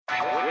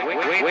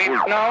We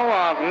know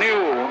of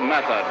new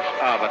methods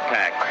of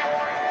attack.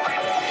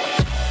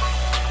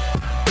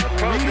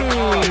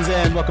 Greetings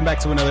and welcome back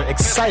to another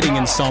exciting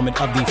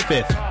installment of the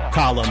Fifth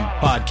Column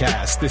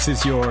Podcast. This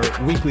is your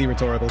weekly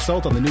rhetorical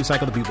assault on the news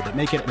cycle, the people that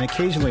make it, and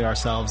occasionally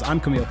ourselves. I'm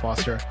Camille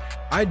Foster.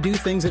 I do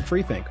things at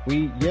Freethink.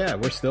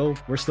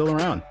 We're still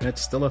around.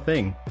 It's still a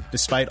thing,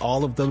 despite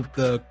all of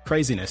the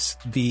craziness,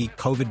 the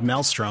COVID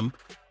maelstrom.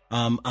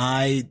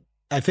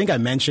 I think I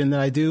mentioned that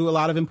I do a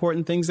lot of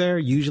important things there.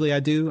 Usually I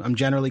do. I'm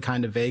generally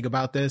kind of vague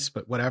about this,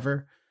 but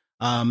whatever.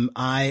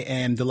 I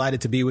am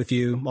delighted to be with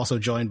you. I'm also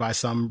joined by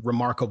some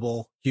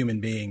remarkable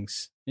human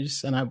beings.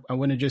 I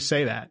want to just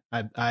say that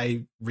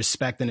I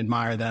respect and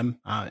admire them.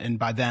 And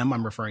by them,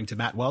 I'm referring to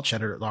Matt Welch,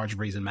 editor at large of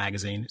Reason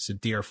Magazine. It's a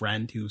dear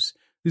friend who's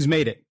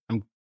made it.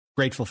 I'm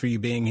grateful for you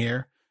being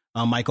here.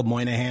 Michael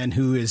Moynihan,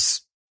 who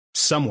is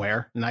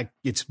somewhere, and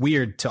it's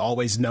weird to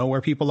always know where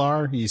people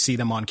are. You see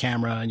them on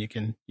camera and you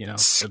can,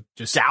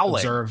 just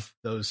observe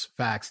those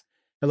facts.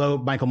 Hello,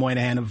 Michael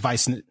Moynihan of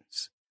Weiss.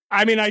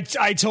 I mean, I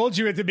told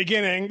you at the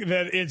beginning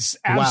that it's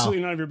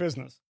absolutely none of your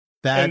business.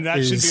 And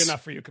that should be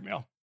enough for you,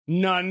 Camille.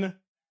 None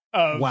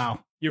of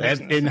your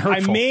business.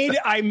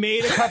 I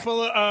made a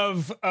couple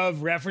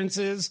of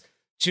references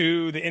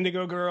to the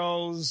Indigo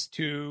Girls,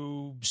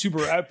 to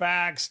Subaru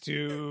Outbacks,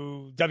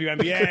 to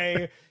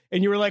WNBA.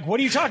 And you were like, what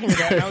are you talking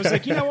about? And I was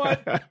like, you know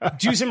what?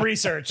 Do some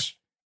research.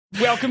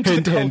 Welcome to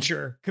the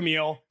culture,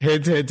 Camille.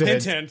 Hint.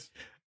 Yes.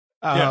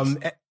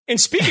 And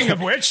speaking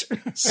of which,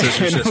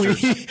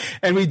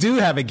 we do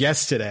have a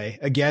guest today,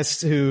 a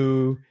guest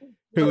who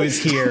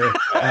is here,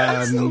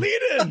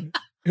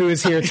 who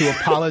is here to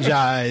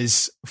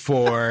apologize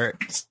for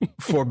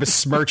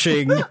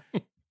besmirching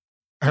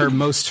her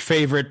most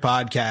favorite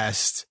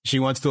podcast. She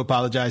wants to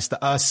apologize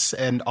to us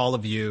and all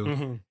of you.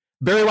 Mm-hmm.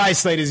 Bari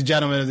Weiss, ladies and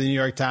gentlemen of the New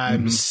York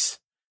Times,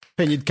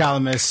 opinion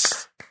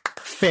columnist,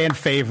 fan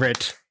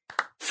favorite,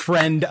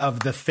 friend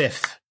of the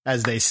fifth,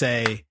 as they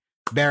say.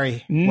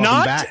 Bari,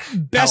 not back.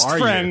 Best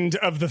friend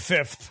of the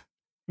fifth.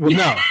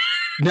 Well,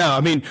 no.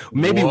 I mean,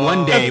 maybe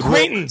one day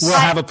we'll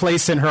have a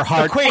place in her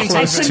heart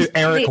close to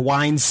Eric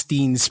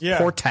Weinstein's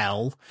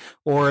Portal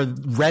or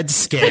Red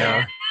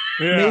Scare.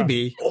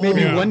 Maybe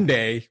one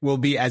day we'll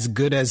be as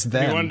good as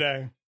them. Maybe one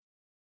day.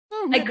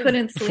 I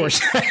couldn't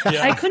sleep.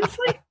 I couldn't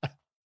sleep.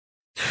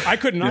 I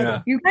couldn't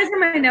either. You guys are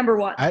my number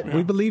one.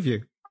 We believe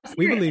you.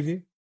 We believe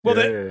you. Well,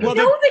 the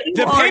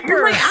paper,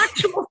 you're my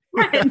actual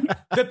friend.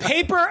 The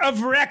paper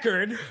of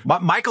record.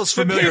 Michael's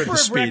familiar with the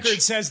speech. The paper of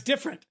record says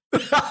different.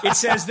 It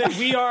says that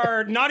we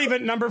are not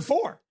even number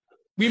 4.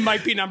 We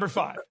might be number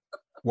 5.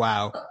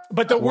 Wow.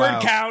 But the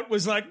word count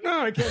was like,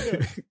 no, I can't do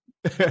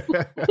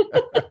it.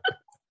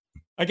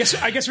 I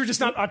guess we're just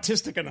not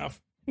autistic enough.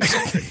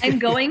 I'm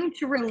going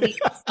to release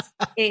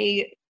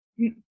a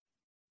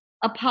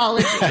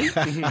apology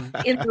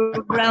in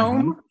the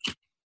realm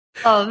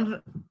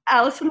of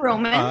Allison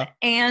Roman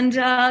and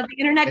the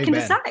internet can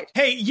decide.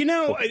 Hey, you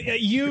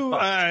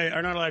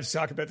are not allowed to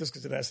talk about this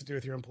because it has to do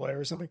with your employer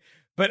or something.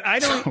 But I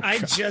don't.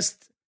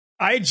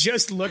 I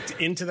just looked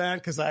into that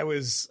because I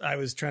was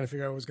trying to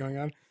figure out what was going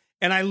on,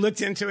 and I looked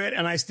into it,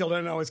 and I still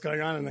don't know what's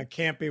going on, and that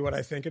can't be what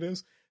I think it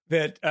is.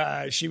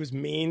 That she was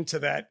mean to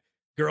that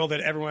girl that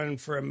everyone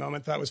for a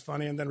moment thought was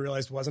funny, and then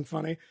realized wasn't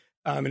funny,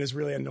 and is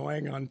really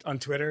annoying on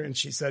Twitter. And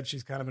she said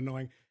she's kind of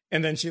annoying,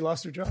 and then she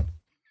lost her job.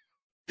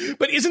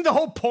 But isn't the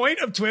whole point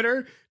of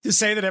Twitter to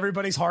say that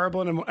everybody's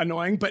horrible and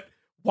annoying? But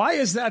why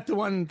is that the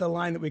line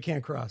that we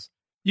can't cross?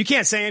 You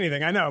can't say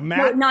anything. I know,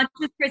 Matt. No, not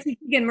just Chrissy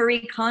Teigen,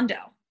 Marie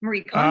Kondo.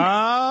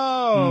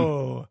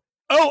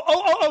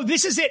 Oh,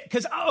 this is it.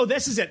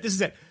 This is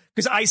it.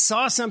 Because I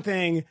saw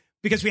something,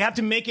 because we have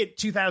to make it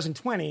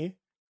 2020,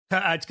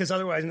 because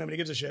otherwise nobody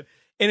gives a shit.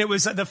 And it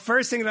was the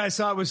first thing that I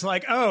saw was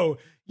like, oh,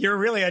 you're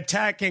really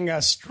attacking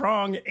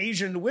strong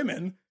Asian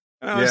women.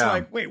 And I was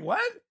like, wait,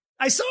 what?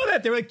 I saw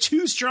that. There were like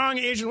 2 strong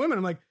Asian women.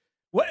 I'm like,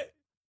 what?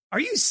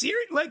 Are you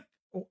serious? Like,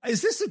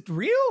 is this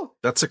real?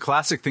 That's a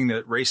classic thing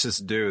that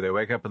racists do. They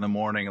wake up in the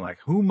morning and like,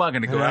 who am I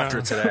going to go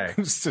after today?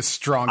 Who's the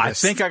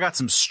strongest? I think I got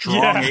some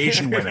strong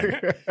Asian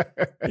women.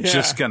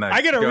 Just going to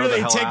I got to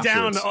really take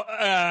down.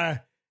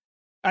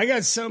 I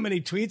got so many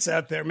tweets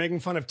out there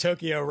making fun of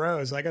Tokyo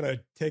Rose. I got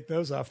to take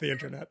those off the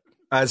internet.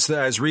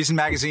 As Reason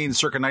Magazine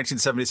circa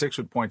 1976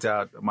 would point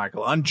out,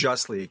 Michael,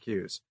 unjustly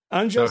accused.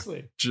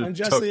 Unjustly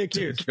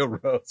accused. Tokyo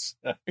Rose.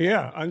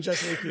 Yeah,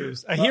 unjustly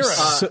accused. A hero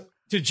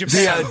to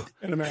Japan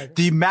and America.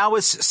 The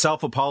Maoist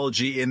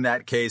self-apology in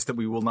that case that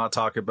we will not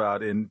talk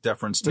about in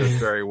deference to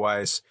Bari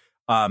Weiss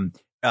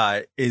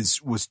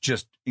was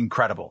just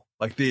incredible.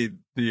 Like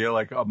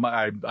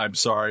I'm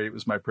sorry, it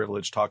was my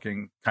privilege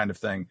talking kind of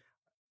thing.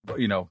 But,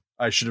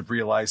 I should have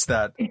realized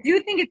that. I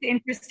do think it's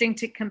interesting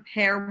to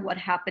compare what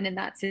happened in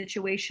that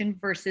situation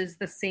versus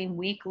the same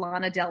week,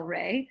 Lana Del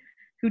Rey,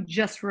 who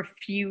just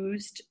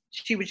refused.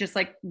 She was just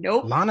like,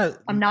 nope,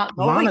 I'm not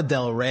going. Lana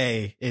Del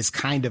Rey is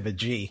kind of a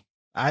G.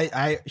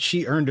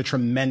 She earned a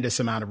tremendous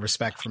amount of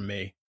respect from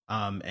me.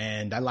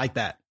 And I like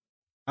that.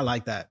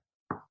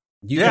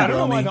 You I don't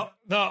know why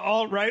the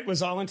alt-right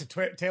was all into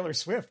Taylor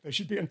Swift. They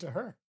should be into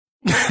her.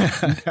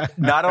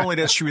 Not only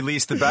does she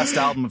release the best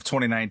album of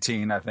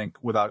 2019, I think,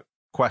 without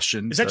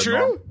question. Is that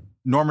true?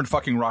 Norman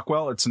fucking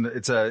Rockwell. It's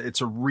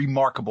a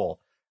remarkable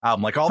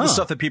album. Like all the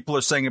stuff that people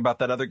are saying about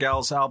that other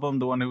gal's album,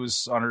 the one who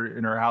was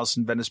in her house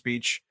in Venice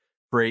Beach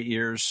for 8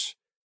 years.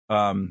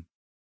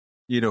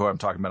 You know who I'm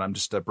talking about. I'm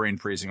just brain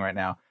freezing right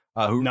now.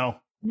 No.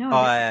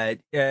 Yeah.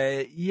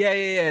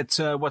 It's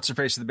what's her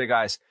face with the big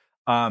eyes.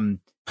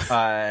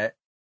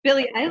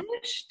 Billie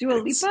Eilish, Dua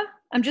Lipa.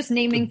 I'm just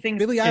naming things.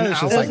 Billie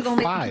Eilish is like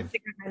 5,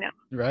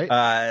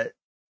 right?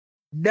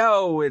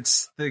 No,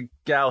 it's the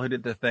gal who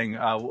did the thing.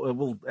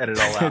 We'll edit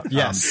it all out.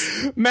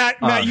 Yes, Matt,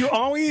 you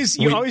always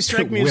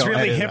strike me as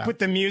really hip with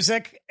the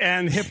music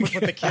and hip with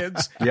what the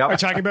kids are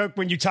talking about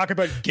when you talk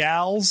about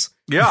gals.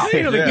 Yeah,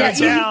 you know, the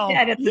gal.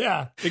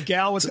 Yeah, the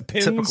gal with the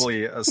pins.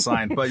 Typically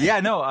assigned, but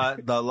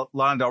the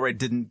Lana Del Rey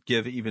didn't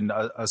give even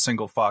a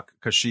single fuck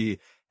because she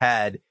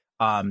had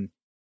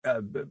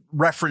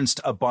referenced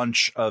a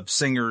bunch of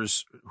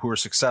singers who are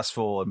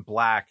successful and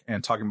black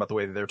and talking about the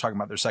way that they're talking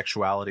about their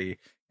sexuality.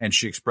 And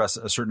she expressed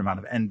a certain amount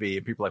of envy,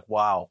 and people are like,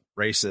 wow,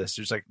 racist.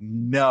 She's like,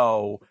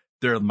 no,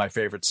 they're my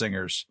favorite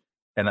singers.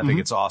 And I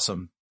think it's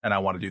awesome. And I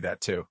want to do that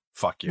too.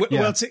 Fuck you.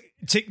 Well,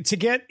 to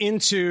get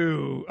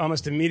into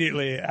almost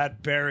immediately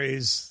at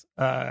Barry's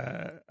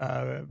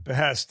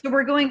behest. So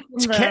we're going from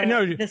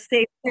the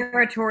safe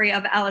territory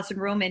of Allison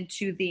Roman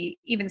to the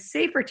even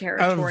safer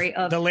territory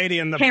of the lady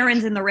in the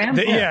Karen's in the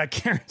Ramble.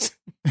 Karen's.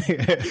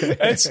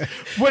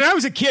 When I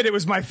was a kid, it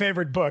was my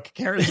favorite book,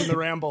 Karen's in the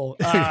Ramble.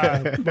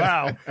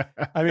 Wow.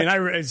 I mean,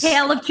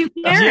 Tale of Two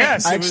Karens.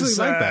 Yes, I actually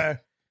like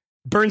that.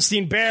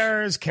 Bernstein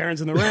Bears,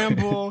 Karen's in the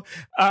Ramble.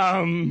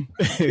 Song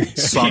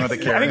of the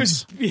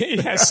Karens. I think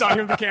it was Song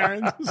of the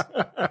Karens.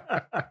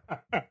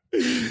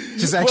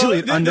 Just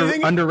actually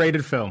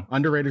underrated film.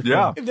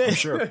 Yeah, for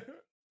sure.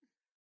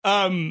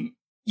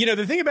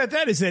 The thing about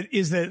that is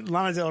that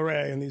Lana Del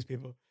Rey and these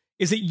people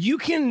is that you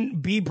can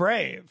be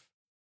brave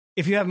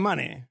if you have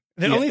money.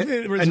 The only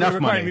thing that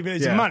required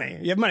is money.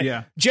 You have money.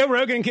 Yeah. Joe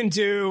Rogan can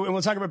do, and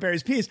we'll talk about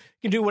Barry's piece,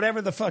 can do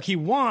whatever the fuck he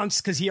wants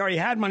because he already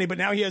had money, but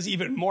now he has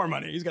even more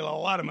money. He's got a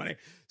lot of money.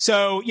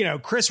 So,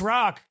 Chris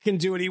Rock can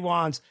do what he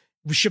wants.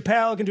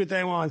 Chappelle can do what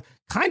they want.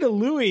 Kind of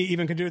Louis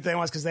even can do what they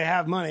want because they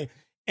have money.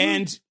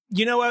 And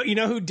you know what? You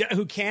know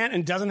who can't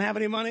and doesn't have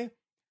any money?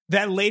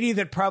 That lady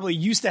that probably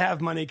used to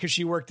have money because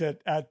she worked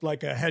at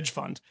like a hedge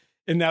fund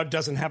and now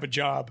doesn't have a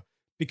job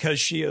because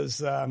she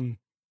is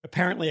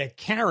apparently a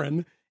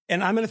Karen.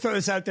 And I'm going to throw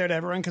this out there to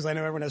everyone because I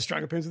know everyone has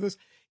strong opinions of this.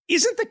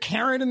 Isn't the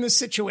Karen in this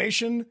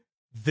situation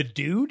the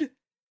dude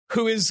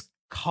who is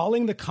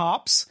calling the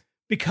cops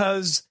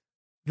because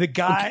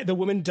the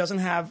woman doesn't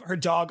have her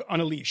dog on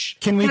a leash?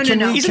 Can we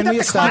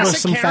establish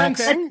some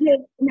facts?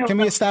 Can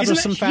we establish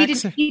some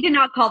facts? He did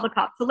not call the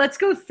cops. So let's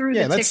go through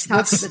the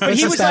TikTok. But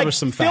he was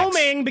some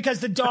filming because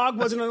the dog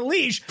wasn't on a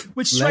leash,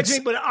 which strikes me.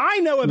 But I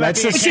know about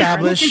Let's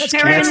establish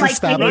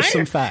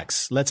some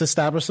facts. Let's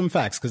establish some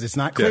facts because it's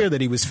not clear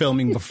that he was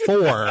filming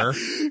before.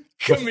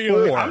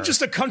 Camille, I'm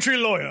just a country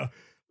lawyer.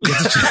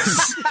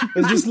 Let's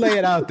just lay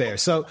it out there.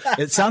 So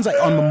it sounds like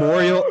on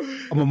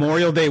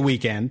Memorial Day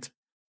weekend,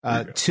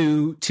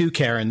 two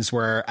Karens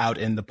were out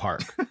in the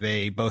park.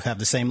 They both have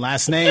the same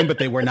last name, but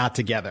they were not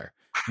together.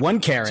 One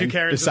Karen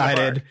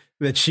decided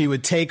that she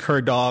would take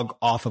her dog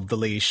off of the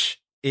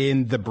leash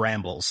in the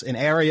brambles, an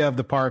area of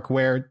the park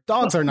where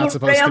dogs are not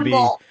supposed to be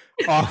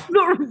off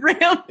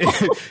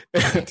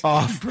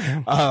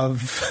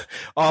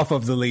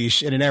of the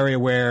leash, in an area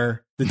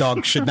where the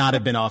dog should not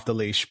have been off the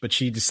leash, but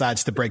she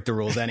decides to break the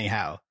rules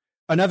anyhow.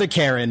 Another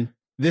Karen,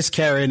 this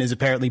Karen is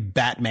apparently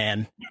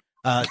Batman,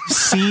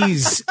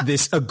 sees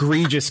this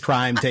egregious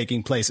crime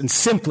taking place and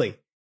simply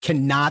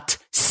cannot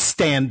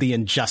stand the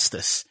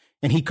injustice.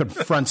 And he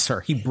confronts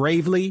her. He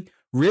bravely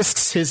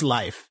risks his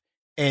life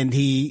and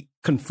he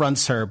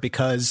confronts her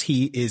because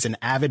he is an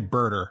avid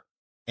birder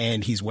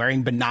and he's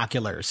wearing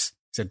binoculars.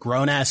 He's a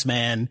grown-ass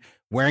man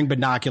wearing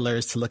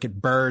binoculars to look at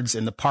birds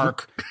in the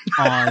park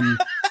on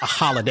a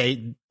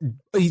holiday.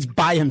 He's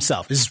by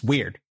himself. This is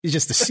weird. He's a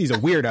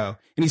weirdo.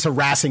 And he's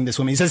harassing this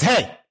woman. He says,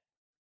 "Hey,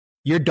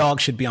 your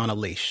dog should be on a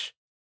leash."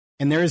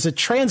 And there is a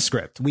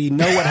transcript. We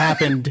know what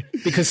happened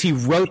because he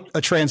wrote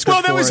a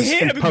transcript for us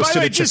and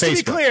posted it to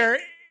Facebook.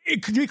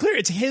 To be clear,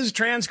 it's his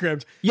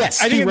transcript.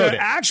 Yes, I think he in wrote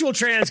the actual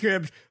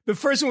transcript, the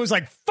first one was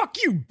like, "Fuck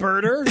you,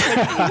 birder!"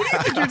 Like, what do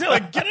you think you're doing?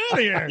 Like, get out of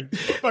here!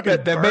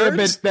 Fucking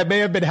that may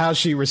have been how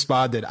she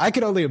responded. I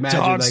could only imagine.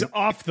 Dogs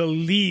off the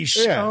leash.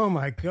 Yeah. Oh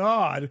my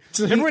god!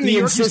 So remember when New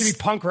York used to be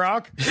punk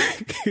rock?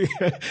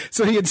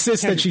 So he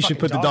insists that she should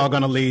put the dog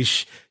on a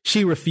leash.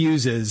 She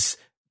refuses.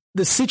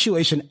 The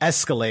situation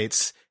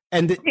escalates,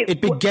 and it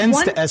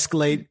begins to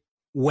escalate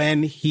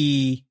when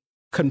he,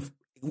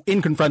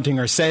 in confronting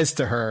her, says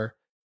to her,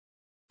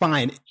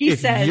 "Fine,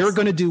 if you're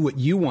going to do what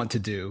you want to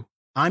do,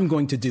 I'm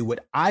going to do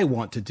what I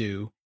want to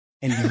do,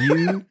 and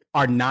you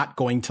are not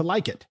going to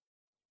like it."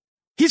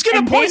 He's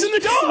going to poison the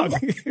dog.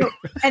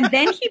 And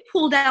then he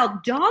pulled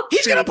out dog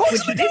treats. He's going to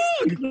poison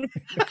the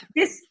dog.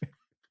 This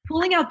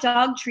pulling out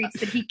dog treats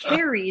that he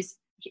carries.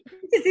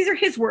 These are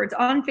his words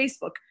on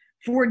Facebook.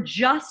 for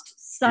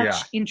just such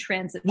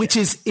intransigence. Which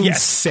is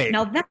insane.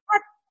 Now that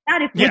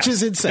is which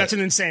is insane. That's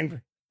an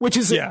insane. Which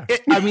is,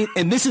 I mean,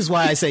 and this is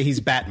why I say he's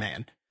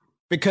Batman,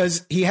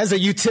 because he has a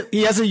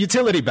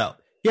utility belt.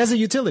 He has a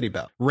utility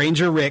belt.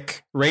 Ranger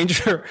Rick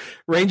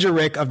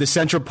of the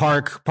Central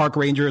Park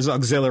Rangers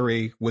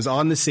Auxiliary was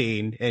on the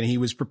scene, and he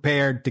was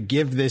prepared to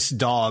give this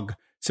dog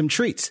some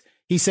treats.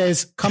 He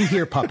says, "Come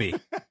here, puppy."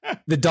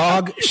 The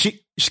dog,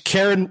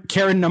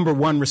 Karen number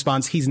one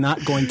responds, "He's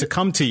not going to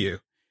come to you."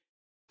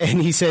 And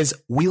he says,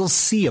 "We'll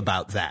see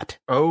about that."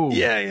 Oh,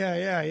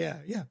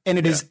 Yeah. And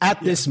it is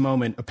at this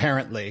moment,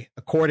 apparently,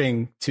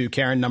 according to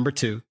Karen number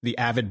two, the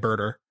avid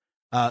birder,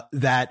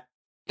 that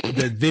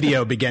the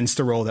video begins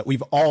to roll that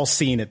we've all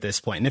seen at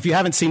this point. And if you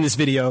haven't seen this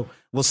video,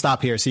 we'll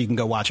stop here so you can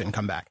go watch it and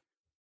come back.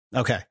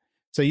 Okay.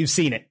 So you've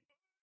seen it.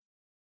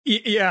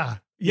 Yeah.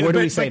 What do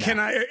we say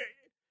now?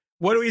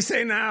 What do we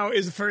say now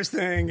is the first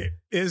thing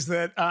is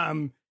that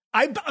I'm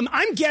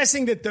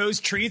guessing that those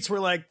treats were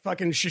like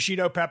fucking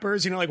shishito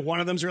peppers. You know, like one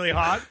of them's really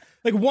hot.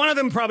 Like one of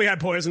them probably had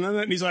poison in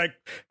it. And he's like,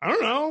 I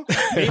don't know.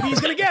 Maybe he's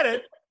going to get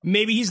it.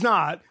 Maybe he's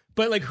not.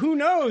 But like, who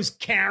knows,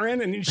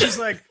 Karen? And she's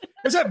like,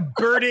 there's that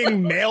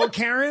birding male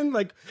Karen.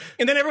 Like,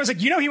 and then everyone's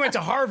like, you know, he went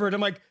to Harvard.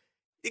 I'm like,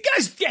 you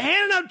guys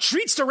handing out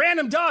treats to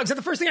random dogs. And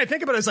the first thing I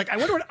think about is like, I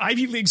wonder what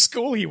Ivy League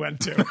school he went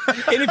to.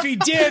 And if he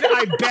did,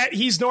 I bet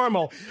he's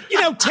normal.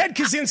 You know, Ted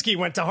Kaczynski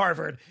went to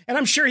Harvard, and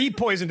I'm sure he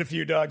poisoned a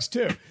few dogs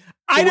too.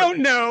 I don't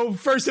know,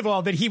 first of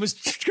all, that he was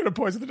going to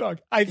poison the dog.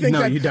 I think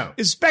you don't.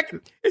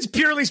 It's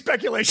purely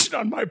speculation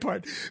on my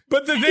part.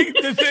 But the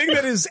thing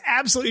that is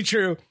absolutely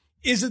true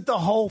is that the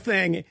whole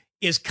thing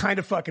is kind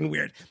of fucking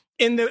weird.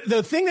 And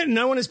the thing that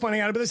no one is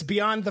pointing out about this,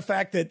 beyond the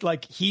fact that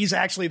like he's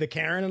actually the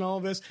Karen in all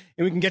of this,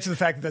 and we can get to the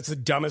fact that that's the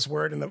dumbest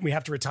word and that we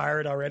have to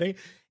retire it already,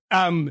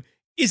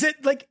 is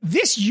that like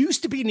this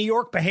used to be New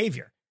York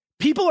behavior.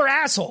 People are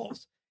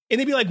assholes. And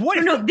they'd be like,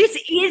 what? No, this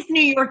is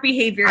New York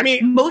behavior. I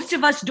mean, most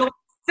of us don't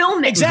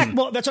film it. Exactly.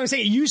 Well, that's what I'm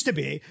saying. It used to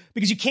be,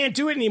 because you can't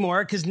do it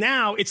anymore, because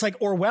now it's like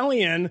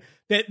Orwellian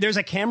that there's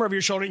a camera over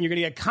your shoulder and you're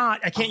going to get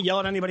caught. I can't yell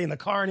at anybody in the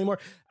car anymore.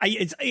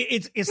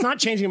 It's not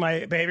changing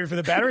my behavior for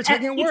the better. It's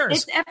making it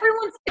worse.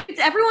 It's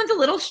everyone's a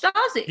little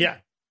Stasi. Yeah.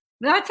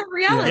 That's a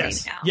reality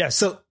now. Yes.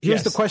 So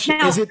here's the question: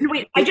 now, is it?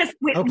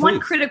 One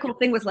critical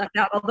thing was left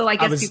out. Although I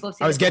guess people have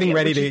seen. I was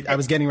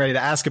getting ready to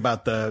ask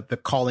about the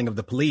calling of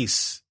the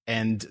police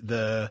and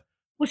the.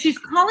 Well, she's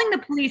calling the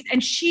police,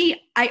 and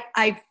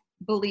I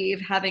believe,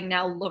 having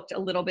now looked a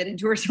little bit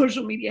into her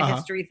social media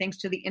history, thanks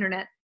to the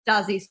internet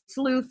Stasi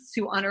sleuths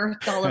who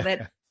unearthed all of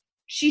it,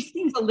 she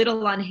seems a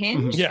little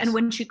unhinged. Yes. And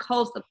when she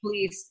calls the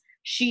police,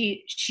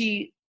 she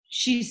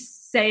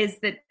says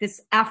that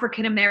this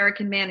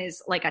African-American man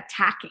is like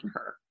attacking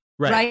her.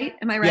 Right?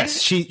 Am I right?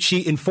 Yes.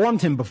 She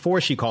informed him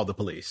before she called the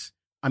police.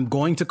 I'm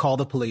going to call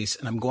the police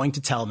and I'm going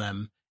to tell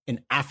them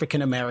an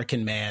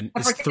African-American man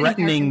is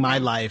threatening my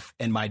life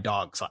and my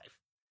dog's life.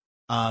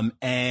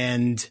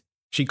 And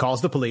she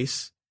calls the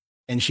police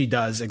and she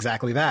does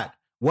exactly that.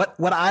 What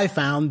I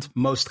found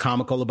most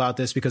comical about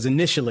this, because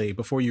initially,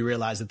 before you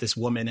realize that this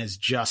woman has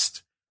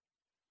just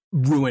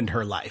ruined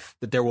her life,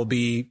 that there will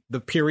be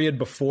the period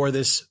before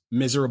this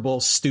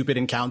miserable, stupid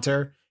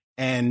encounter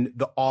and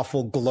the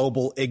awful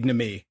global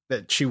ignominy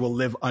that she will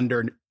live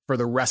under for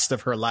the rest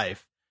of her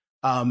life.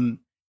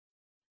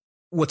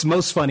 What's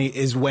most funny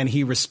is when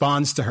he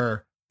responds to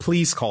her,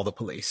 "Please call the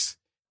police.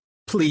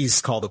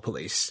 Please call the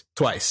police,"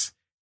 twice.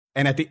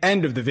 And at the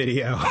end of the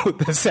video,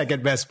 the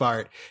second best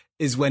part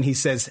is when he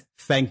says,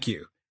 "Thank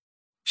you."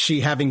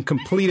 She, having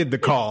completed the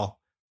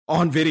call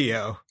on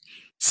video,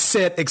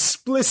 said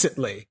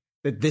explicitly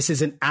that this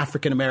is an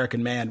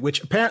African-American man,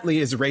 which apparently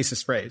is a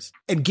racist phrase,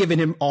 and given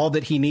him all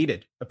that he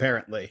needed,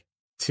 apparently,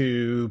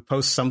 to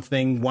post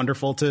something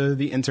wonderful to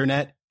the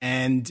internet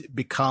and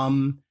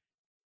become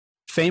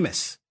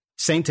famous,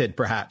 sainted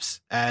perhaps,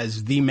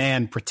 as the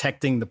man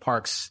protecting the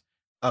parks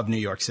of New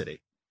York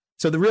City.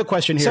 So the real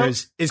question here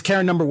is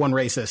Karen number one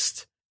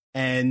racist?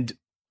 And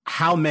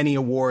how many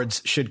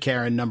awards should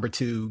Karen number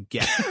two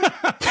get?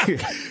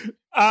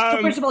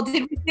 So first of all,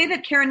 did we say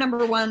that Karen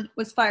number one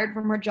was fired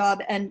from her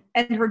job and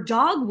her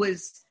dog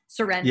was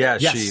surrendered? Yeah,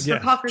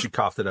 she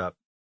coughed it up.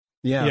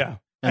 Yeah.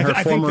 And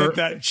I think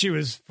that she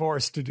was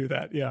forced to do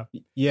that. Yeah.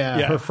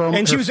 Her former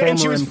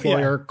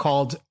employer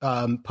called,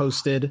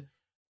 posted,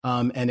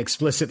 and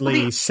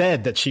explicitly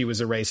said that she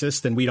was a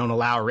racist and we don't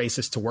allow a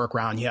racist to work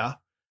around here.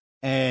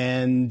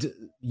 And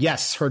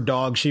yes, her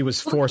dog, she was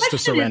forced to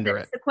surrender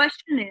it. The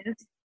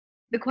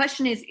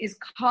question is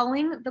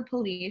calling the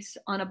police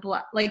on a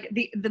black, like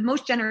the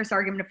most generous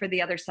argument for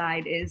the other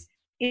side is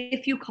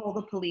if you call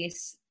the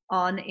police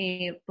on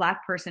a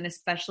black person,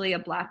 especially a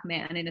black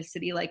man in a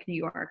city like New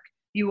York,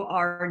 you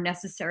are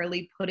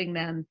necessarily putting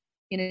them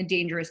in a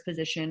dangerous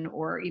position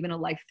or even a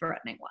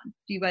life-threatening one.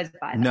 Do you guys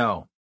buy that?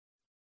 No.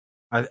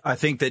 I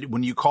think that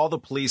when you call the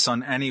police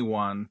on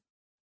anyone,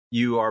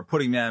 you are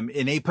putting them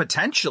in a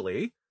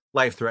potentially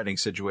life-threatening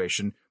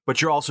situation,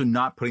 but you're also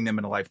not putting them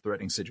in a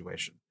life-threatening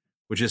situation,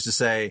 which is to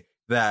say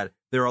that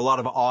there are a lot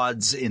of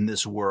odds in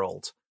this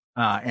world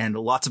and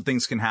lots of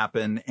things can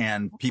happen.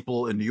 And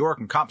people in New York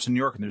and cops in New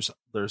York, and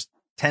there's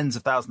tens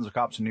of thousands of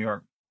cops in New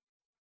York.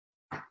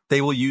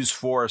 They will use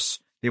force.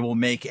 They will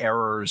make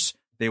errors.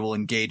 They will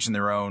engage in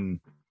their own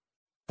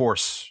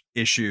force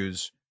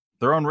issues,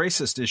 their own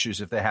racist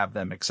issues if they have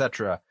them,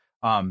 etc.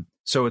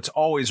 So it's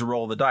always a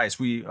roll of the dice.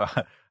 We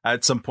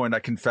at some point I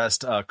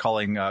confessed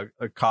calling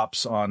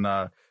cops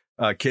on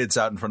kids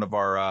out in front of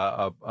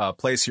our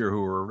place here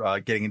who were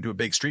getting into a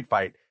big street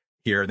fight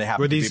here. They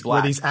happened to be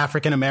black. Were these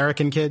African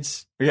American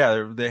kids?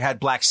 Yeah, they had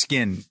black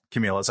skin,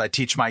 Camille, as I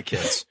teach my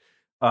kids.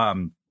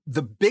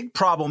 The big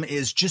problem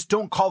is just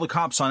don't call the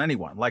cops on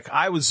anyone. Like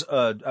I was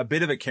a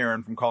bit of a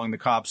Karen from calling the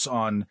cops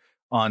on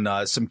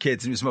some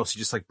kids. It was mostly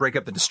just like break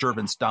up the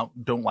disturbance.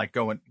 Don't like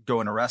go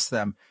and arrest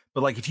them.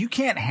 But like if you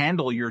can't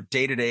handle your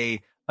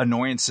day-to-day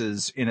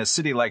annoyances in a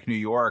city like New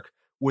York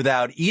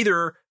without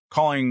either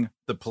calling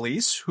the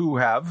police who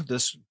have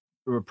this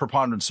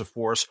preponderance of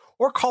force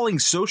or calling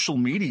social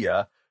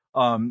media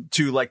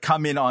to like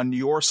come in on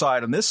your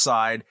side, on this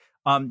side,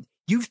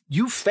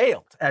 you've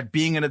failed at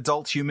being an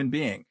adult human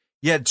being.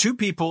 You had two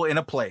people in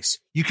a place.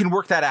 You can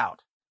work that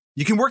out.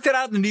 You can work that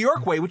out in the New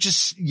York way, which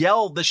is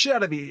yell the shit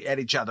out of at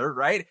each other,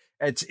 right?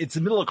 It's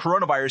the middle of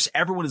coronavirus.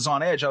 Everyone is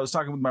on edge. I was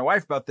talking with my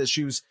wife about this.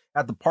 She was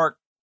at the park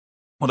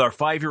with our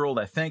 5-year-old,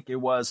 I think it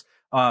was.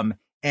 And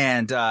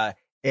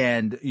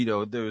you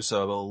know, there was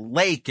a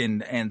lake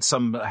and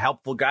some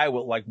helpful guy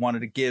wanted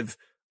to give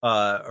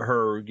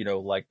her, you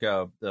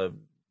know,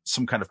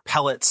 some kind of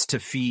pellets to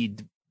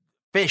feed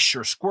fish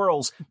or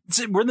squirrels.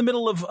 We're in the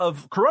middle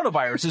of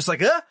coronavirus. It's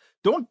like,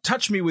 don't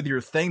touch me with your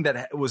thing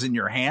that was in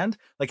your hand.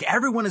 Like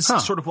everyone is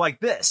sort of like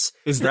this.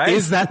 Is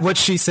that what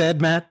she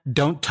said, Matt?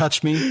 Don't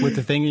touch me with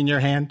the thing in your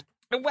hand.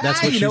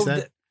 That's what she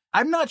said.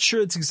 I'm not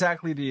sure it's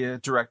exactly the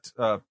direct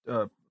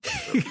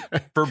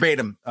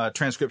verbatim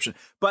transcription,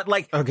 but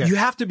you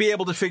have to be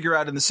able to figure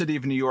out in the city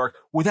of New York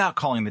without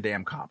calling the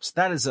damn cops.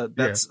 That's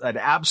an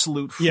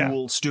absolute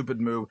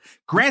stupid move.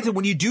 Granted,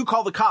 when you do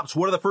call the cops,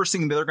 what are the first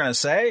thing they're going to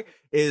say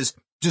is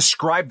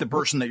describe the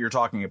person that you're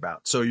talking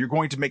about. So you're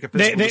going to make a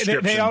physical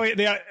description.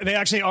 They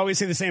actually always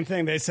say the same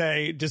thing. They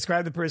say,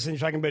 describe the person you're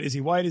talking about. Is he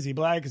white? Is he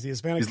black? Is he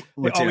Hispanic?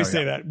 They always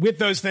say that with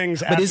those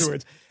things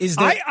afterwards. Is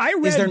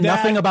there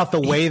nothing about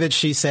the way that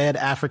she said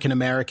African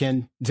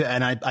American?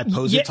 And I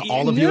pose it to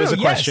all of you as a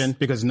question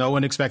because no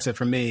one expects it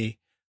from me.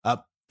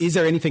 Is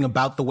there anything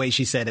about the way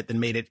she said it that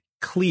made it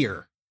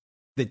clear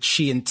that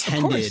she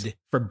intended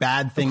for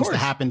bad things to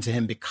happen to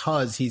him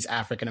because he's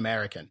African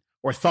American?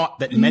 Or thought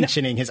that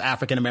mentioning his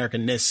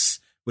African-Americanness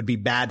would be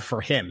bad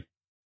for him?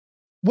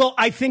 Well,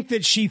 I think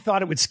that she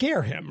thought it would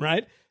scare him,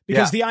 right?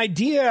 Because the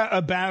idea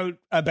about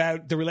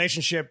the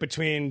relationship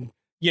between,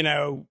 you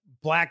know,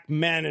 black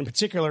men in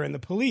particular and the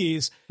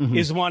police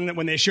is one that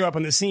when they show up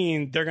on the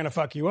scene, they're going to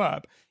fuck you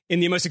up.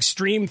 And the most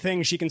extreme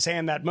thing she can say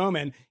in that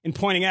moment in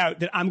pointing out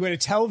that I'm going to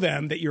tell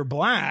them that you're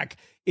black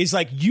is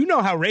like, you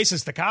know how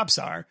racist the cops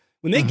are.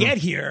 When they get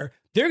here,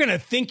 they're going to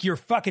think you're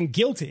fucking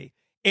guilty.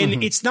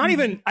 And it's not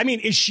even, I mean,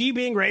 is she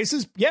being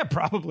racist? Yeah,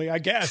 probably, I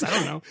guess. I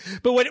don't know.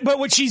 But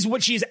what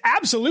she's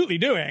absolutely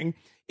doing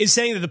is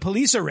saying that the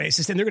police are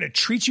racist and they're going to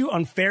treat you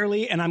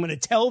unfairly. And I'm going to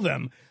tell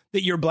them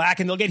that you're black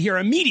and they'll get here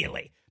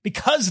immediately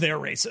because they're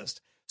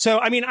racist. So,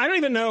 I mean, I don't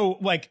even know,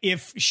 like,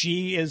 if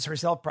she is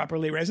herself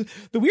properly racist.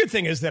 The weird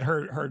thing is that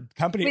her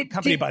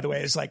company, by the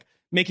way, is like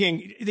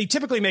they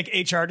typically make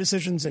HR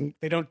decisions and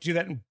they don't do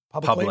that in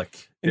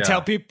public. And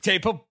tell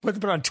people, put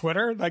it on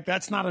Twitter. Like,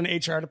 that's not an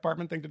HR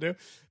department thing to do.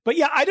 But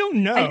yeah, I don't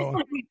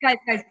know.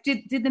 Guys,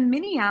 did the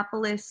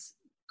Minneapolis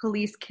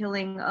police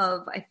killing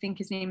of, I think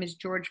his name is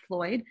George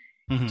Floyd,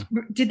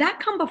 did that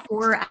come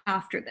before or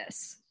after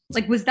this?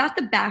 Like, was that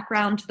the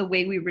background to the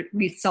way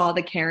we saw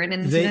the Karen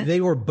incident?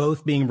 They were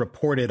both being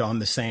reported on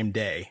the same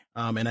day.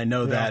 And I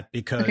know that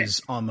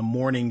because on the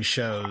morning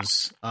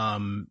shows,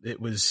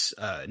 it was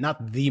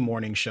not the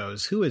morning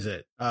shows. Who is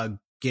it?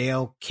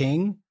 Gayle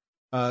King,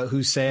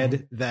 who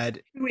said that.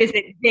 Who is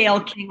it?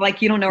 Gayle King?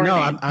 Like, you don't know her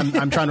name.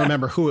 I'm trying to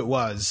remember who it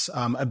was.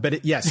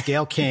 But yes,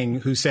 Gayle King,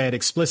 who said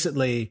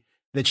explicitly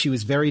that she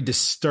was very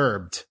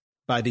disturbed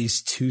by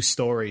these two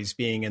stories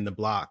being in the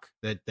block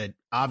that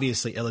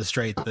obviously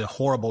illustrate the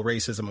horrible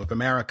racism of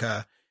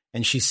America.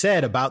 And she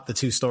said about the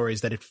two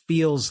stories that it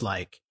feels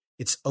like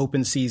it's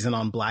open season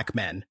on black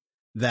men,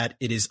 that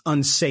it is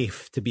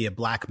unsafe to be a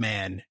black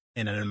man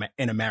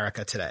in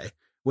America today,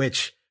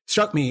 which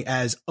struck me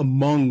as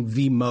among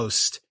the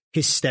most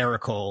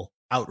hysterical,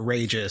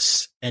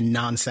 outrageous, and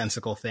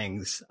nonsensical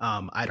things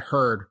I'd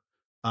heard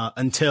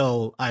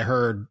until I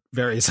heard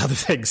various other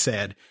things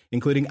said,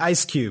 including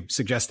Ice Cube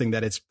suggesting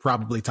that it's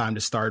probably time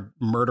to start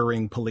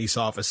murdering police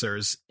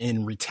officers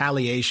in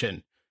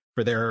retaliation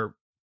for their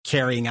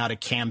carrying out a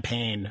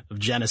campaign of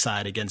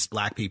genocide against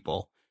black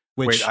people.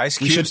 Wait, Ice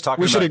Cube's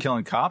talking about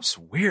killing cops?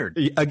 Weird.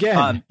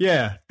 Again,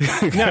 yeah.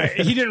 No,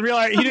 he didn't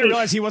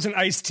realize he wasn't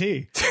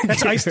Ice-T.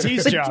 That's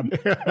Ice-T's job,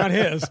 not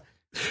his.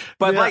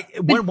 But like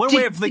one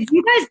way of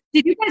thinking.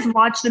 Did you guys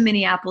watch the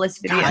Minneapolis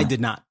video? I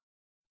did not.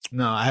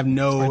 No, I have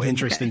no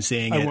interest in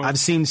seeing it. I've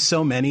seen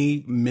so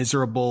many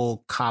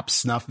miserable cop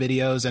snuff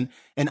videos,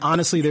 and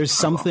honestly, there's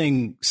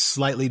something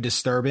slightly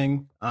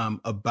disturbing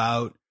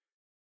about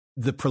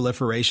the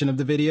proliferation of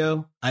the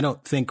video. I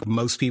don't think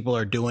most people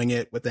are doing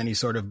it with any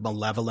sort of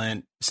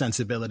malevolent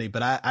sensibility,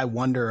 but I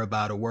wonder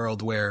about a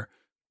world where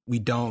we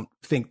don't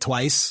think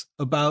twice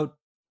about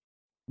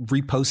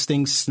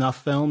reposting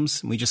snuff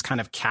films. We just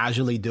kind of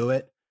casually do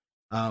it.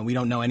 We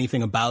don't know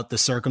anything about the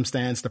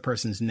circumstance, the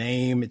person's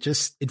name.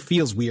 It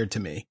feels weird to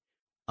me.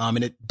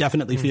 And it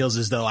definitely feels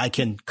as though I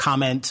can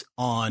comment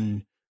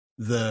on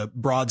the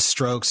broad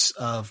strokes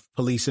of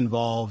police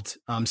involved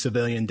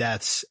civilian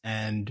deaths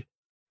and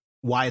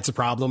why it's a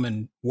problem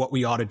and what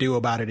we ought to do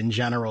about it in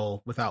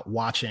general without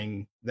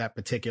watching that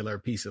particular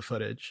piece of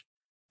footage.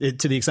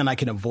 To the extent I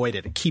can avoid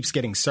it, it keeps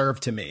getting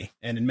served to me,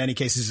 and in many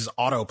cases is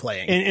auto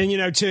playing.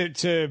 And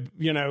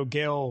to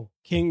Gail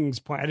King's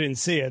point, I didn't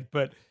see it,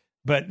 but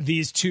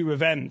these two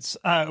events,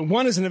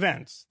 one is an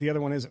event, the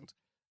other one isn't.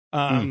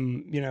 A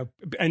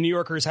New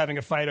Yorker is having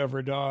a fight over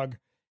a dog,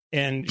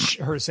 and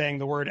her saying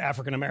the word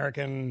African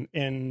American,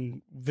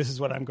 and this is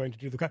what I'm going to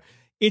do.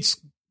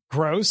 It's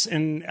gross,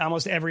 and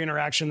almost every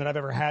interaction that I've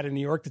ever had in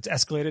New York that's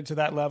escalated to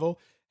that level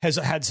has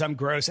had some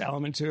gross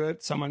element to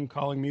it. Someone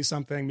calling me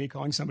something, me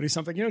calling somebody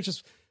something.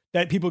 Just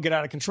that people get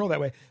out of control that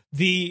way.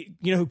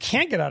 Who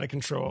can't get out of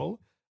control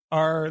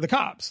are the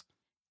cops.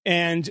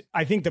 And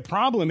I think the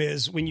problem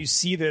is when you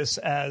see this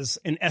as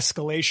an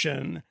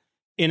escalation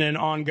in an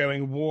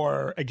ongoing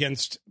war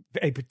against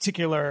a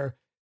particular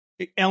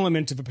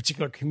element of a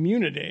particular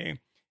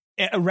community,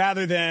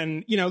 rather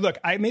than, look,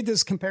 I made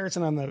this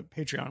comparison on the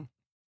Patreon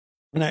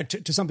and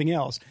to something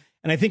else.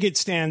 And I think it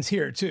stands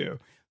here too.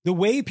 The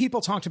way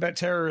people talked about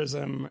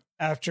terrorism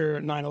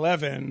after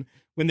 9/11,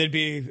 when there'd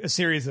be a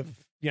series of,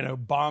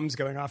 bombs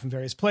going off in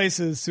various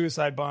places,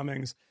 suicide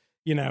bombings,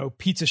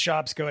 pizza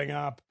shops going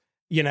up,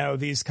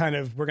 these kind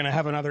of, we're going to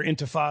have another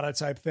intifada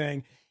type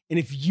thing. And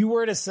if you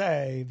were to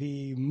say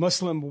the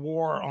Muslim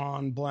war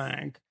on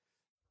blank,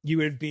 you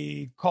would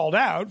be called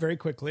out very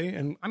quickly.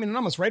 And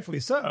almost rightfully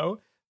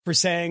so, for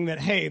saying that,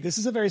 hey, this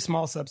is a very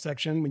small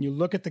subsection. When you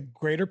look at the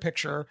greater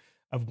picture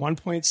of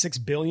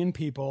 1.6 billion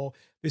people,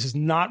 this is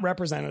not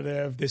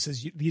representative.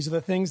 These are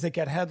the things that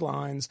get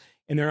headlines,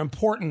 and they're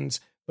important.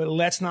 But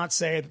let's not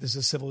say that this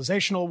is a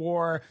civilizational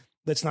war.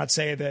 Let's not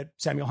say that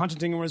Samuel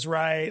Huntington was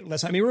right.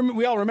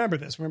 We all remember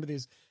this. Remember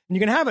these, and you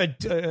can have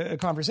a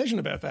conversation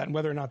about that and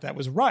whether or not that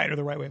was right or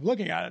the right way of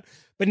looking at it.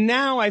 But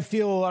now I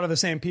feel a lot of the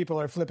same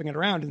people are flipping it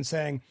around and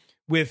saying,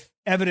 with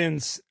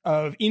evidence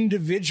of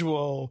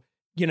individual,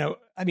 in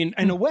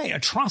a way,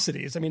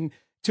 atrocities.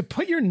 To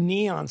put your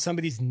knee on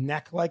somebody's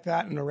neck like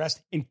that and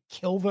arrest and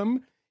kill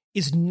them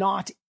is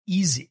not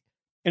easy.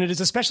 And it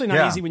is especially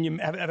not easy when you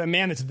have a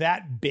man that's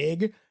that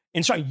big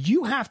and strong.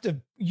 You have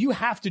to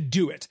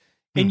do it.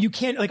 And you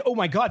can't oh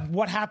my God,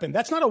 what happened?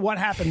 That's not a what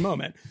happened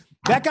moment.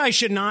 That guy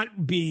should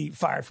not be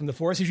fired from the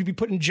force. He should be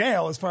put in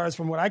jail as far as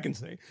from what I can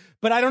see.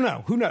 But I don't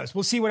know. Who knows?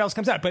 We'll see what else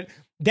comes out. But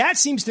that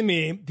seems to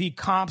me the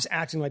cops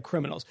acting like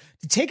criminals.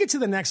 To take it to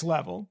the next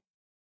level,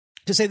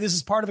 to say this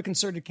is part of a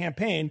concerted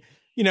campaign,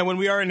 when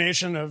we are a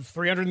nation of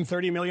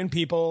 330 million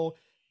people,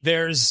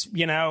 there's,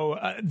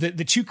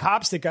 the two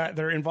cops that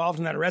are involved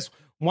in that arrest.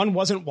 One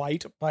wasn't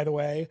white, by the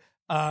way.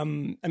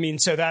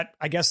 So that,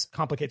 I guess,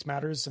 complicates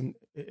matters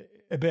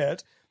a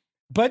bit.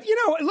 But,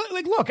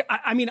 look,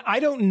 I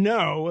don't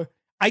know.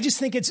 I just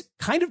think it's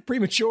kind of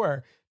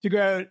premature to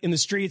go out in the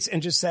streets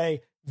and just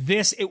say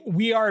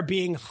we are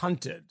being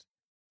hunted.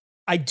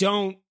 I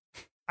don't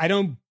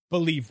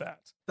believe that.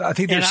 I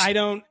think there's,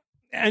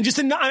 and I'm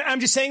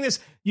just saying this.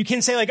 You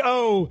can say you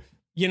don't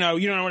know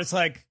what it's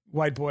like,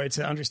 white boy,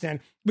 to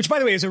understand, which, by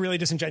the way, is a really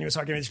disingenuous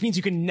argument. It means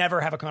you can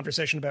never have a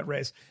conversation about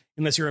race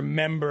unless you're a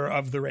member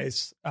of the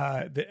race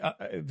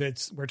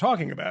that we're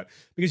talking about,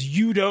 because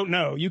you don't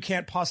know. You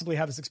can't possibly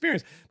have this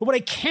experience. But what I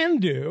can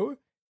do,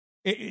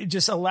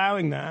 just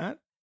allowing that,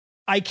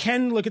 I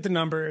can look at the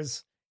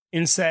numbers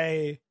and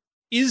say,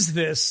 is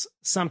this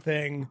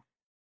something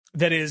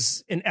that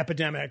is an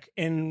epidemic?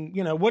 And,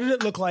 what did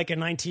it look like in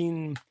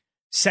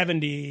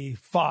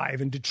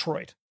 1975 in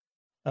Detroit?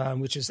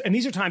 And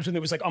these are times when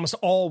there was almost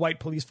all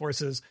white police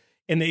forces,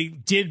 and they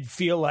did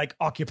feel like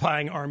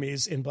occupying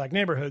armies in black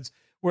neighborhoods.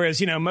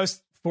 Whereas,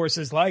 most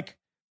forces like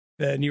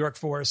the New York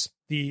force,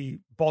 the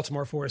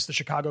Baltimore force, the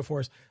Chicago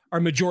force are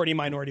majority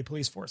minority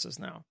police forces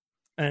now.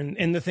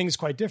 And the thing's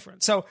quite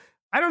different. So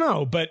I don't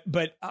know, but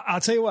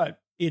I'll tell you what,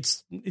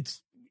 it's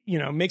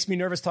makes me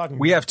nervous talking.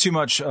 We have too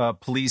much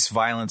police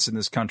violence in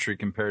this country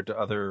compared to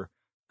other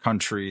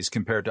countries,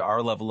 compared to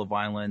our level of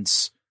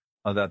violence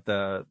that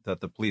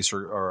the police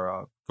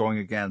are going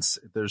against.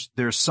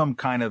 There's some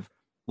kind of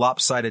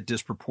lopsided,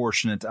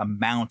 disproportionate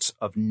amount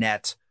of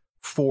net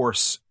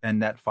force and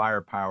net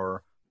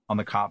firepower on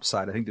the cop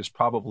side. I think there's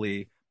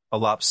probably a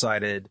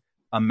lopsided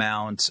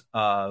amount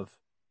of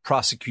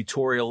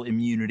prosecutorial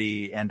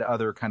immunity and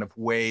other kind of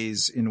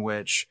ways in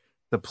which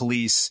the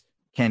police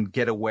can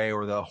get away,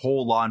 or the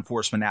whole law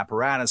enforcement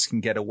apparatus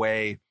can get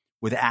away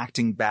with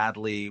acting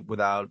badly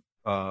without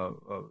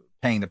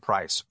paying the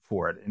price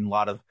for it. In a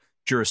lot of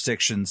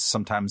jurisdictions,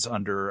 sometimes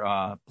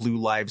under Blue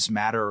Lives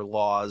Matter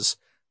laws,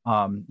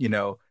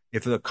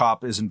 if the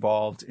cop is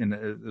involved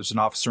there's an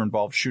officer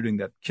involved shooting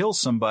that kills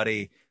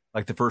somebody,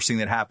 like the first thing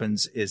that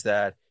happens is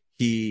that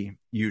he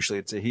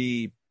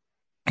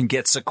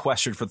gets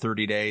sequestered for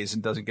 30 days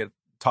and doesn't get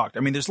talked. I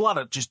mean, there's a lot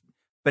of just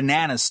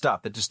banana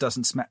stuff that just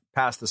doesn't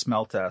pass the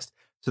smell test.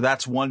 So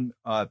that's one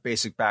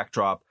basic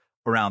backdrop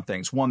around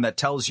things. One that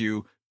tells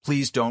you,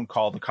 please don't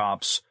call the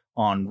cops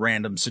on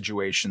random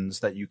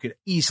situations that you could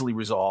easily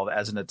resolve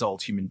as an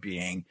adult human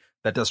being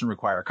that doesn't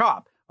require a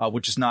cop,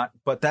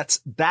 but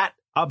that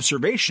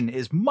observation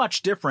is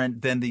much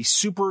different than the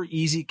super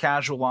easy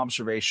casual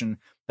observation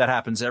that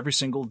happens every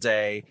single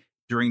day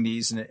during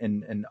these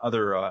and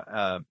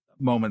other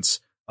moments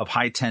of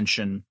high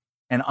tension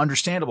and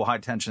understandable high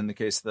tension in the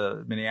case of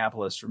the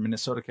Minneapolis or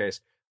Minnesota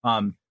case,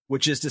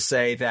 which is to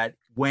say that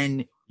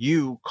when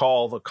you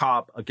call the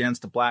cop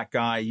against a black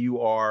guy,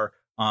 you are,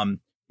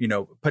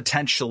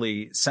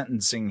 potentially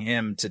sentencing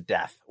him to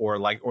death,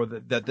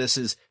 that this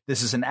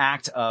is an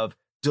act of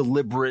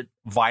deliberate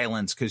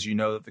violence because you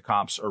know that the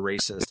cops are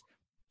racist.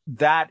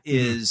 That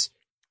is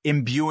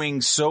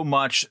imbuing so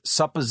much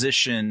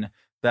supposition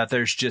that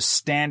there's just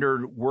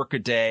standard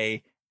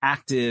workaday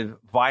active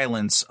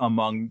violence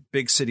among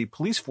big city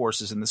police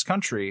forces in this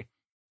country.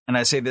 And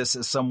I say this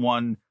as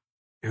someone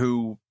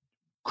who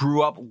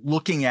grew up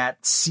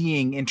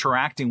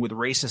interacting with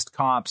racist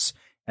cops,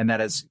 and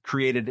that has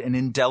created an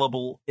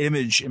indelible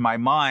image in my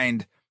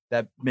mind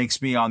that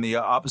makes me on the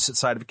opposite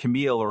side of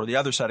Camille or the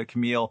other side of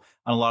Camille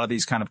on a lot of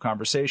these kind of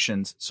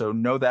conversations. So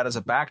know that as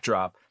a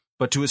backdrop.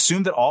 But to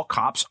assume that all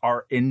cops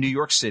are in New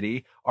York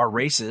City are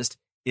racist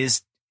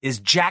is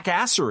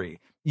jackassery.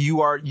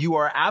 You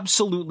are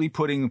absolutely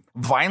putting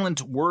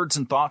violent words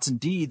and thoughts and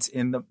deeds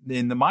in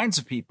the minds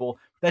of people.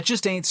 That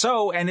just ain't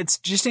so. And it's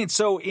just ain't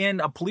so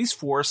in a police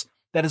force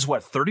that is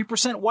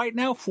 30% white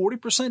now,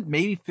 40%,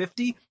 maybe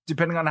 50,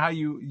 depending on how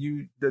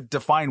you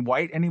define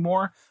white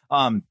anymore.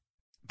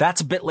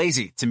 That's a bit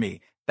lazy to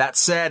me. That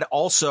said,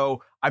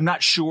 also, I'm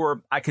not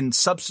sure I can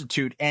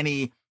substitute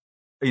any,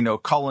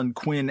 Cullen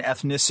Quinn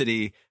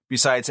ethnicity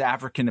besides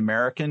African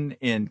American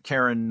in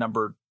Karen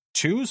number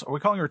 2's. Are we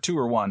calling her 2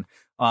 or 1?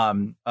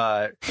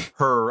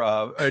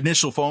 Her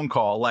initial phone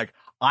call, like,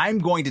 I'm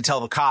going to tell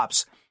the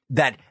cops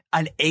that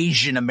an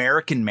Asian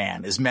American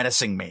man is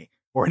menacing me,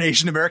 or an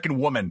Asian American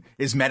woman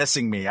is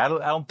menacing me. I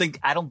don't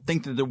think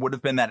that there would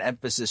have been that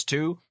emphasis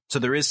too. So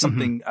there is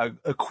something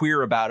a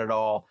queer about it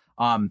all.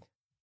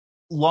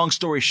 Long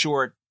story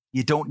short,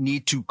 you don't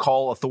need to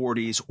call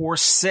authorities or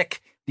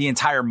sick the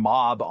entire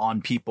mob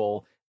on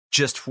people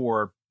just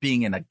for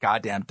being in a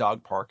goddamn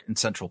dog park in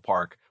Central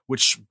Park,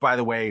 which, by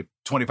the way,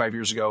 25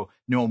 years ago,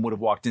 no one would have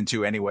walked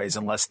into anyways,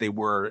 unless they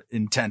were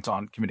intent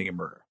on committing a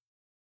murder.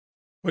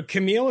 What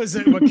Camille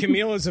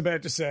is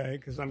about to say,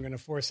 because I'm going to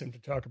force him to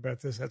talk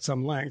about this at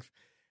some length,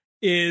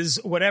 is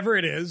whatever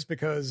it is,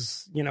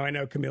 because, I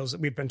know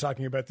we've been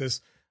talking about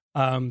this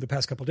the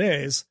past couple of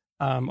days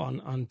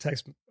on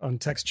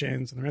text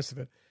chains and the rest of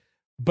it.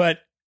 But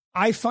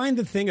I find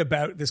the thing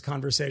about this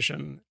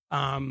conversation,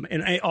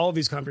 and all of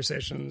these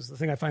conversations, the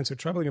thing I find so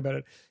troubling about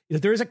it is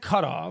that there is a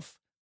cutoff,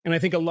 and I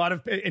think an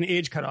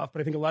age cutoff,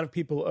 but I think a lot of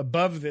people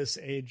above this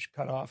age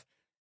cutoff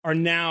are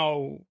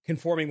now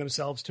conforming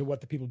themselves to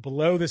what the people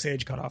below this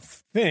age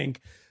cutoff think.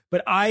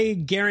 But I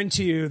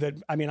guarantee you that,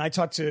 I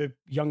talk to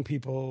young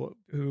people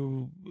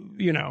who,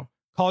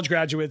 college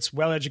graduates,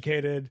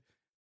 well-educated,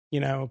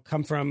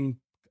 come from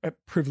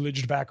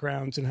privileged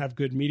backgrounds and have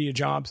good media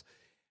jobs.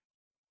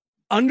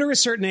 Under a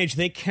certain age,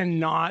 they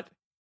cannot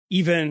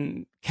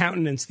even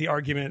countenance the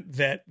argument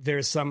that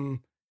there's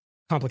some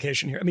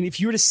complication here. If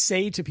you were to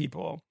say to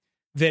people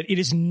that it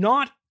is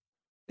not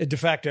a de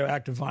facto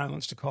act of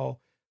violence to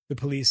call the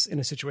police in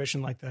a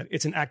situation like that,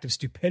 it's an act of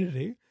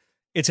stupidity.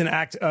 It's an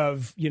act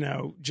of,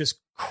 just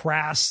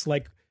crass,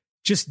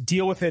 just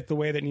deal with it the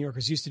way that New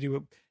Yorkers used to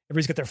do.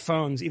 Everybody's got their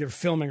phones either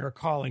filming or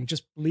calling.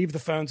 Just leave the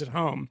phones at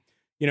home.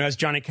 As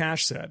Johnny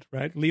Cash said,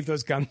 right? Leave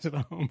those guns at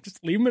home.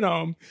 Just leave them at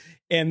home,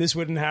 and this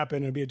wouldn't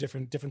happen. It'd be a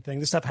different thing.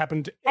 This stuff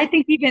happened. I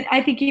think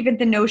even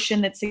the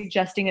notion that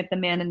suggesting that the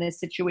man in this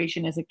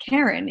situation is a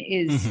Karen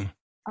is,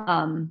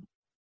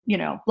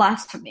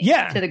 blasphemy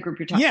to the group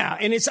you're talking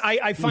about. And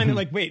I find it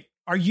like, wait,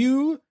 are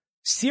you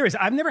serious?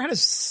 I've never had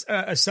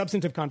a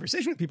substantive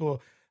conversation with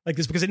people like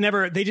this because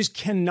they just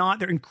cannot.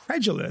 They're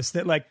incredulous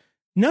that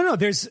no,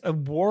 there's a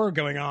war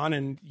going on,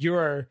 and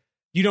you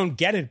don't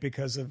get it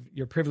because of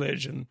your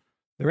privilege and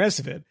the rest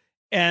of it.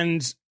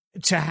 And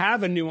to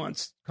have a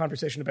nuanced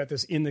conversation about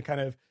this in the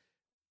kind of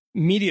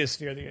media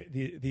sphere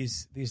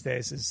these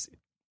days is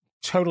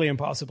totally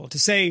impossible. To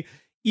say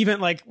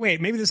even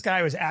wait, maybe this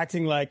guy was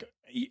acting like,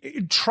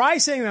 try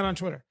saying that on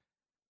Twitter.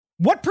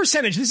 What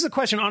percentage, this is a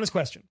question, honest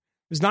question.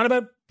 It's not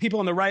about people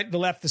on the right, the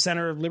left, the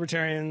center,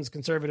 libertarians,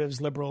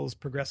 conservatives, liberals,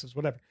 progressives,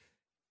 whatever.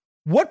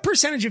 What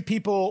percentage of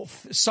people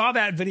saw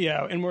that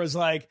video and was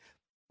like,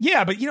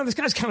 yeah, but this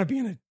guy's kind of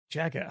being a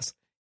jackass,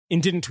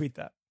 and didn't tweet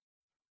that?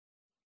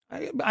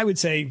 I would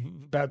say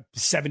about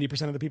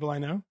 70% of the people I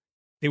know.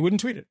 They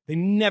wouldn't tweet it. They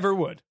never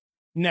would.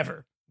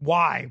 Never.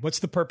 Why? What's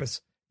the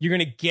purpose? You're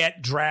going to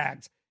get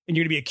dragged and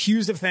you're going to be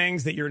accused of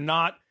things that you're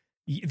not,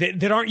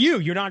 that aren't you.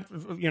 You're not,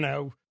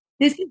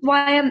 This is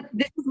why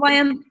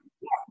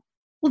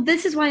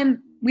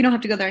we don't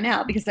have to go there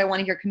now because I want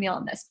to hear Camille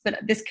on this, but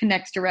this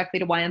connects directly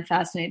to why I'm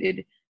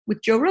fascinated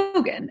with Joe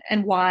Rogan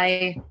and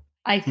why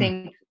I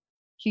think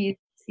he's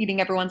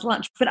eating everyone's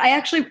lunch. But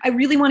I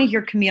really want to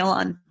hear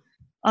Camille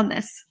on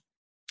this.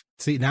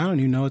 See, now I don't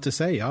even know what to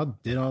say. Y'all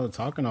did all the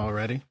talking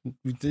already.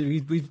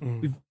 We've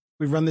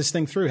run this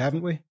thing through,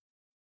 haven't we?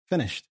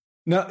 Finished.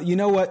 No, you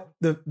know what?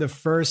 The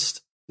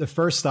first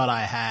thought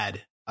I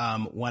had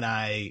when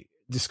I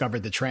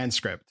discovered the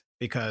transcript,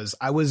 because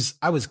I was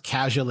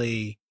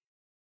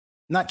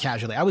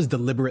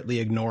deliberately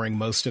ignoring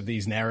most of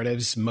these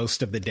narratives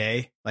most of the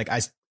day. Like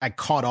I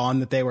caught on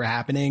that they were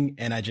happening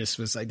and I just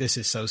was like, this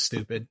is so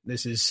stupid.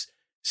 This is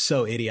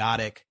so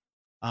idiotic.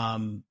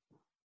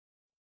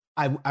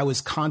 I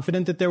was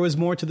confident that there was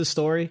more to the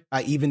story.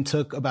 I even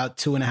took about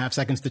 2.5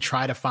 seconds to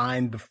try to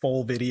find the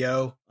full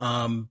video.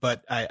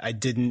 But I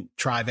didn't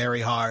try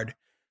very hard.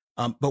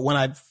 But when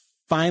I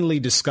finally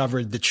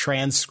discovered the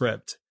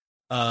transcript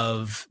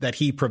that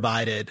he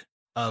provided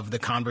of the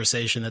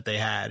conversation that they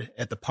had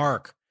at the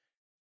park,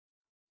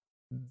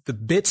 the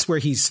bits where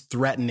he's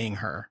threatening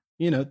her,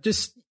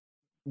 just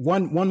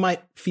one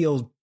might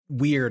feel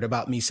weird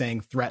about me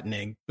saying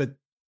threatening, but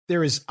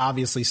there is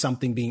obviously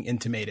something being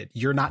intimated.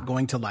 You're not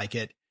going to like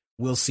it.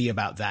 We'll see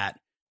about that.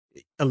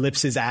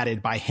 Ellipses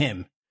added by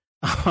him.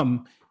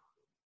 I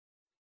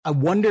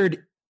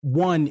wondered,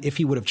 one, if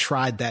he would have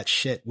tried that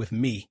shit with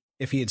me,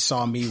 if he had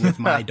saw me with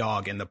my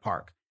dog in the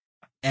park.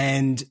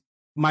 And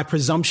my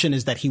presumption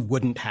is that he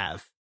wouldn't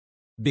have,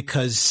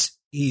 because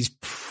he's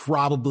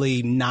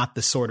probably not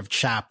the sort of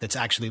chap that's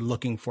actually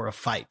looking for a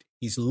fight.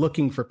 He's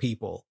looking for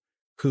people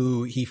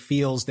who he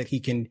feels that he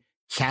can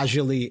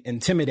casually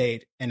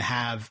intimidate and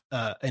have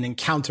an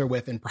encounter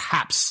with and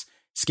perhaps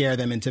scare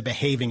them into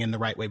behaving in the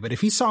right way. But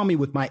if he saw me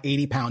with my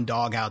 80-pound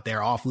dog out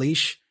there off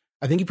leash,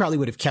 I think he probably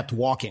would have kept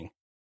walking,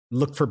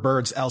 looked for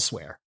birds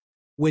elsewhere,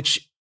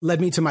 which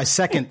led me to my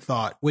second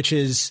thought, which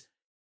is,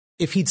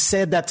 if he'd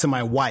said that to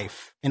my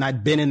wife and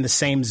I'd been in the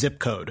same zip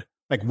code,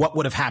 like what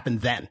would have happened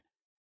then?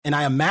 And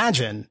I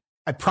imagine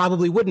I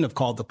probably wouldn't have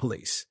called the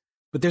police,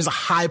 but there's a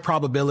high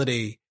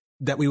probability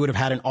that we would have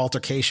had an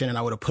altercation and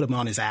I would have put him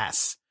on his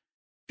ass,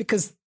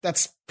 because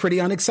that's pretty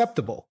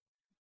unacceptable.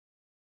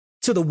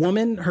 To the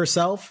woman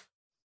herself,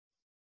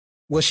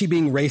 was she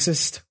being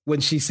racist when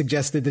she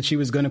suggested that she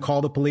was going to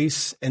call the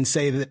police and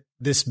say that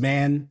this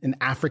man, an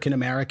African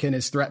American,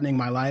 is threatening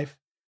my life?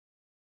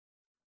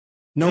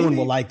 No one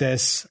will like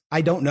this.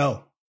 I don't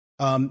know.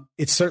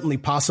 It's certainly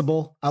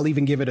possible. I'll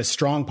even give it a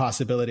strong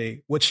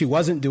possibility. What she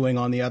wasn't doing,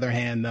 on the other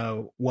hand,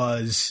 though,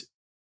 was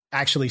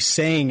actually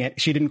saying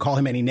it. She didn't call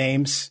him any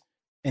names,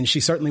 and she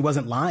certainly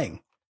wasn't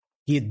lying.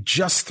 He had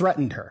just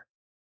threatened her.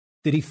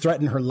 Did he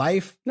threaten her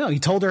life? No, he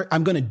told her,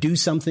 I'm going to do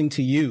something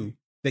to you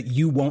that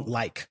you won't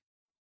like.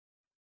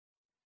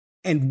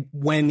 And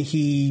when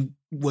he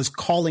was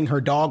calling her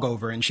dog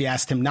over and she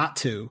asked him not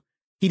to,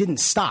 he didn't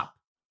stop.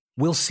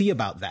 We'll see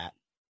about that.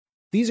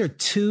 These are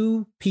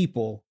two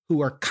people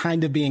who are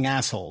kind of being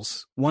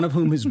assholes, one of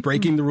whom is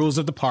breaking the rules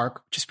of the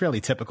park, which is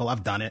fairly typical.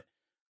 I've done it.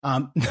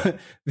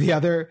 The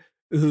other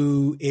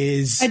who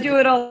is... I do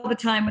it all the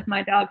time with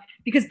my dog,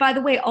 because, by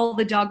the way, all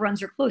the dog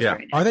runs are closed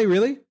right now. Are they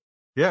really?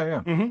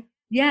 Yeah. Mm-hmm.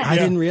 Yeah. I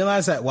didn't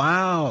realize that.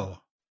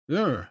 Wow.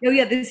 Yeah. Oh,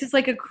 yeah. This is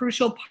like a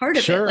crucial part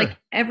of it. Like,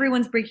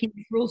 everyone's breaking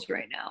these rules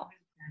right now,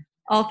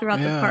 all throughout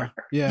the park.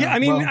 Yeah. I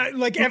mean,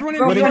 like everyone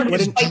in New York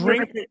is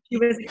drink. She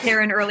was at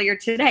Karen earlier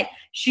today.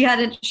 She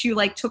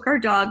took our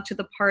dog to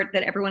the part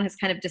that everyone has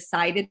kind of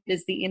decided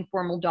is the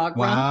informal dog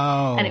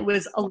run. And it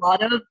was a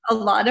lot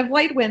of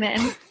white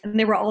women, and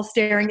they were all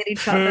staring at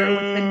each other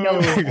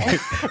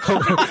with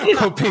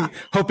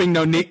hoping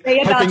no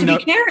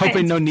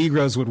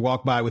Negroes would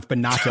walk by with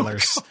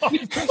binoculars.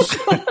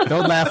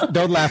 Don't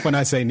laugh when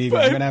I say Negro.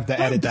 I'm gonna have to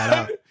edit that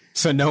out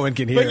so no one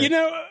can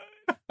hear.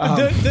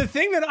 But the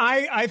thing that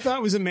I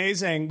thought was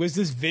amazing was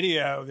this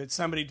video that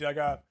somebody dug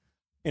up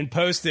and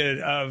posted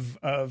of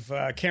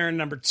Karen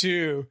number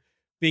 2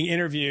 being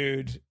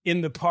interviewed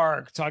in the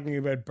park talking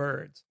about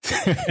birds.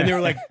 And they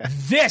were like,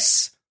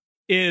 this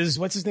is,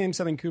 what's his name?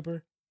 Something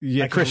Cooper?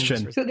 Yeah,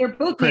 Christian. So they're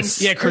both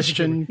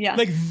Christian. Yeah.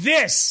 Like,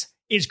 this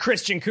is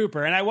Christian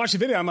Cooper. And I watched the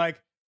video. I'm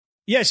like,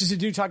 yeah, it's just a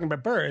dude talking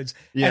about birds.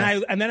 Yeah.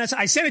 And then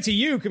I sent it to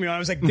you, Camille. I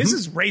was like, this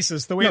is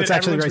racist. The way that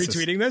everyone's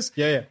retweeting this.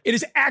 Yeah. It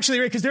is actually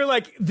racist. Because they're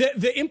like,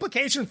 the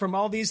implication from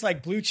all these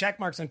like blue check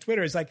marks on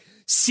Twitter is like,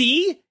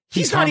 see,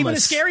 he's not even a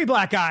scary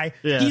black guy.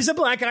 Yeah. He's a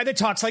black guy that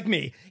talks like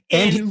me.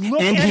 And he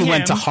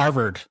went to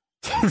Harvard.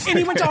 And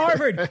he went to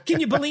Harvard. Can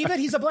you believe it?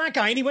 He's a black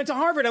guy and he went to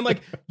Harvard. I'm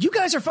like, you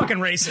guys are fucking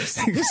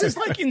racist. This is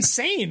like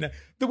insane,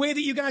 the way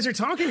that you guys are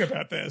talking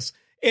about this.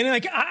 And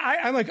like,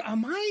 I'm like,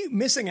 am I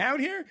missing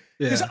out here?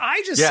 Because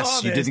I just saw this.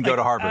 Yes, you didn't go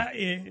to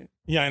Harvard.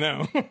 Yeah, I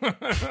know.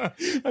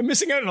 I'm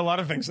missing out on a lot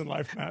of things in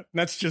life, Matt. And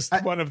that's just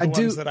one of the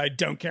ones that I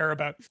don't care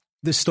about.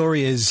 The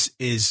story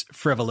is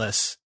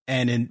frivolous.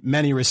 And in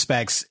many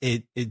respects,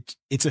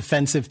 it's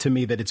offensive to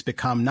me that it's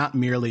become not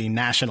merely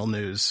national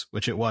news,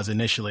 which it was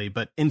initially,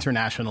 but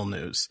international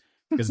news,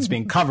 because it's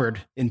being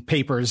covered in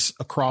papers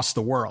across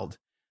the world.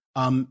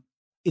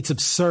 It's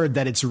absurd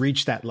that it's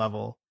reached that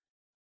level.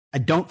 I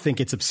don't think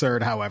it's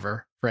absurd,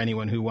 however, for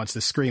anyone who wants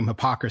to scream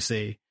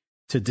hypocrisy,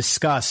 to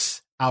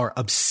discuss our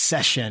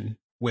obsession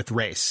with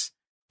race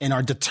and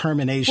our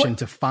determination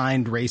to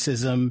find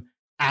racism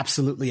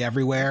absolutely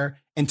everywhere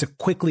and to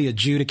quickly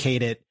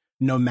adjudicate it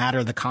no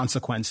matter the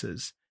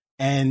consequences,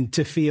 and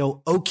to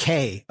feel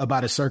okay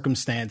about a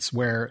circumstance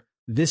where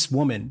this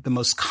woman, the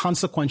most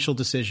consequential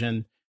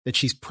decision that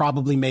she's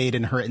probably made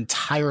in her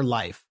entire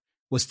life,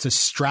 was to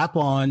strap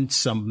on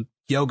some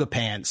yoga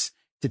pants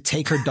to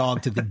take her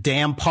dog to the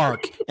damn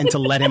park and to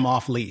let him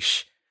off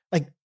leash.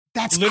 Like,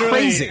 that's literally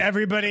crazy.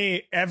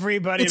 Everybody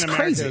It's in America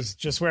crazy. is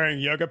just wearing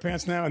yoga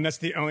pants now, and that's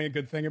the only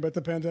good thing about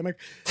the pandemic.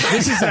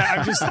 This is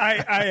It's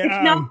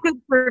not good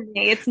for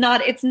me. It's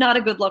not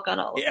a good look on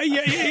all of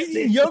us.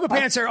 Yoga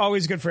pants are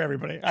always good for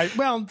everybody.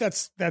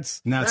 That's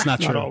No, it's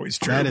not not true. always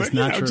true. That is but,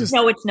 not true.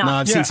 No, it's not. No,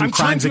 I've Yeah, seen some I'm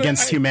trying crimes to-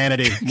 against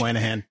humanity,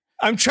 Moynihan.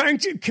 I'm trying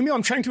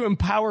to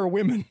empower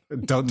women.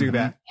 Don't do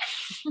that.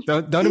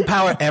 Don't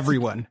empower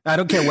everyone. I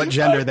don't care what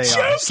gender they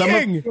are. Some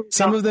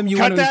of them you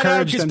want Cut to that out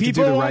encourage because them to do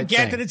people the won't right get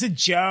thing. that it's a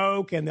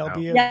joke, and they'll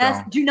be.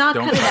 Yes, do not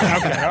cut it out.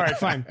 Okay, all right,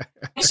 fine.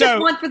 I just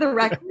So want for the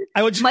record,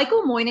 I would.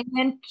 Michael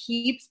Moynihan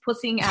keeps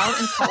pussing out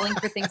and calling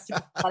for things to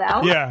be cut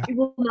out. Yeah. It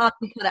will not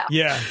be cut out.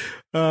 Yeah,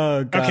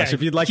 Oh gosh! Okay,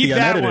 If you'd like keep the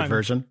that unedited one.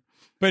 version,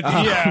 but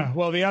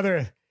well, the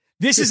other.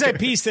 This is a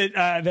piece that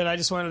I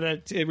just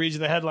wanted to read you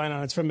the headline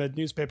on. It's from a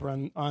newspaper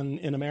in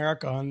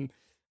America on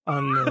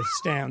the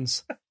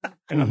stands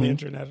and on the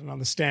internet and on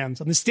the stands.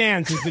 On the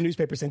stands is the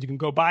newspaper stands. You can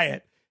go buy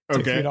it.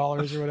 It's like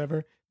 $3 or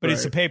whatever, but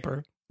it's a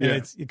paper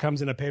and it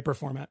comes in a paper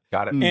format.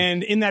 Got it.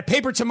 And in that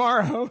paper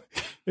tomorrow,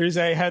 there's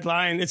a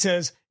headline. It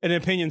says an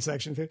opinion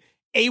section.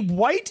 A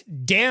white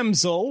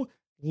damsel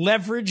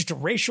leveraged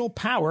racial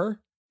power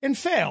and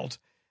failed.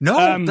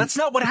 No, that's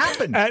not what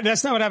happened.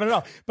 That's not what happened at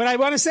all. But I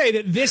want to say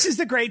that this is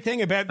the great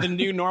thing about the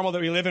new normal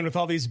that we live in with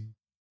all these,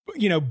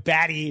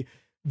 batty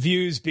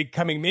views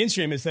becoming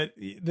mainstream, is that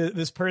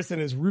this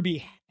person is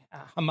Ruby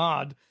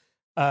Hamad.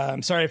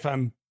 I'm sorry if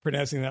I'm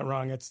pronouncing that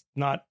wrong. It's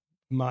not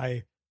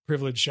my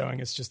privilege showing.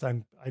 It's just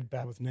I'm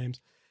bad with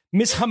names.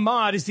 Miss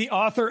Hamad is the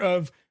author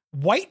of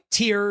White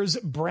Tears,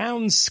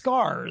 Brown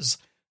Scars: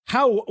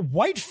 How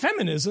White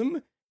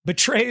Feminism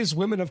Betrays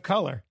Women of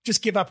Color.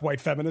 Just give up, white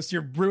feminists.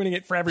 You're ruining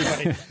it for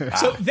everybody.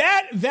 So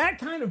that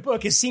kind of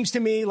book, it seems to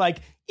me like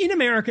in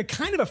America,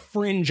 kind of a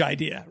fringe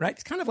idea, right?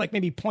 It's kind of like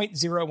maybe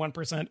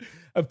 0.01%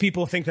 of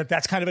people think that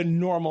that's kind of a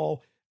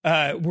normal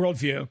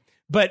worldview.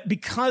 But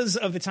because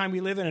of the time we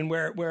live in and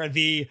where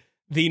the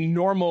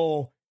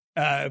normal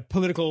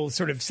political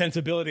sort of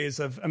sensibilities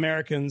of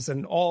Americans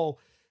and all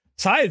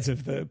sides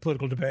of the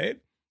political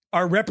debate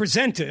are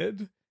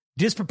represented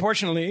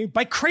disproportionately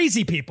by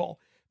crazy people.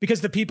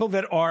 Because the people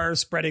that are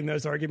spreading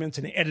those arguments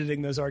and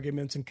editing those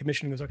arguments and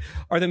commissioning those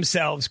are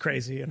themselves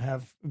crazy and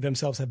have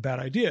bad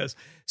ideas.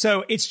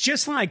 So it's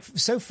just like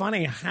so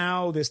funny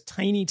how this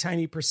tiny,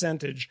 tiny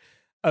percentage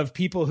of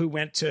people who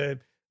went to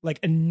like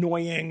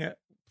annoying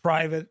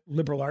private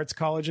liberal arts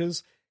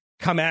colleges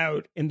come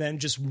out and then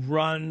just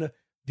run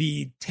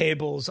the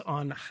tables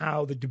on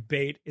how the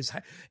debate is.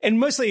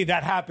 And mostly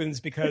that happens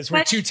because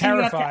we're too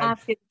terrified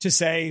to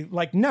say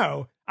like,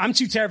 no, I'm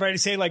too terrified to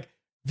say like,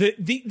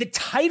 the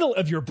title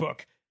of your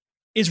book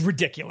is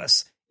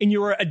ridiculous, and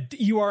you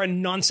are a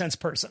nonsense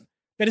person.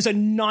 That is a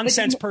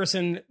nonsense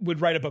person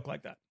would write a book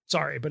like that.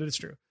 Sorry, but it's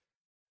true.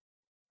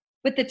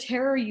 But the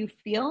terror you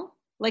feel,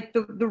 like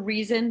the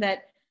reason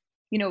that,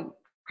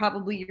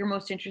 probably your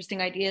most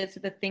interesting ideas are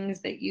the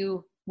things that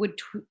you would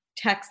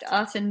text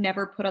us and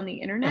never put on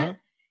the internet,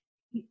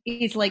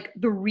 is like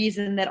the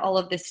reason that all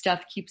of this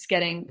stuff keeps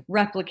getting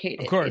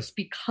replicated. Of course. It's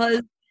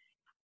because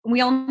we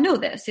all know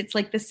this. It's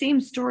like the same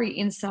story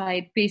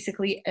inside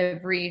basically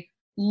every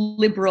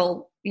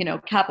liberal,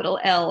 capital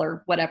L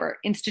or whatever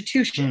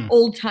institution,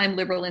 old time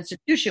liberal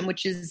institution,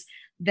 which is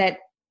that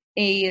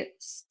a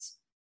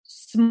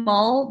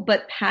small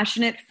but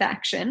passionate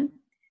faction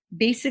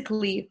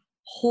basically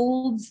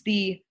holds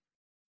the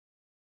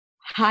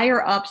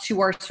higher ups who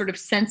are sort of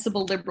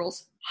sensible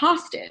liberals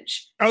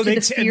hostage. Oh, they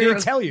fear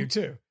of, tell you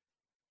too.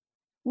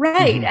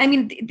 Right. Mm-hmm. I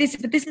mean, this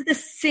is the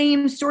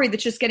same story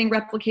that's just getting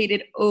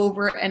replicated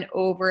over and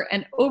over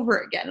and over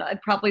again.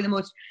 Probably the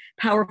most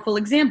powerful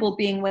example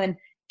being when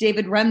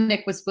David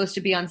Remnick was supposed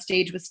to be on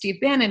stage with Steve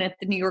Bannon at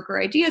the New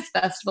Yorker Ideas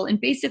Festival and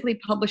basically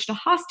published a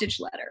hostage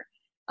letter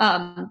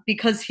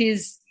because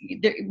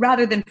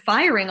rather than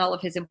firing all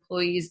of his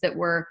employees that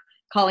were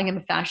calling him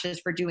a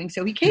fascist for doing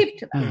so, he caved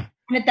to them.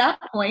 And at that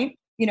point,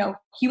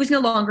 he was no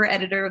longer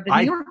editor of the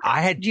New Yorker.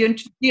 I had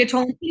Gianni,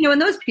 and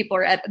those people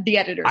are the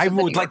editors. I of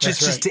the would New like Yorker.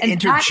 just to And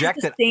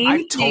interject that same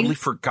I totally thing.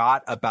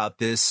 forgot about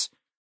this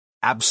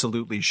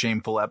absolutely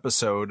shameful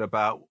episode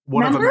about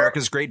one Remember? of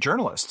America's great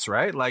journalists,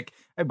 right? Like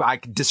I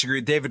could disagree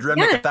with David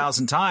Remnick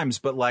 1,000 times,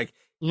 but like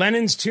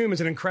Lenin's Tomb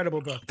is an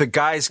incredible book. The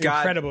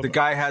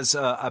guy has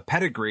a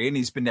pedigree, and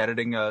he's been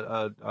editing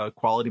a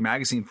quality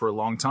magazine for a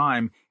long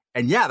time.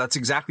 And yeah, that's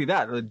exactly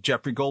that.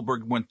 Jeffrey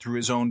Goldberg went through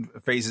his own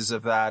phases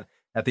of that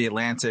at the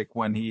Atlantic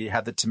when he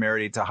had the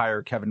temerity to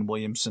hire Kevin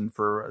Williamson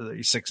for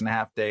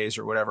 6.5 days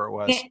or whatever it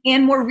was.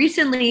 And more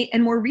recently,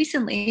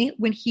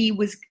 when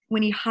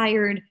he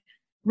hired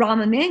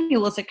Rahm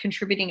Emanuel as a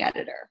contributing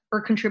editor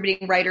or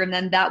contributing writer, and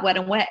then that went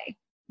away.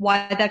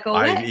 Why did that go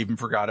away? I even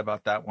forgot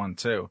about that one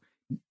too.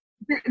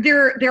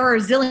 There are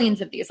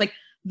zillions of these. Like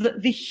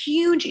the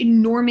huge,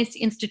 enormous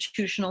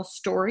institutional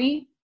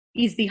story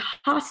is the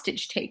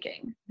hostage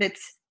taking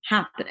that's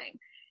happening.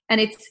 And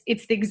it's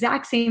the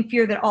exact same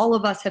fear that all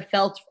of us have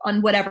felt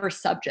on whatever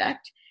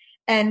subject.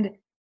 And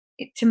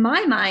to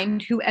my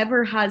mind,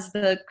 whoever has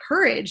the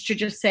courage to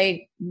just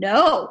say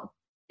no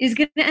is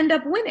going to end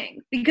up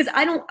winning, because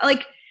anyway,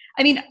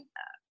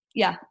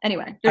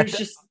 there's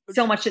just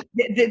so much.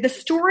 The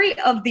story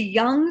of the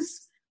young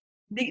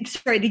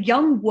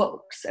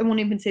wokes. I won't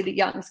even say the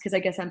youngs, because I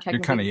guess I'm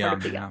technically kind of young.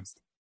 The youngs.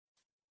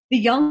 The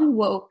young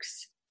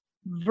wokes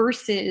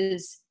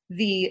versus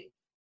the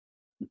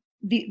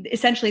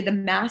essentially the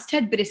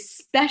masthead, but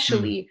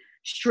especially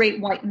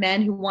straight white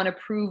men who want to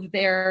prove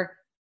they're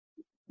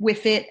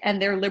with it and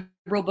their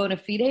liberal bona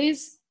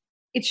fides.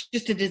 It's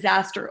just a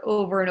disaster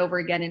over and over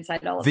again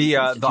inside all of the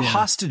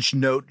hostage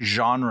note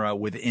genre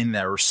within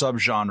that, or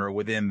subgenre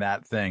within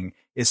that thing,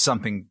 is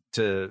something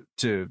to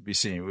be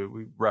seen.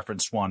 We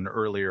referenced one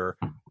earlier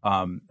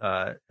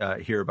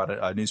here about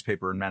a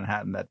newspaper in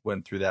Manhattan that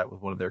went through that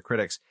with one of their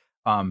critics.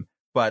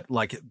 But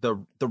like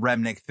the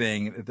Remnick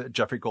thing, the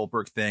Jeffrey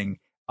Goldberg thing,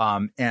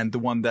 and the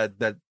one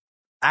that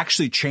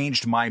actually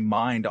changed my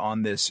mind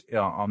on this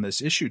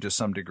issue to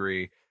some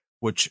degree,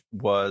 which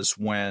was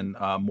when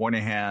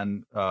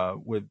Moynihan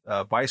with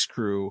Weiss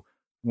crew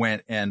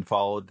went and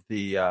followed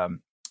the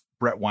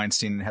Brett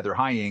Weinstein and Heather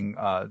Heying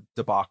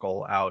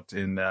debacle out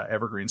in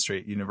Evergreen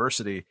State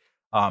University.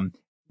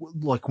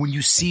 Like when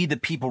you see the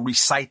people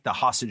recite the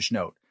hostage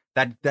note,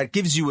 that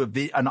gives you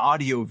an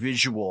audio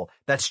visual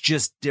that's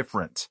just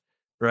different,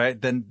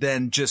 right?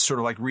 Than just sort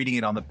of like reading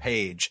it on the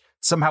page.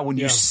 Somehow when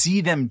you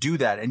see them do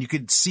that, and you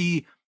could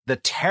see the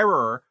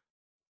terror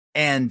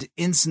and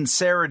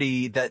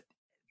insincerity that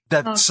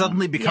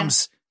suddenly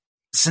becomes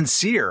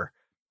sincere,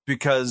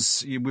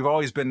 because we've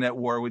always been at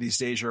war with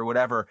East Asia or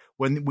whatever.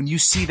 When you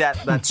see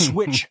that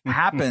switch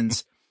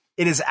happens,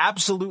 it is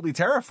absolutely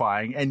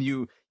terrifying. And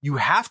you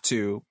have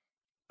to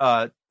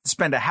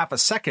spend a half a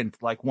second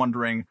like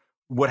wondering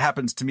what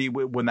happens to me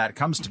when that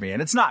comes to me.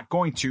 And it's not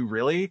going to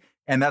really.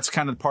 And that's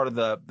kind of part of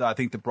I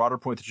think the broader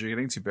point that you're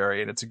getting to,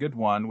 Barry, and it's a good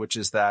one, which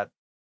is that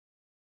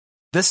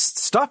this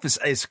stuff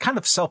is kind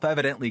of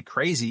self-evidently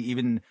crazy,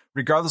 even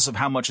regardless of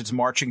how much it's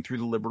marching through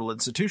the liberal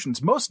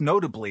institutions. Most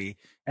notably,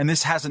 and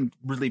this hasn't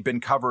really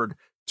been covered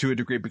to a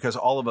degree because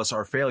all of us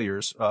are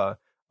failures in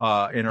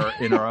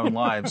our own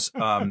lives.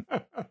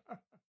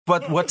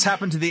 But what's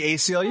happened to the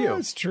ACLU?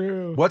 That's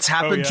true. What's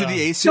happened to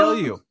the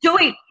ACLU?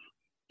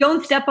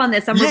 Don't step on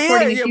this. I'm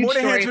reporting a huge story.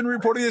 Moynihan's been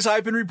reporting this.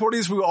 I've been reporting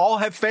this. We all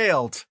have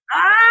failed.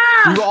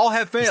 We all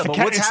have failed.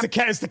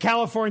 It's the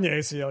California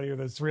ACLU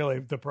that's really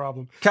the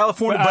problem.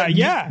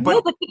 California,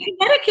 but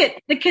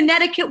the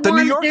Connecticut one, the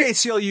New York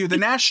ACLU, the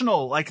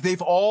national, like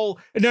they've all.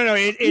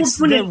 It's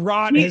the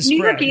rot has New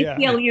spread. York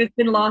ACLU has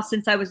been lost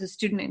since I was a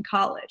student in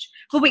college.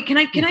 But wait, can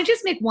I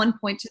just make one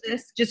point to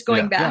this? Just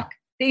going back,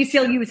 the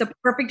ACLU is a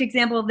perfect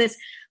example of this.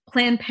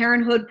 Planned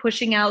Parenthood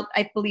pushing out,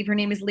 I believe her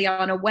name is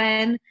Leana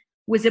Wen,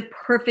 was a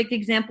perfect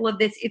example of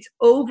this. It's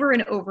over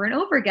and over and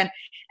over again.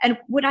 And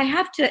what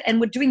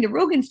doing the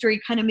Rogan story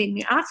kind of made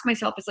me ask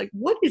myself is like,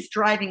 what is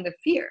driving the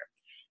fear?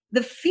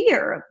 The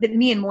fear that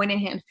me and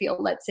Moynihan feel,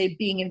 let's say,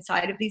 being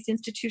inside of these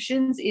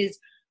institutions, is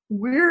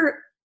we're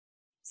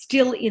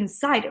still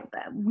inside of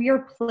them. We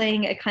are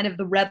playing a kind of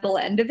the rebel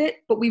end of it,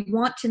 but we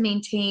want to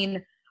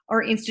maintain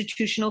our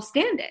institutional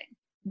standing.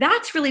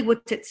 That's really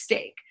what's at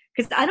stake.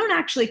 Because I don't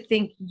actually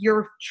think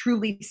you're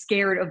truly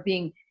scared of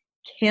being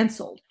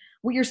canceled.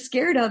 What you're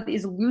scared of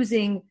is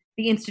losing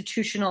the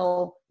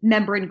institutional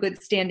member in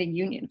good standing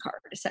union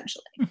card,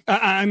 essentially.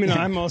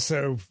 I'm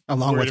also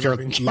along with your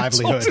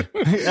livelihood.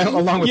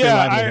 Along with your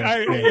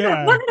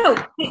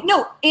livelihood.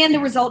 No, and the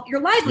result, your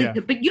livelihood.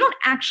 Yeah. But you don't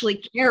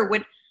actually care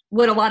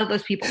what a lot of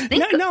those people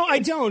think. No, I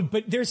don't.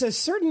 But there's a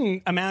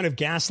certain amount of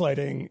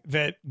gaslighting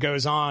that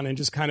goes on in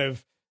just kind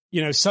of,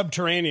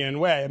 subterranean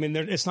way. I mean,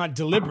 it's not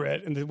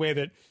deliberate in the way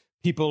that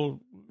people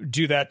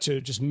do that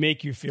to just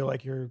make you feel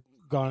like you're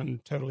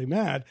gone totally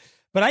mad.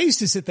 But I used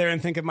to sit there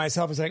and think of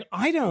myself as like,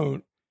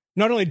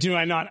 not only do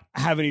I not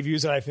have any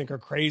views that I think are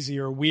crazy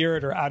or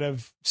weird or out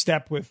of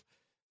step with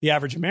the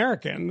average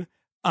American,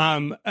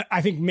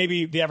 I think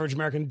maybe the average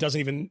American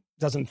doesn't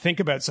think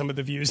about some of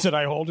the views that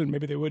I hold, and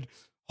maybe they would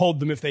hold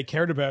them if they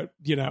cared about,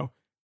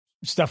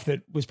 stuff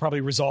that was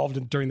probably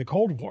resolved during the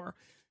Cold War.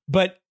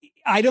 But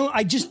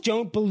I just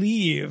don't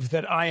believe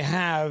that I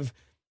have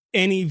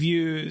any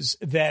views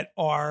that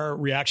are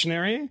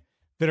reactionary,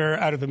 that are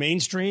out of the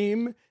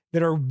mainstream,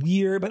 that are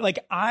weird. But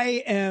like,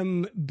 I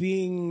am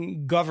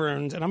being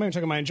governed, and I'm not even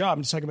talking about my job,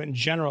 I'm just talking about in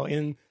general,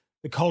 in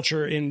the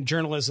culture, in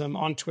journalism,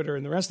 on Twitter,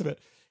 and the rest of it,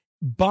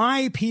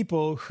 by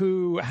people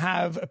who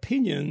have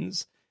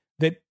opinions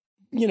that,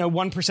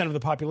 1% of the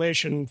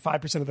population,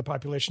 5% of the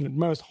population at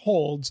most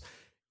holds,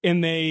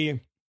 and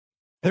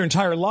their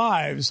entire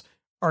lives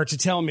are to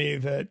tell me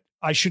that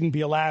I shouldn't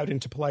be allowed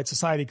into polite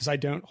society because I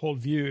don't hold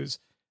views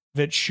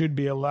that should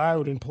be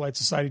allowed in polite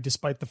society,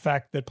 despite the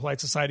fact that polite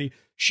society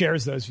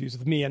shares those views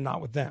with me and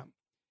not with them.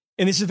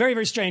 And this is a very,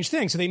 very strange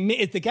thing. So the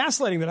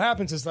gaslighting that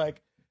happens is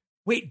like,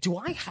 wait, do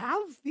I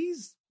have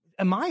these?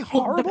 Am I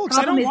horrible? Because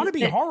I don't want to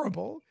be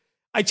horrible.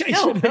 But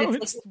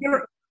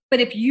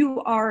if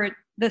you are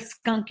the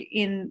skunk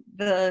in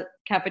the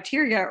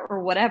cafeteria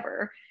or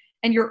whatever,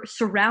 and you're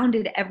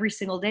surrounded every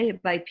single day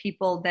by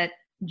people that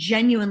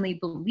genuinely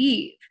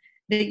believe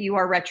that you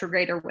are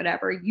retrograde or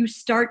whatever, you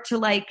start to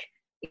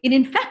it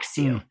infects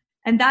you.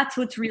 And that's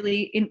what's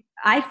really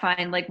I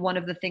find like one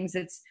of the things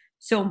that's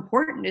so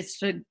important is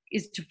to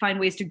find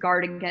ways to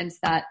guard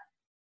against that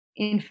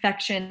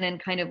infection and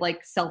kind of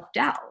like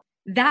self-doubt.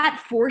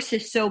 That force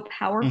is so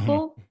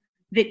powerful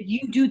that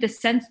you do the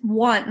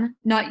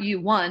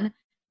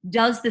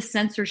does the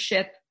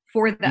censorship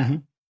for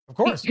them. Of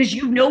course. Because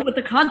you know what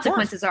the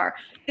consequences are.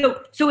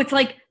 So it's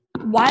like,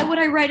 why would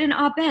I write an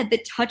op-ed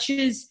that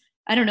touches,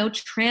 I don't know,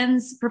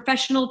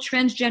 professional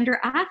transgender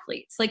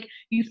athletes? Like,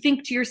 you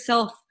think to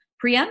yourself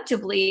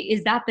preemptively,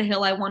 is that the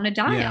hill I want to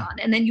die on?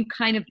 And then you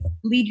kind of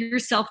lead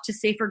yourself to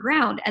safer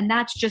ground. And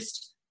that's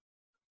just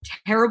a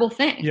terrible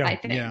thing, I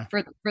think,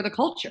 for the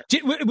culture.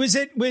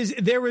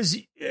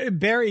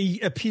 Bari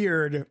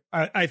appeared,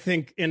 I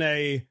think, in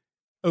a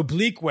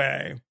oblique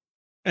way,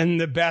 in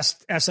the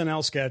best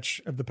SNL sketch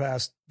of the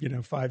past,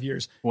 5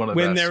 years.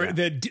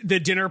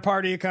 The dinner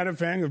party kind of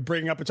thing of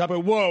bringing up a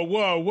topic,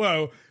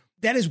 whoa.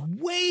 That is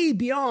way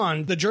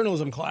beyond the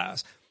journalism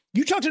class.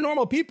 You talk to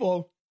normal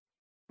people,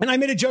 and I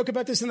made a joke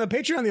about this in the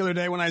Patreon the other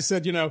day when I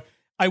said,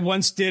 I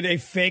once did a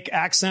fake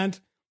accent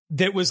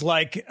that was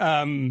like,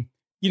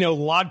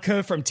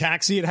 Lodka from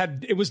Taxi.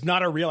 It was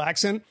not a real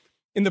accent.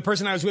 And the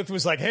person I was with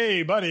was like,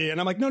 hey, buddy. And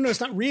I'm like, no, it's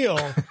not real.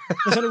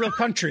 It's not a real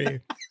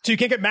country. So you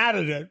can't get mad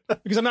at it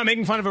because I'm not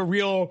making fun of a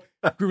real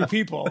group of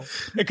people.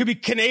 It could be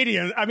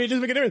Canadian. I mean, it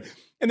doesn't make a difference.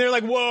 And they're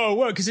like,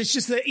 whoa. Because it's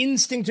just the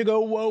instinct to go,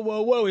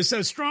 whoa is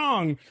so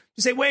strong.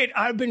 To say, wait,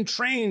 I've been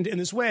trained in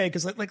this way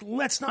because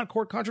let's not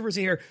court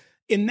controversy here.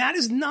 And that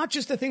is not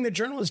just a thing that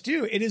journalists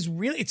do. It is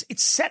really,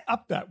 it's set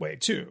up that way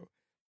too.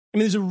 I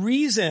mean, there's a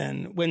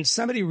reason when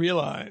somebody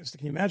realized,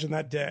 can you imagine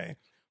that day,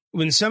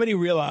 when somebody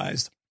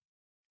realized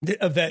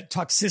of that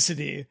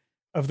toxicity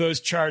of those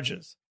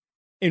charges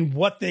and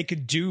what they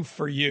could do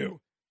for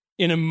you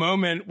in a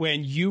moment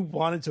when you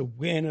wanted to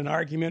win an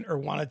argument or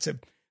wanted to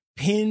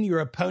pin your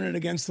opponent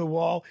against the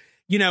wall.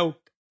 The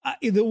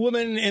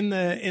woman in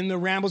the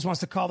Rambles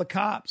wants to call the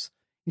cops,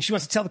 and she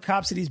wants to tell the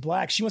cops that he's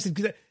black. She wants to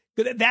do that.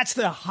 That's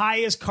the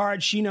highest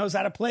card she knows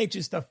how to play,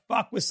 just to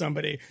fuck with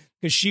somebody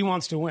because she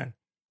wants to win.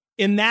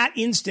 And that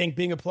instinct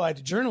being applied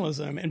to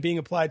journalism and being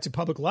applied to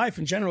public life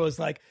in general is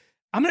like,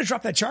 I'm going to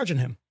drop that charge on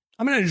him.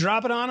 I'm going to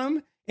drop it on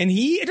him. And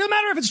it doesn't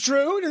matter if it's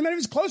true. It doesn't matter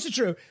if it's close to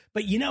true.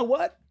 But you know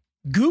what?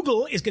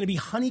 Google is going to be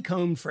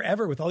honeycombed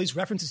forever with all these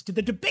references to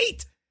the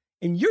debate.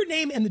 And your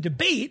name in the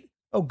debate,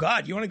 oh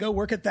God, you want to go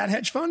work at that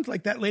hedge fund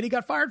like that lady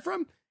got fired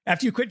from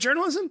after you quit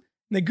journalism? And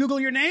they Google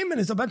your name and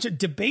there's a bunch of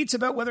debates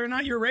about whether or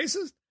not you're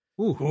racist.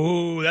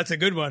 Ooh, that's a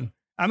good one.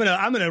 I'm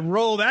gonna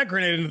roll that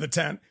grenade into the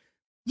tent.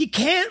 You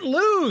can't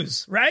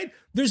lose, right?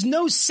 There's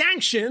no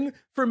sanction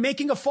for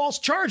making a false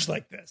charge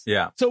like this.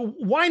 Yeah. So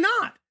why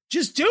not?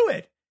 Just do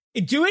it.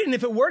 Do it. And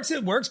if it works,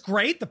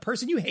 great. The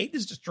person you hate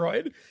is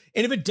destroyed.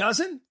 And if it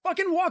doesn't,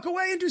 fucking walk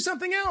away and do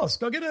something else.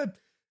 Go get a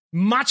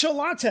matcha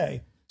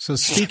latte. So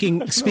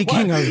speaking of,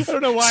 I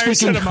don't know why I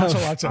said a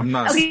matcha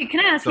latte. Okay, can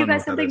I ask you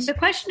guys something? The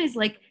question is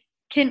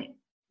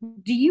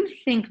do you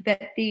think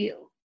that the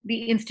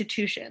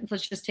institutions,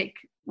 let's just take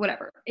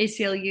whatever,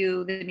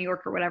 ACLU, the New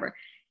Yorker, whatever,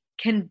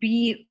 can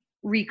be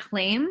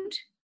reclaimed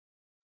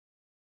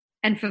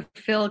and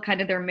fulfill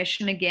kind of their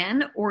mission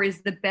again? Or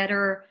is the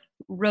better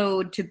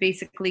road to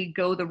basically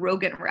go the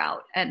Rogan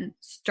route and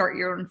start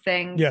your own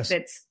thing? Yes.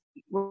 That's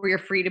where you're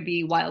free to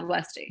be Wild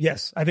Westy?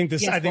 Yes. I think the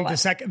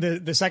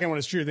second one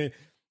is true.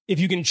 If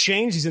you can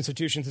change these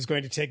institutions, it's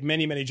going to take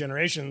many, many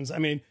generations. I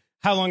mean,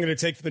 how long did it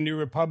take for the New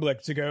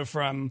Republic to go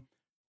from,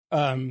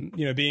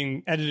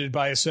 being edited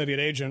by a Soviet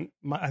agent?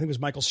 I think it was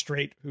Michael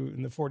Straight, who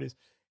in the 40s,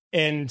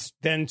 and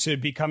then to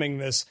becoming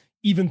this,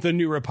 even the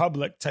New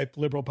Republic type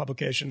liberal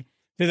publication,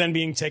 to then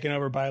being taken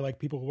over by like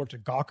people who worked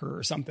at Gawker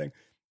or something.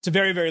 It's a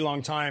very, very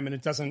long time, and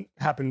it doesn't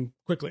happen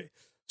quickly.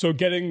 So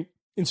getting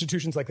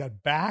institutions like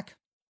that back,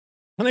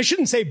 and I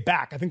shouldn't say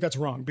back, I think that's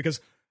wrong, because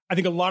I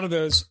think a lot of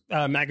those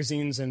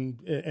magazines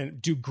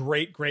and do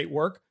great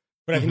work,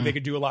 but I think they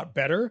could do a lot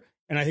better.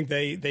 And I think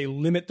they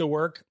limit the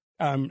work.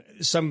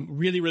 Some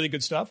really, really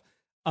good stuff.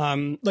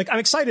 I'm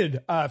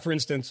excited, for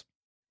instance,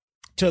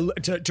 to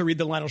read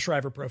the Lionel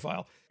Shriver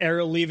profile.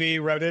 Ariel Levy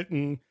wrote it,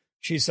 and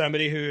She's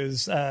somebody who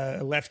is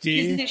a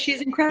lefty.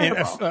 She's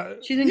incredible.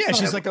 She's incredible. Yeah,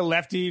 she's like a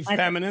lefty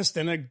feminist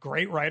and a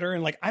great writer.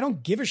 And like, I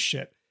don't give a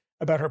shit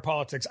about her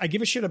politics. I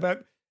give a shit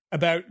about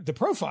the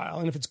profile,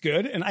 and if it's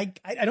good, and I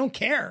don't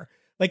care.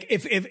 Like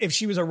if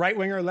she was a right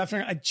winger or left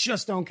winger, I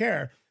just don't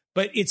care.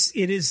 But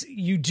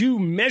you do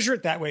measure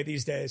it that way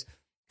these days,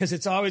 because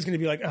it's always going to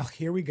be like, oh,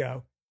 here we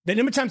go. The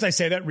number of times I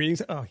say that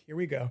readings, oh, here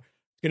we go.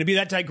 It's going to be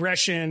that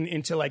digression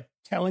into like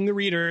telling the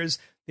readers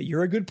that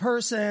you're a good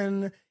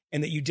person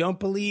and that you don't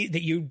believe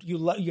that you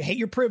hate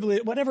your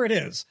privilege, whatever it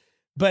is.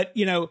 But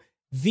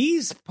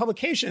these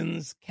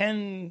publications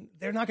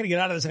they're not going to get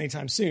out of this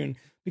anytime soon,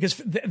 because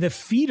the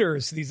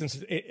feeders to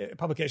these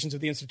publications are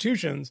the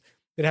institutions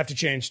that have to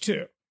change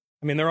too.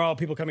 I mean, they're all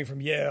people coming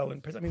from Yale,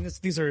 and I mean,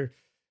 these are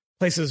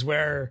places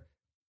where,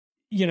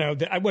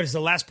 what is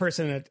the last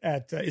person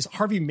is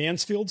Harvey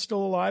Mansfield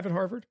still alive at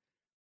Harvard?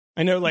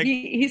 I know, like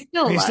he's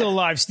still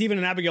alive. Stephen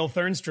and Abigail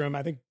Thernstrom,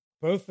 I think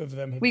both of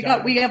them have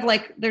died. We have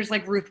like, there's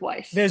like Ruth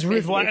Weiss. There's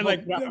Ruth Weiss.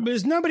 Like,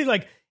 there's nobody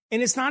like,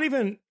 and it's not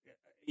even,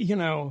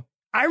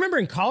 I remember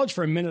in college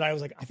for a minute, I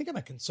was like, I think I'm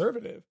a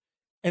conservative.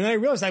 And then I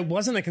realized I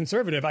wasn't a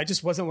conservative. I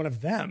just wasn't one of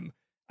them.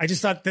 I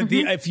just thought that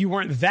if you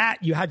weren't that,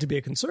 you had to be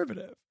a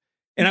conservative.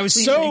 And I was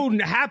so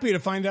happy to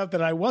find out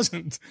that I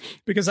wasn't,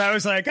 because I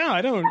was like, oh,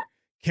 I don't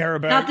care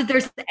about. Not that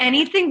there's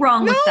anything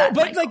wrong with that.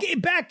 But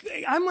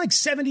Michael. I'm like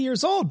 70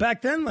 years old.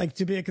 Back then, like,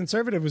 to be a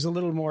conservative was a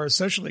little more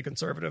socially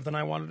conservative than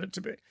I wanted it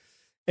to be.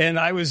 And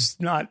I was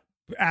not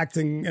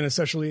acting in a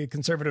socially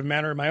conservative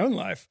manner in my own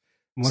life.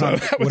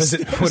 What does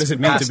it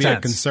mean to be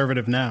a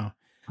conservative now?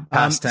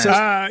 Past tense.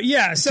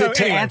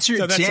 To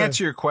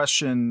answer your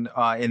question,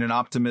 in an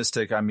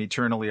optimistic, I'm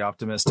eternally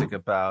optimistic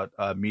about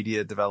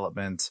media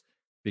development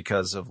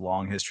because of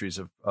long histories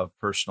of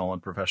personal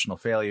and professional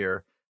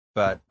failure.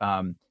 But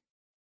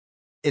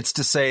it's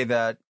to say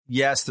that,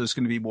 yes, there's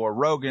going to be more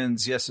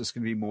Rogans. Yes, there's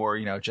going to be more,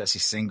 Jesse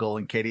Singal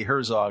and Katie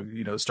Herzog,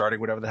 starting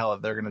whatever the hell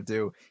they're going to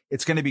do.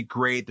 It's going to be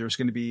great. There's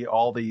going to be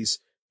all these,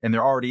 and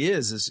there already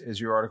is,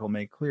 as your article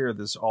made clear,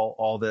 there's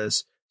all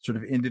this sort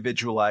of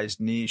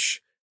individualized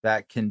niche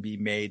that can be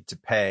made to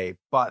pay.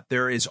 But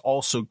there is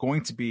also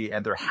going to be,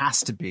 and there has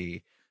to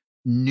be,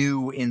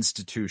 new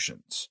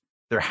institutions.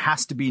 There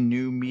has to be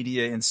new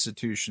media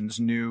institutions,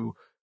 new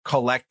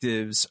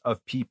collectives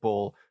of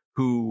people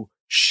who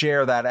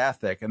share that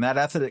ethic. And that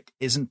ethic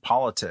isn't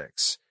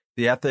politics.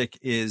 The ethic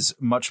is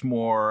much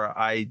more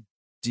IDGAF.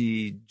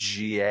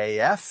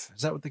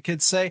 Is that what the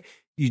kids say?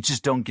 You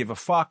just don't give a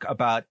fuck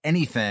about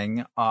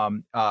anything,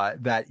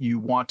 that you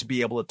want to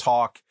be able to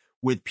talk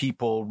with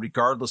people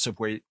regardless of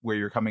where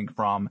you're coming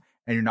from.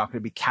 And you're not going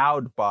to be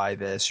cowed by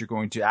this. You're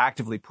going to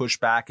actively push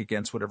back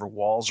against whatever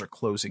walls are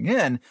closing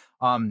in.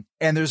 And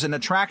there's an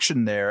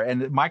attraction there.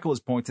 And Michael has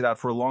pointed out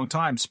for a long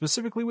time,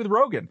 specifically with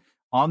Rogan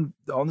on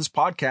this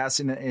podcast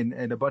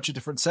in a bunch of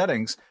different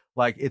settings.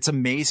 Like, it's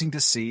amazing to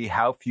see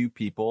how few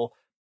people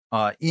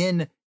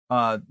in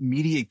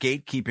media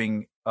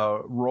gatekeeping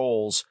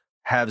roles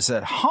have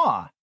said,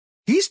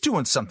 he's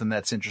doing something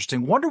that's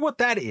interesting. Wonder what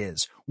that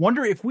is.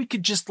 Wonder if we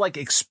could just like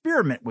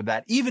experiment with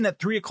that, even at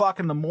 3:00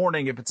 in the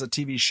morning, if it's a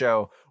TV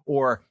show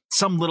or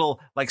some little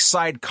like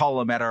side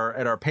column at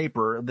our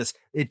paper.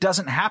 It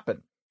doesn't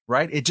happen,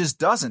 right? It just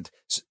doesn't.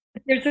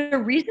 There's a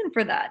reason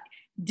for that.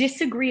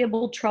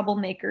 Disagreeable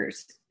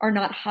troublemakers are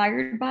not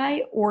hired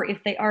by, or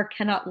if they are,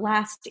 cannot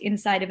last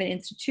inside of an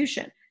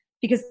institution,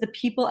 because the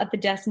people at the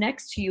desk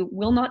next to you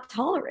will not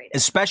tolerate it.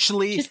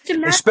 Especially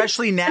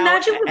now.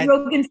 Imagine what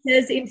Rogan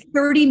says in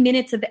 30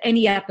 minutes of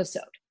any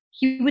episode.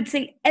 He would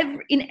say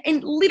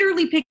and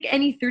literally pick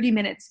any 30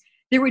 minutes.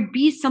 There would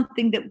be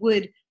something that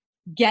would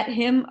get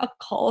him a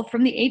call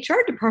from the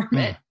HR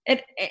department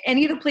at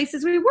any of the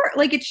places we work.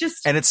 Like, it's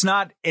just, and it's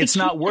not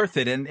worth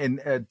it. And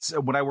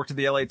when I worked at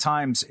the LA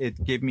Times,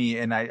 it gave me,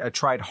 and I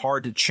tried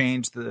hard to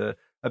change the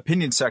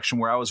opinion section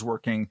where I was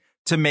working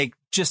to make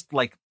just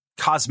like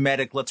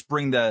cosmetic. Let's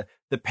bring the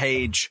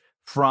page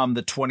from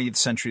the 20th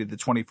century to the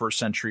 21st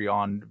century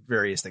on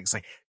various things.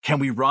 Like, can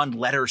we run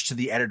letters to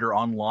the editor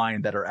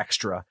online that are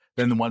extra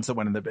than the ones that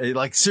went in the,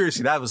 like,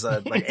 seriously, that was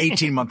a like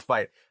 18-month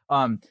fight.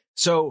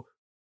 So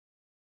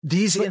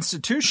these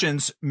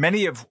institutions,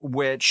 many of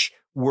which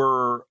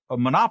were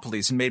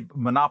monopolies and made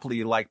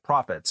monopoly-like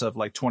profits of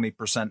like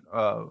 20%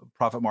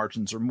 profit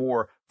margins or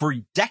more for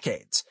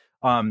decades.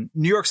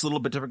 New York's a little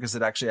bit different because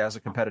it actually has a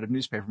competitive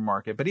newspaper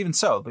market, but even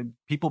so,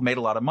 people made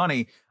a lot of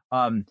money.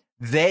 When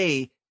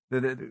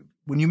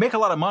you make a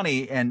lot of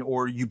money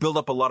or you build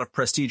up a lot of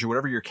prestige or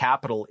whatever your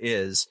capital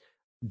is,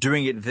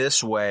 doing it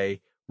this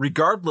way,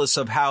 regardless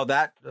of how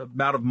that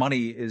amount of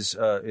money is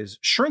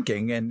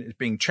shrinking and is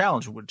being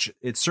challenged, which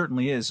it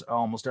certainly is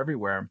almost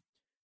everywhere,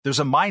 there's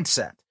a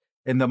mindset.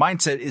 And the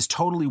mindset is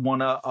totally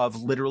one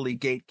of literally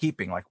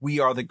gatekeeping. Like, we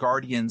are the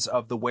guardians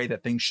of the way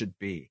that things should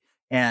be.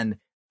 And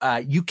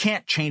you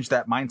can't change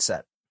that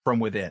mindset from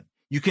within.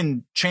 You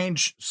can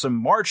change some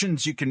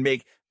margins. You can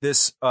make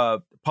this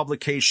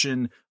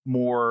publication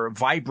more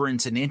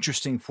vibrant and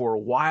interesting for a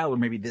while, or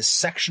maybe this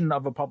section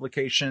of a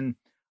publication.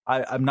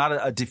 I'm not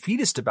a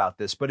defeatist about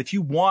this, but if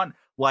you want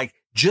like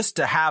just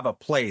to have a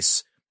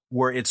place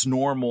where it's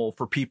normal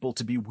for people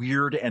to be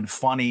weird and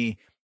funny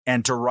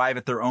and to arrive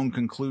at their own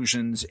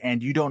conclusions,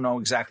 and you don't know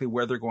exactly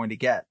where they're going to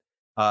get,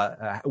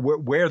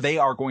 where they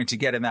are going to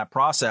get in that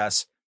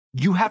process.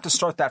 You have to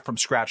start that from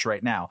scratch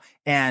right now.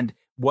 And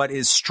what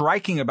is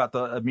striking about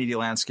the media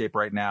landscape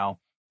right now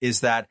is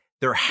that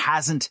there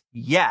hasn't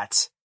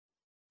yet,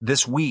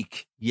 this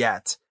week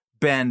yet,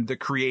 been the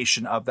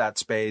creation of that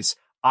space.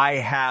 I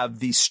have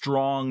the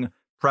strong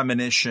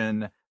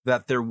premonition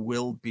that there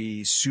will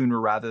be sooner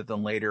rather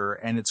than later,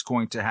 and it's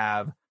going to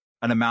have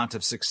an amount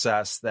of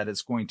success that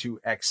is going to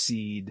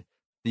exceed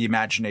the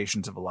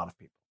imaginations of a lot of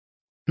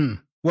people.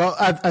 Well,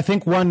 I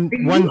think one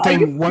thing.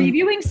 Are you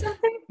previewing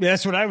something?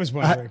 That's what I was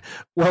wondering.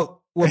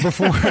 Well,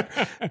 before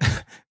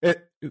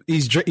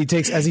he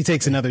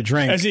takes another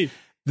drink.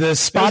 The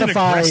Spotify an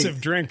aggressive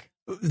drink.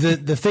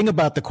 The thing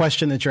about the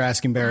question that you're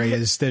asking, Barry,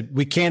 is that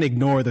we can't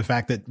ignore the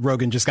fact that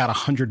Rogan just got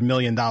 $100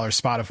 million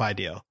Spotify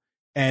deal,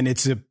 and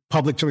it's a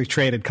publicly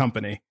traded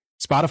company.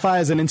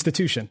 Spotify is an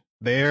institution.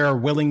 They're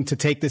willing to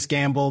take this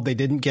gamble. They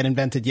didn't get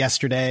invented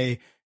yesterday.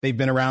 They've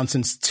been around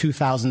since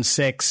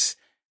 2006.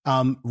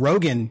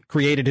 Rogan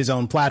created his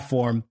own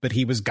platform, but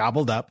he was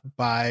gobbled up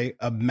by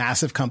a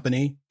massive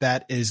company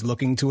that is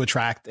looking to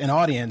attract an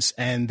audience,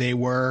 and they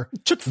were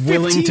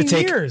willing to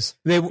take years.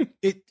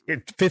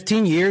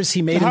 15 years.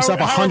 He made himself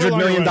 $100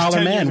 million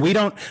man. We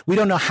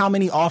don't know how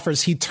many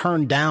offers he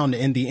turned down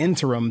in the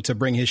interim to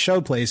bring his show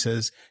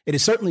places. It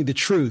is certainly the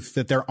truth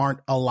that there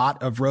aren't a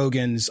lot of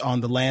Rogans on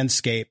the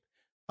landscape.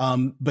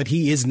 But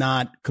he is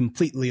not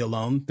completely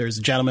alone. There's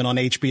a gentleman on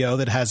HBO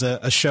that has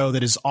a show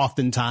that is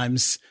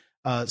oftentimes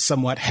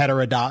somewhat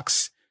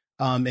heterodox,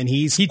 and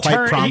he's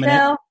quite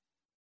prominent.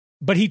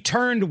 But he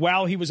turned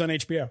while he was on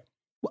HBO.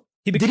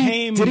 He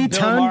became Bill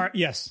turn? Maher.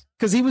 Yes,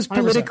 because he was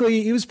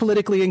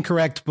politically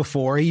incorrect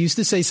before. He used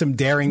to say some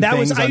daring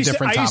things on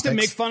different topics. I used to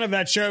make fun of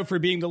that show for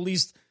being the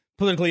least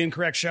politically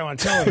incorrect show on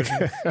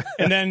television,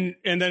 and then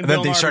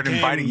they started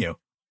inviting you.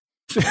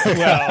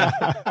 Well,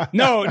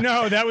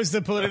 no, that was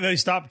the political. They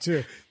stopped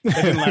too. That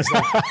didn't last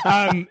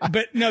long.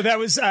 But no, that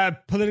was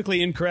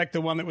politically incorrect.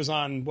 The one that was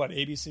on what,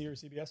 ABC or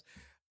CBS.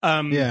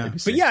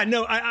 ABC. But yeah,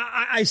 no,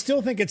 I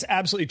still think it's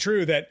absolutely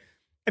true that,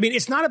 I mean,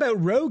 it's not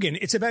about Rogan.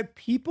 It's about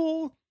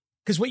people,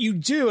 because what you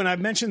do, and I've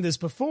mentioned this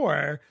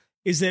before,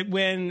 is that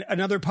when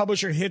another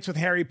publisher hits with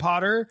Harry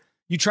Potter,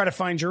 you try to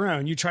find your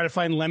own. You try to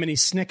find Lemony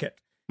Snicket,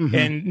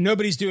 and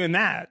nobody's doing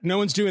that. No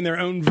one's doing their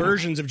own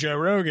versions of Joe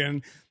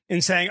Rogan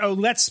and saying, oh,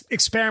 let's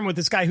experiment with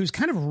this guy who's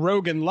kind of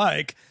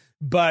Rogan-like,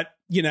 but,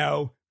 you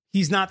know,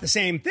 he's not the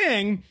same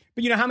thing.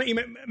 But, you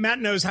know, Matt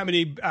knows how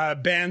many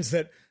bands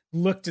that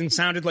looked and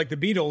sounded like the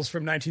Beatles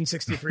from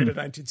 1963 to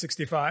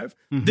 1965.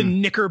 The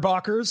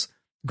Knickerbockers,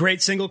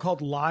 great single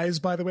called Lies,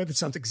 by the way, that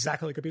sounds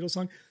exactly like a Beatles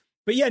song.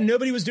 But yeah,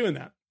 nobody was doing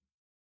that.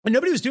 And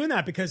nobody was doing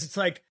that because it's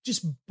like,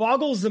 just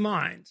boggles the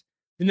mind,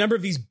 the number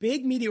of these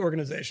big media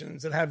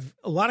organizations that have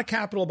a lot of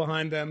capital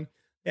behind them.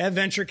 They have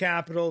venture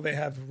capital. They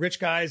have rich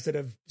guys that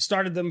have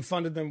started them,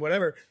 funded them,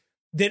 whatever,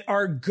 that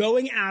are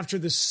going after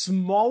the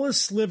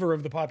smallest sliver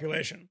of the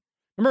population.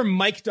 Remember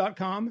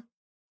Mike.com?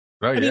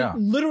 Right, I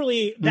mean,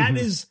 literally,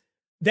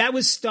 that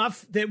was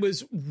stuff that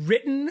was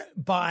written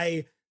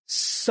by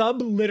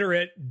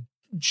subliterate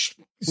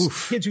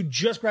kids who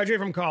just graduated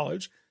from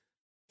college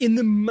in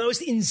the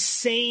most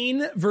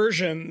insane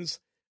versions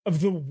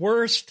of the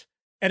worst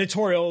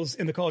editorials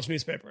in the college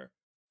newspaper.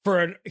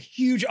 For a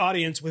huge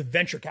audience with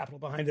venture capital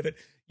behind it.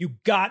 You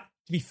got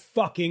to be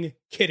fucking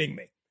kidding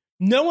me.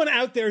 No one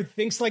out there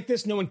thinks like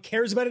this. No one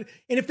cares about it.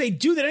 And if they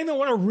do, they don't even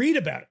want to read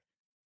about it.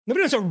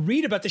 Nobody wants to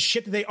read about the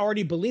shit that they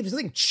already believe. There's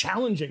nothing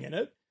challenging in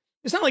it.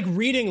 It's not like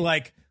reading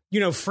like, you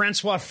know,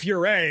 Francois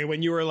Furet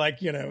when you were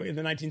like, you know, in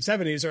the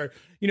 1970s, or,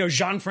 you know,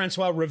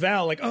 Jean-Francois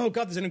Revel, like, oh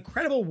God, there's an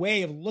incredible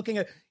way of looking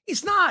at,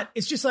 it's not,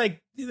 it's just like,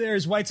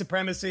 there's white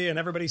supremacy and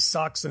everybody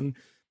sucks. And,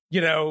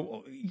 you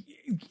know,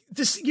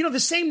 this, you know, the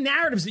same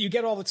narratives that you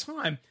get all the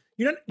time.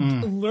 You're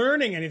not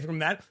learning anything from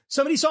that.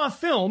 Somebody saw a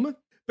film,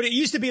 but it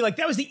used to be like,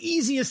 that was the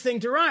easiest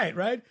thing to write,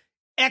 right?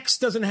 X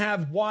doesn't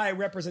have Y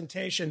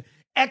representation.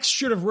 X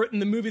should have written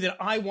the movie that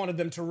I wanted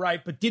them to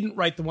write, but didn't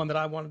write the one that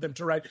I wanted them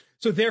to write.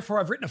 So therefore,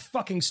 I've written a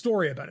fucking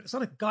story about it. It's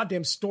not a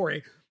goddamn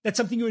story. That's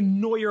something you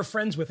annoy your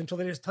friends with until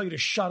they just tell you to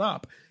shut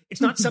up.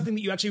 It's not something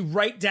that you actually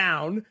write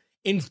down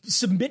and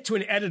submit to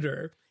an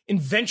editor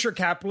and venture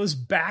capitalists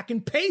back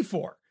and pay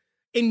for.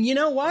 And you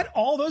know what?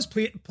 All those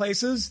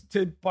places,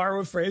 to borrow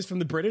a phrase from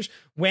the British,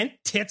 went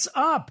tits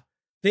up.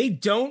 They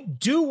don't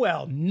do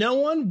well. No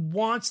one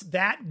wants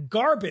that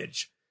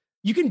garbage.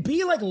 You can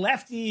be like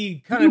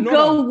lefty kind of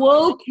normal. You go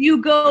woke,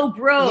 you go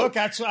broke. Look,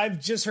 I've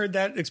just heard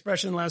that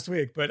expression last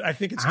week, but I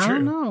think it's true. I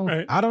don't know.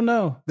 Right? I don't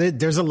know.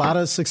 There's a lot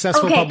of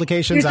successful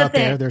publications out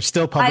there. They're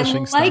still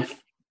publishing stuff.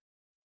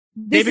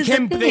 They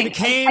became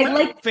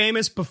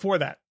famous before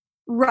that.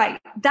 Right.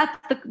 That's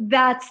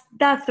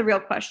the real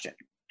question.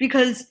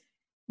 Because,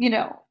 you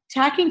know,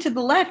 tacking to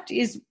the left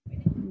is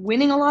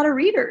winning a lot of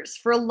readers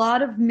for a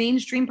lot of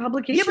mainstream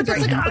publications. Yeah, but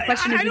right now. The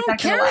question I don't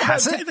care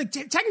about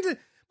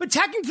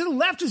tacking to the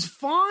left is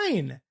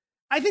fine.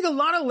 I think a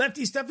lot of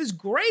lefty stuff is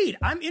great.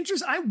 I'm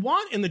interested. I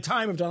want in the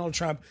time of Donald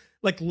Trump,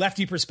 like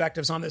lefty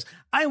perspectives on this.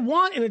 I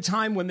want in a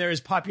time when there is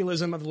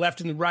populism of the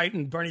left and the right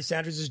and Bernie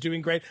Sanders is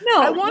doing great.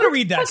 No, I want to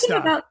read that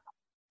stuff.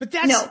 But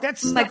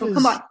that's Michael,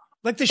 come on.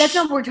 Like that's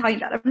not what we're talking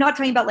about. I'm not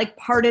talking about like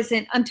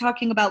partisan. I'm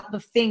talking about the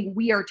thing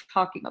we are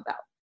talking about,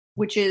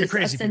 which is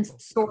a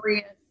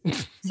sensorious.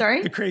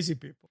 Sorry? The crazy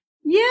people.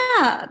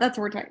 Yeah, that's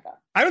what we're talking about.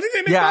 I don't think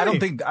they make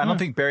money. I don't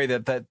think, Barry,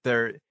 that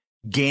they're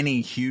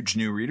gaining huge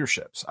new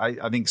readerships.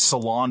 I think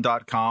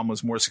Salon.com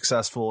was more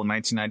successful in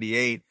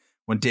 1998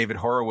 when David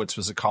Horowitz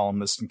was a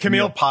columnist and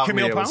Camille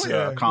Paglia was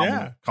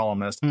a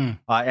columnist.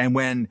 And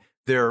when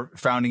their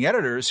founding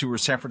editors, who were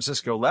San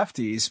Francisco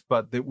lefties,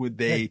 but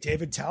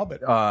David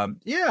Talbot.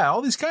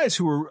 All these guys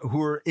who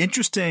were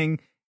interesting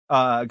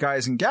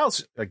guys and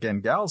gals, who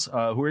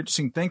are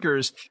interesting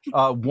thinkers,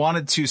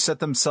 wanted to set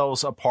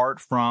themselves apart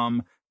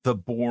from the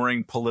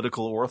boring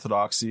political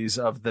orthodoxies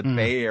of the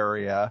Bay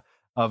Area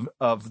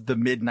of the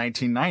mid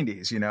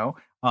 1990s,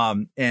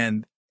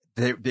 and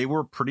they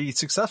were pretty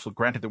successful.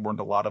 Granted, there weren't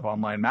a lot of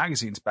online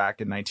magazines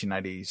back in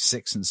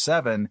 1996 and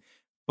 7,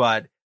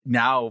 but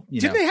now,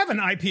 did they have an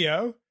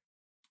IPO?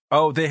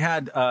 Oh, they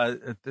had,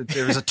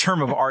 there was a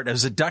term of art. It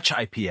was a Dutch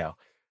IPO,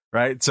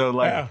 right? So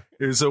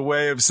it was a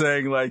way of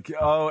saying like,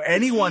 oh,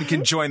 anyone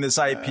can join this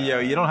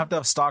IPO. You don't have to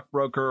have a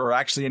stockbroker or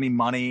actually any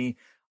money.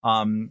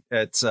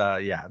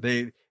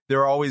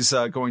 They're always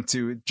going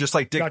to, just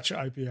like Dutch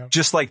IPO,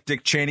 just like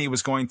Dick Cheney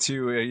was going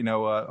to,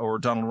 or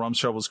Donald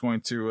Rumsfeld was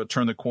going to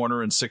turn the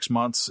corner in 6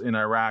 months in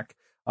Iraq.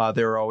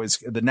 They were always,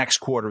 the next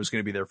quarter was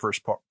going to be their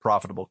first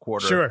profitable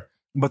quarter. Sure.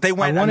 But they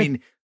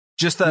went,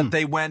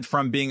 they went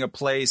from being a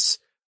place,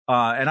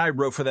 and I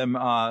wrote for them,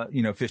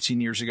 15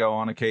 years ago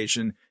on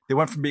occasion. They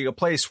went from being a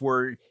place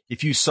where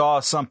if you saw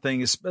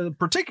something,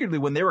 particularly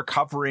when they were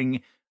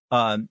covering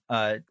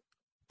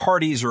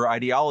parties or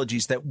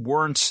ideologies that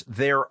weren't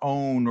their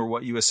own or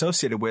what you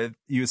associated with,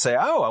 you would say,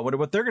 oh, I wonder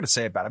what they're going to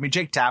say about it. I mean,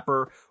 Jake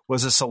Tapper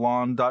was a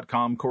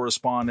Salon.com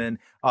correspondent.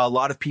 A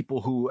lot of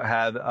people who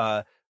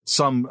have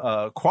some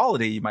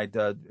quality, you might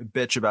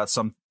bitch about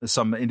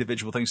some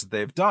individual things that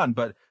they've done,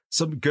 but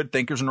some good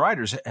thinkers and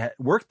writers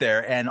worked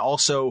there. And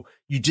also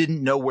you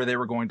didn't know where they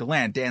were going to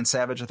land. Dan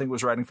Savage, I think,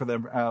 was writing for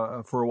them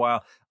for a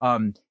while.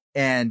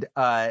 And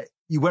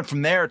you went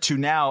from there to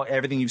now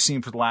everything you've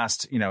seen for the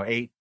last,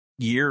 8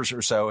 years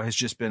or so has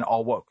just been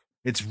all woke.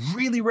 It's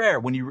really rare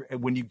when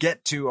you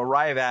get to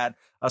arrive at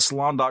a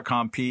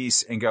Salon.com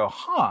piece and go,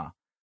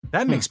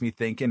 that makes me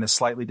think in a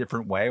slightly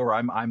different way, or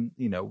I'm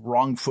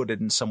wrong-footed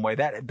in some way.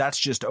 That's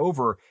just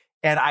over.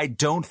 And I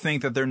don't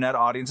think that their net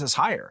audience is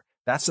higher.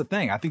 That's the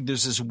thing. I think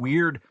there's this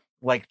weird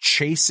like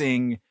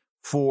chasing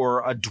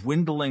for a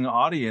dwindling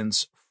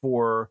audience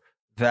for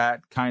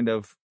that kind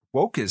of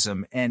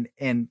wokeism, and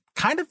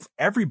kind of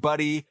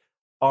everybody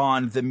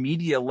on the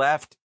media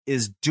left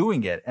is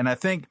doing it. And I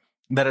think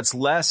that it's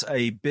less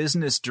a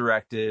business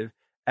directive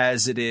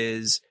as it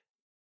is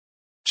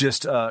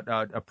just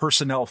a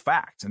personnel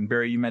fact. And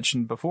Barry, you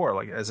mentioned before,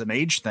 like as an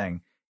age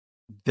thing,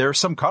 there's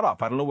some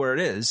cutoff. I don't know where it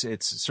is.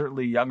 It's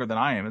certainly younger than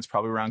I am. It's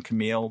probably around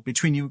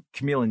between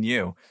Camille and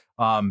you,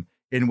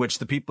 in which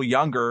the people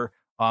younger,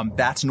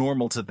 that's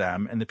normal to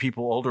them. And the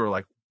people older are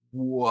like,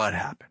 what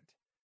happened?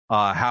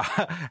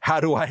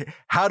 How do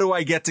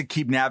I get to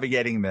keep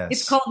navigating this?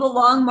 It's called the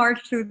long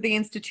march through the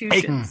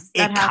institutions.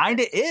 It kind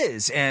of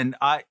is. And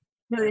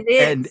it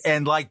is.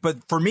 And like, but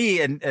for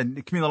me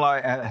and Camille and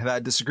I have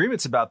had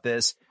disagreements about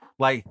this.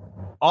 Like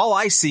all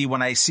I see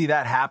when I see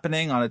that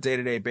happening on a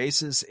day-to-day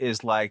basis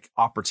is like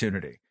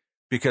opportunity,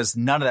 because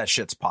none of that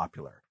shit's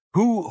popular.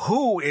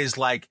 Who is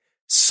like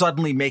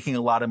suddenly making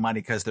a lot of money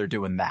because they're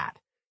doing that?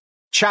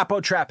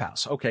 Chapo Trap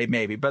House. Okay,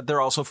 maybe, but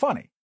they're also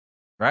funny,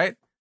 right?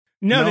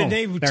 No,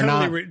 they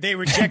totally they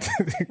reject.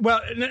 Well,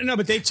 no,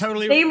 but they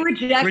totally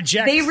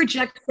reject. They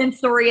reject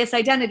censorious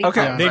identity.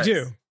 Okay, they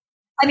do.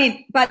 I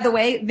mean, by the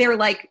way, they're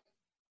like,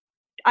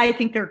 I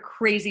think they're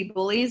crazy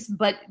bullies,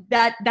 but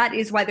that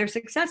is why they're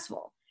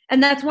successful,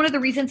 and that's one of the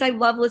reasons I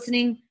love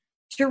listening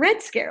to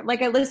Red Scare.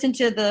 Like I listened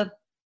to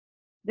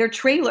their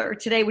trailer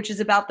today, which is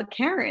about the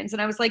Karens,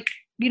 and I was like,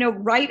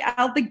 right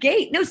out the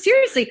gate. No,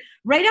 seriously,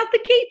 right out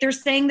the gate, they're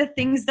saying the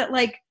things that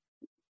like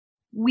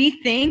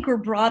we think or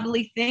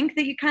broadly think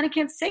that you kind of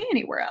can't say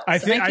anywhere else. I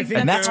think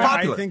that's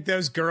popular. I think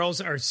those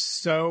girls are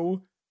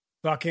so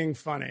fucking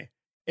funny,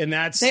 and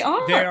they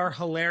are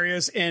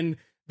hilarious, and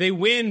they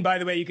win. By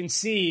the way, you can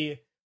see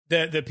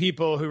the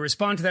people who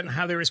respond to that and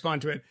how they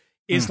respond to it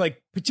is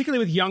like,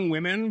 particularly with young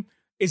women,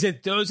 is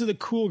that those are the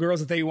cool girls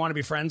that they want to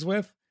be friends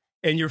with,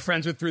 and you're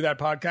friends with through that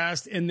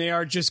podcast, and they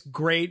are just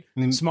great,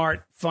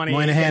 smart, funny.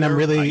 Moynihan, I'm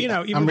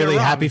really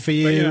happy for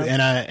you, but,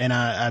 and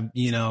I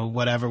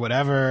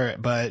whatever,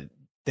 but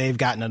they've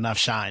gotten enough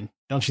shine.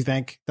 Don't you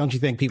think? Don't you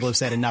think people have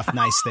said enough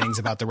nice things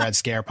about the Red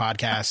Scare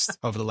podcast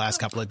over the last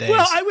couple of days?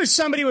 Well, I wish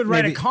somebody would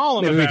write a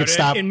column about it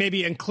and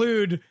maybe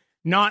include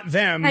not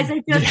them. As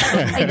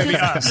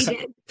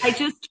I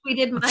just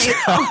tweeted my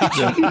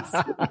apologies.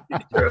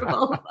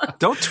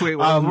 Don't tweet.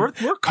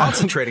 We're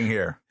concentrating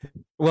here.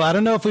 Well, I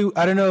don't know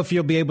if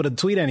you'll be able to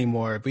tweet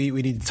anymore. We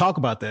need to talk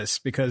about this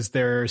because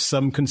there's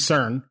some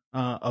concern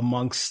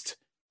amongst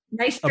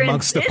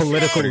the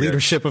political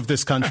leadership of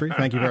this country.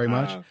 Thank you very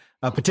much.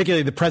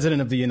 Particularly the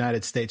president of the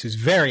United States, who's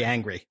very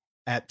angry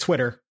at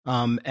Twitter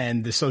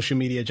and the social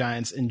media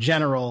giants in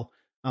general.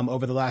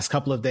 Over the last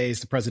couple of days,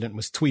 the president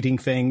was tweeting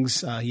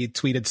things. He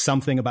tweeted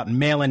something about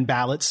mail-in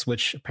ballots,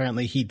 which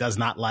apparently he does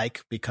not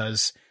like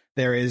because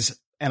there is,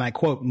 and I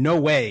quote,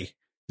 no way,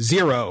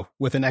 0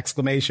 with an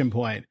exclamation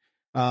point,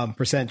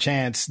 %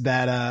 chance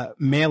that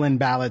mail-in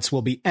ballots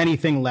will be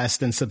anything less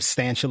than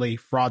substantially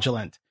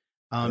fraudulent.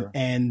 Sure.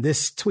 And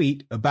this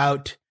tweet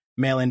about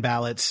mail-in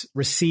ballots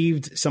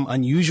received some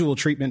unusual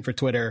treatment for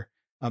Twitter.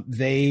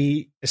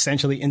 They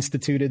essentially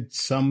instituted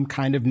some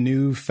kind of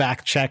new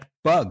fact-check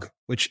bug,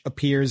 which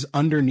appears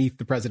underneath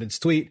the president's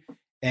tweet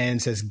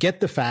and says, get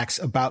the facts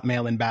about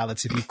mail-in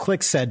ballots. If you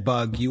click said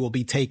bug, you will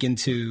be taken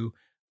to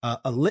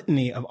a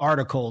litany of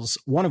articles,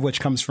 one of which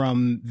comes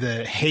from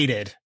the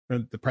hated,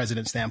 from the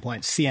president's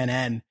standpoint,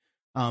 CNN,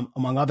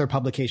 among other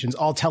publications,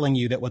 all telling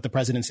you that what the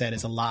president said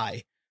is a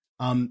lie.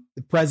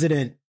 The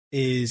president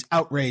is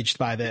outraged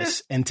by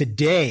this. And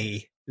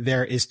today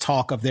there is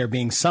talk of there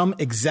being some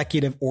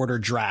executive order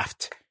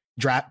draft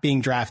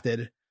being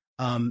drafted.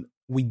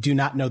 We do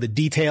not know the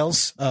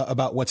details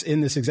about what's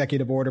in this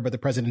executive order, but the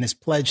president has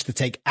pledged to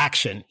take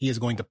action. He is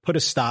going to put a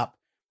stop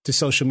to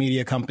social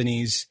media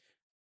companies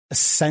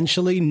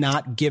essentially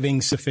not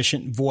giving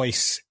sufficient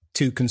voice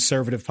to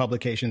conservative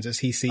publications as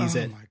he sees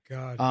it. Oh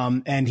my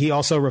God. And he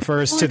also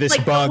refers to this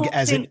bug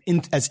as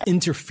as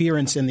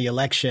interference in the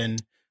election.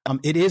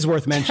 It is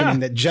worth mentioning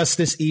that just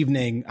this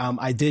evening,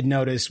 I did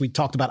notice we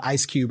talked about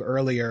Ice Cube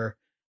earlier,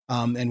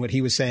 and what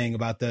he was saying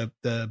about the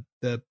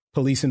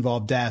police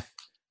involved death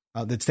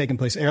that's taken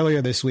place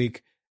earlier this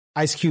week.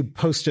 Ice Cube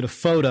posted a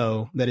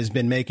photo that has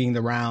been making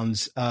the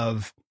rounds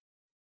of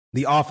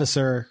the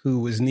officer who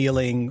was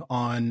kneeling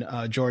on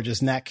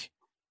George's neck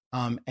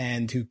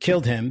and who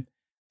killed him,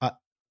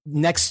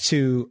 next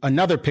to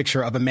another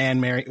picture of a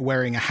man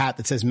wearing a hat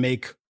that says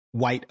 "Make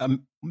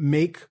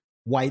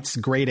whites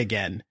great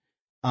again."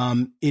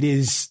 It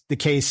is the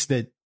case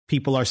that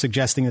people are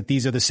suggesting that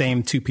these are the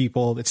same two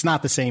people. It's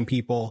not the same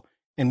people.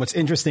 And what's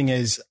interesting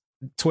is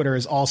Twitter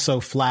has also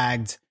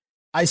flagged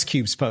Ice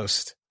Cube's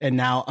post. And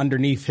now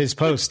underneath his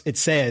post, it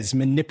says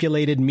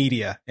manipulated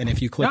media. And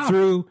if you click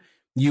through,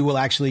 you will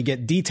actually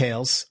get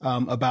details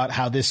about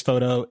how this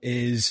photo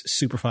is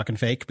super fucking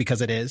fake,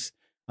 because it is.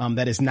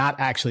 That is not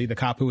actually the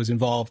cop who was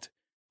involved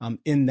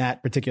in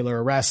that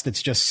particular arrest.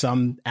 It's just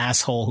some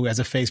asshole who has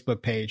a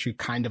Facebook page who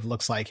kind of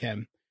looks like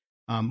him.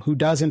 Who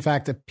does, in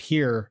fact,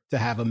 appear to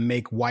have a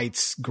 "Make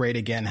Whites Great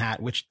Again"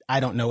 hat, which I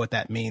don't know what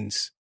that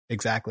means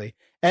exactly.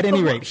 At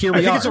any rate, here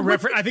we are.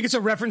 I think it's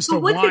a reference to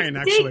wine,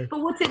 actually.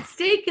 But what's at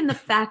stake in the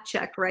fact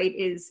check, right,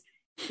 is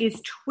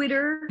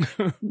Twitter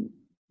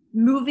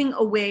moving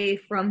away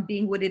from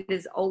being what it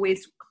has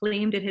always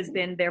claimed it has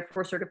been,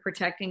 therefore sort of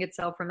protecting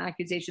itself from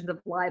accusations of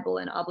libel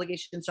and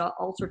obligations to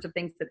all sorts of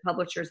things that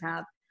publishers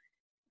have.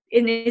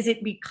 And is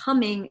it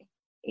becoming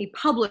a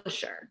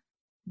publisher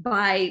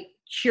by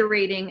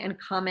curating and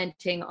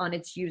commenting on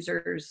its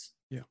users'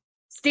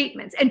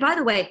 statements? And by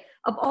the way,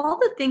 of all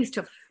the things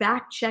to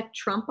fact check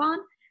Trump on,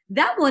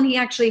 that one he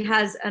actually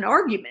has an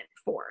argument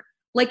for.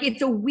 Like, it's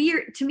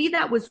to me,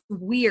 that was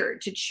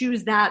weird to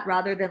choose that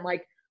rather than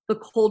like the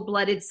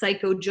cold-blooded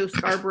psycho Joe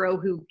Scarborough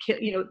who,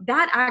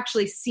 that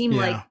actually seemed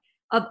like,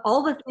 of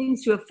all the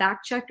things to have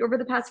fact checked over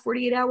the past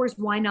 48 hours,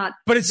 why not?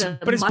 But it's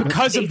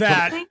because of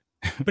that.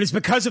 But it's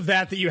because of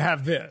that you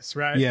have this,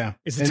 right? Yeah.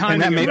 It's the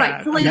timing of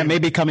that. And that may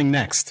be coming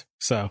next.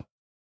 So,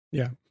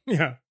 yeah.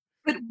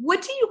 But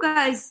what do you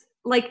guys,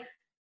 like,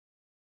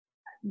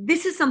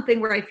 this is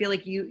something where I feel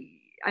like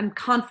I'm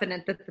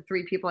confident that the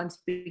three people I'm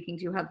speaking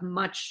to have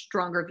much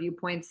stronger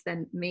viewpoints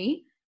than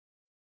me.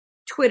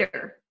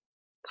 Twitter,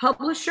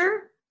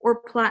 publisher or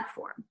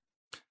platform?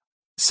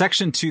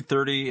 Section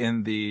 230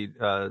 in the,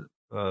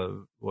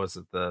 was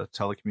it the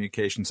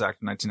Telecommunications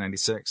Act of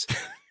 1996?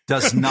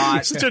 Does not.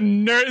 This is a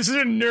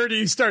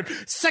nerdy start.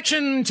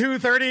 Section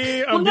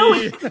 230 of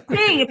it's the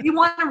thing. If you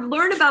want to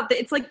learn about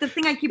it's like the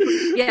thing I keep.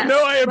 Yes.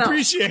 No, I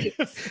appreciate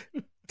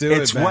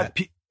it.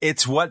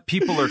 It's what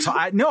people are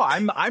talking. No,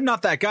 I'm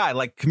not that guy.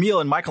 Like Camille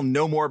and Michael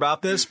know more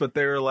about this, but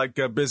they're like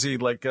busy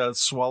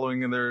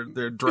swallowing in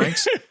their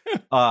drinks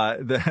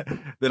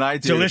than I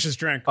do. Delicious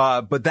drink.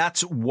 But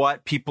that's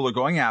what people are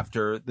going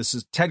after. This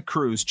is Ted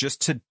Cruz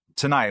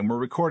tonight, and we're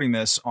recording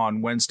this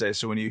on Wednesday.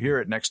 So when you hear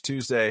it next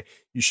Tuesday,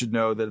 you should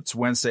know that it's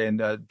Wednesday,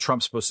 and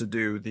Trump's supposed to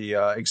do the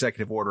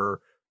executive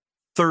order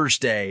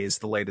Thursday is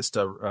the latest.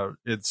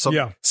 It's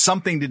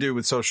something to do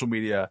with social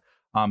media.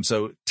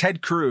 So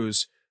Ted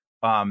Cruz,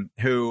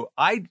 who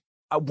I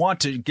want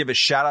to give a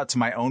shout out to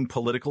my own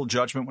political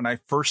judgment. When I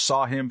first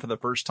saw him for the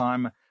first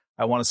time,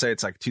 I want to say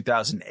it's like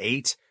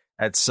 2008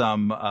 at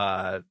some,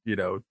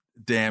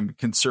 damn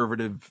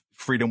conservative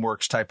Freedom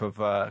Works type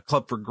of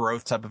Club for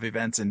Growth type of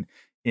events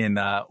in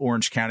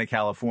Orange County,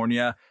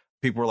 California.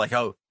 People were like,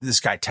 "Oh, this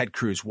guy, Ted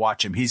Cruz,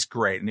 watch him. He's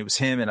great." And it was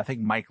him and I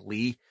think Mike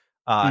Lee.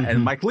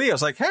 And Mike Lee, I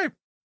was like, "Hey,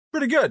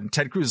 pretty good. And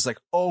Ted Cruz is like,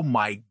 oh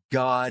my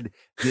God,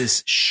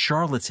 this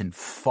charlatan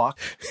fuck.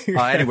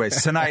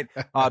 Anyways, tonight,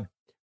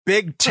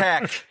 big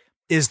tech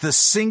is the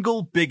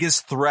single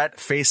biggest threat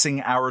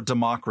facing our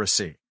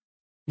democracy.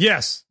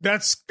 Yes,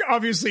 that's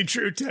obviously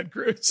true, Ted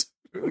Cruz.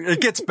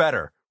 It gets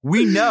better.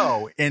 We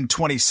know in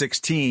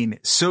 2016,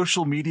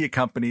 social media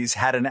companies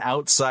had an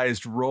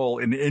outsized role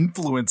in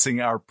influencing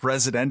our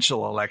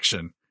presidential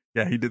election.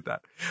 Yeah, he did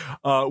that.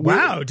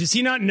 Wow. Does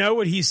he not know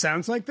what he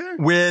sounds like there?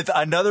 With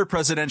another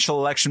presidential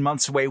election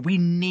months away, we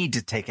need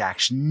to take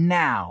action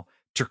now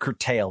to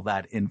curtail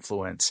that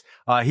influence.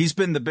 He's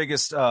been the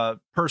biggest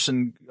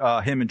person,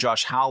 him and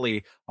Josh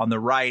Hawley on the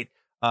right,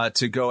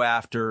 to go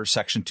after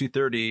Section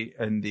 230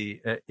 in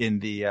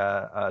the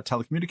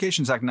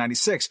Telecommunications Act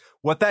 96.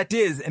 What that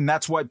did, and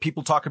that's why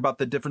people talk about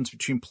the difference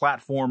between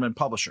platform and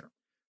publisher.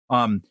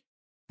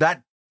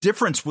 That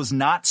difference was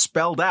not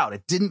spelled out.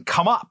 It didn't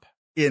come up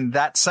in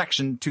that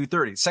Section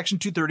 230. Section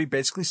 230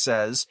 basically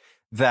says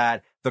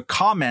that the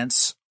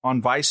comments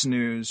on Vice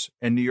News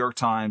and New York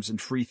Times and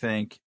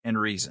Freethink and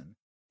Reason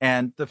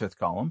and the Fifth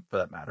Column, for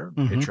that matter,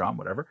 Patreon,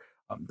 whatever,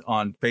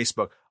 on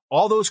Facebook,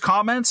 all those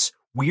comments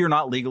we are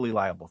not legally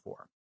liable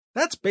for.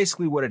 That's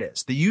basically what it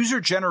is. The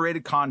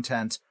user-generated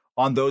content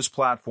on those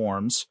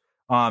platforms,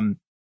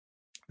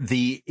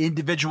 the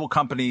individual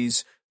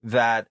companies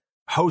that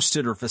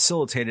hosted or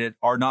facilitated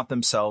are not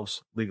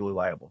themselves legally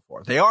liable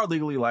for. They are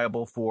legally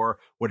liable for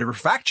whatever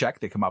fact check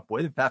they come up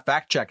with. If that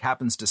fact check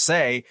happens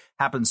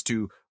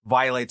to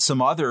violate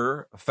some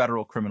other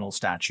federal criminal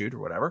statute or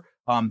whatever,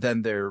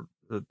 then they're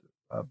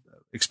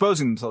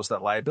exposing themselves to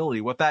that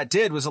liability. What that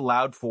did was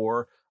allowed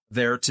for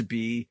there to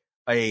be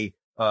a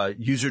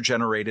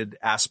user-generated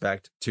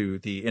aspect to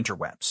the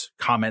interwebs,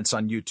 comments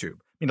on YouTube.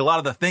 I mean, a lot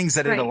of the things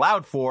that it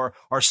allowed for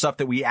are stuff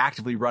that we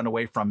actively run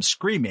away from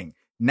screaming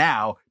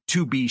now,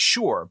 to be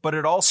sure. But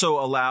it also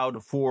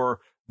allowed for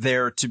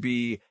there to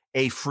be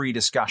a free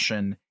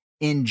discussion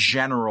in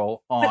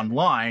general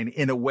online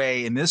in a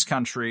way in this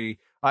country.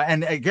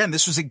 And again,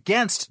 this was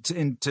against,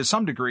 to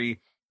some degree,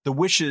 the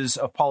wishes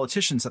of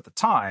politicians at the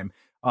time.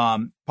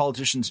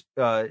 Politicians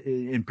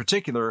in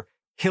particular,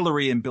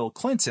 Hillary and Bill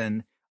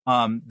Clinton.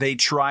 They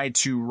tried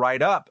to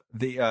write up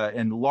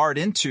and lard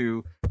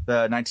into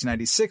the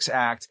 1996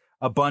 Act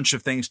a bunch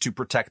of things to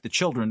protect the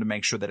children, to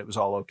make sure that it was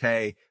all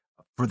okay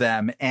for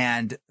them.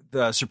 And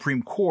the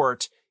Supreme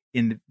Court,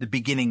 in the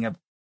beginning of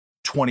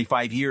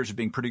 25 years of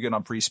being pretty good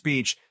on free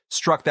speech,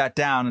 struck that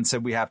down and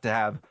said we have to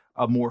have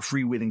a more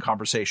freewheeling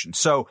conversation.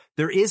 So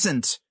there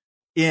isn't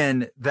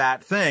in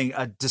that thing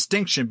a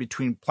distinction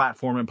between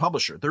platform and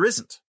publisher. There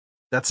isn't.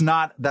 That's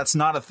not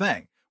a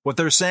thing. What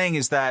they're saying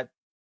is that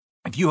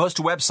if you host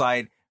a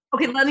website.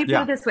 Okay, let me put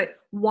it this way.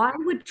 Why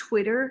would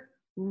Twitter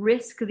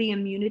risk the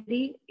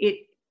immunity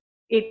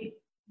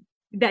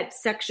that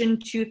Section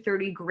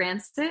 230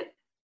 grants it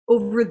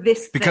over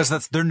this thing? Because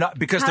they're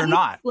not.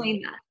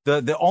 Explain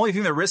that. The only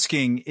thing they're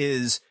risking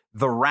is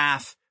the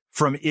wrath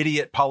from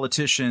idiot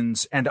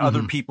politicians and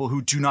other people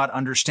who do not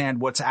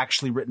understand what's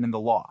actually written in the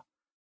law.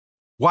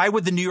 Why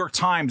would the New York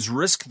Times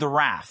risk the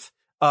wrath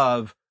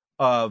of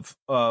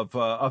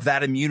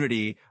that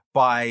immunity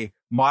by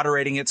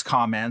moderating its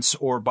comments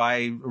or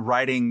by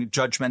writing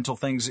judgmental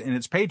things in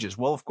its pages?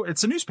 Well, of course,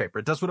 it's a newspaper.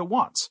 It does what it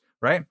wants,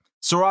 right?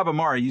 Sohrab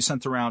Ahmari, you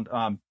sent around,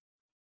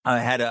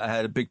 had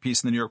a big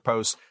piece in the New York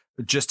Post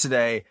just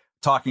today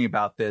talking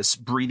about this,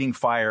 breathing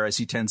fire as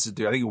he tends to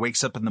do. I think he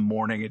wakes up in the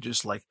morning and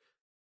just like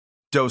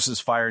doses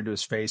fire into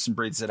his face and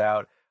breathes it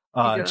out.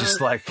 Just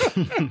like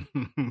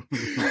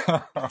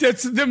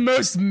that's the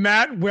most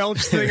Matt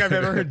Welch thing I've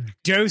ever heard.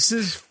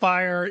 Doses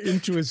fire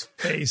into his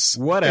face.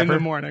 Whatever. In the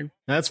morning.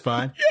 That's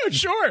fine. Yeah,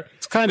 sure.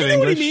 It's kind of you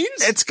know English. What he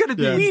means? It's gonna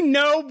be. Yeah. We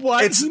know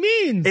what he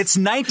means. It's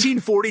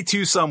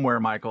 1942 somewhere,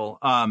 Michael.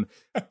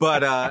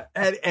 But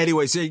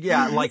anyways,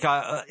 yeah, like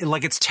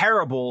it's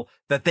terrible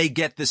that they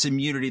get this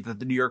immunity that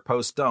the New York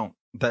Post don't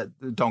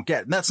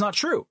get, and that's not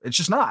true. It's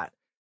just not.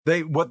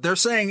 What they're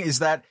saying is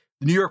that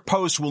the New York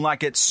Post will not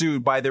get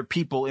sued by their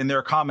people in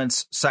their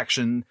comments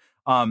section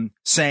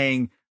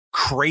saying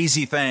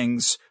crazy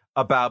things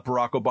about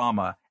Barack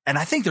Obama. And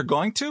I think they're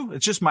going to.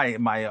 It's just my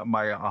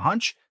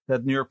hunch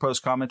that New York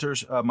Post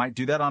commenters might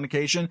do that on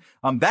occasion.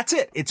 That's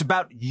it. It's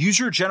about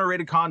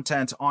user-generated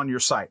content on your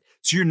site.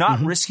 So you're not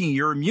risking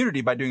your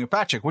immunity by doing a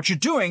fact check. What you're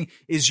doing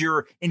is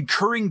you're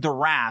incurring the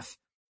wrath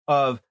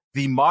of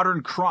the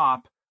modern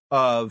crop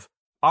of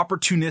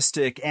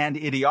opportunistic and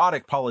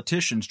idiotic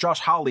politicians. Josh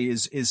Hawley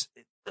is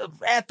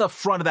at the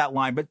front of that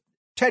line, but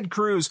Ted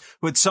Cruz,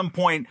 who at some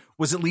point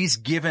was at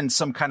least given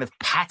some kind of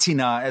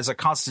patina as a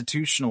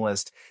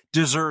constitutionalist,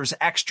 deserves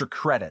extra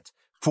credit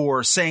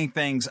for saying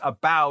things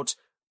about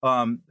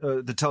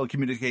the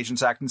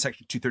Telecommunications Act and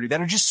Section 230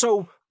 that are just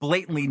so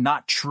blatantly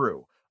not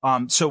true.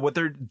 So what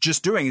they're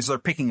just doing is they're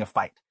picking a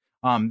fight.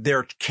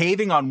 They're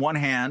caving on one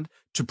hand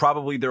to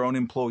probably their own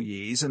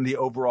employees and the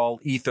overall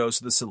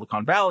ethos of the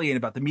Silicon Valley and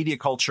about the media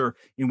culture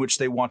in which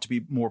they want to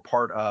be more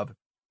part of.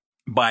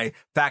 by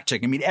fact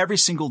checking. I mean, every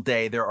single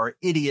day there are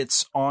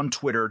idiots on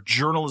Twitter,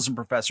 journalism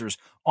professors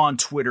on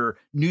Twitter,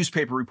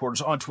 newspaper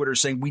reporters on Twitter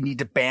saying we need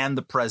to ban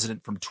the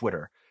president from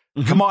Twitter.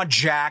 Mm-hmm. Come on,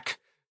 Jack.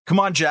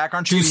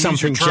 Aren't you do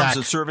something, terms Jack.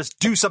 Of service?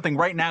 Do something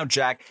right now,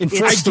 Jack.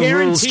 Enforce the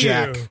rules,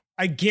 Jack.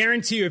 I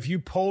guarantee you, if you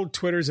polled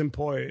Twitter's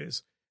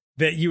employees,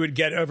 that you would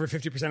get over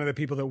 50% of the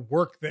people that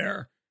work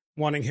there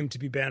wanting him to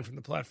be banned from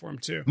the platform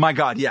too. My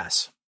God,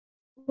 yes.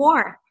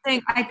 More.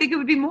 I think it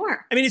would be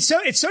more. I mean, it's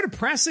so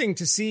depressing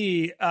to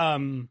see,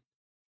 and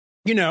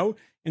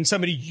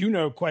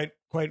somebody quite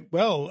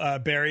well,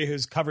 Bari,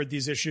 who's covered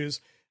these issues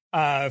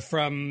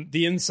from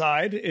the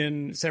inside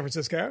in San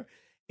Francisco.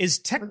 Is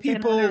tech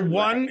people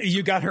one?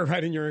 You got her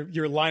right in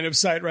your line of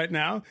sight right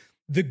now.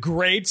 The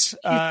great.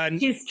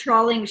 She's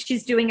trawling.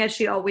 She's doing as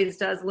she always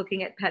does,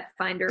 looking at Pet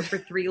Finder for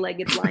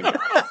three-legged blind dogs.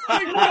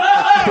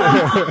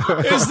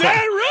 Is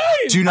that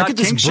right? Do not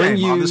kink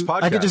shame on this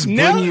podcast. I could just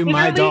bring you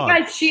my dog.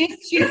 Guys, she's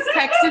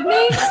texted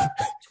me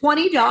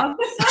 20 dogs.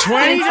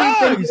 20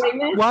 dogs.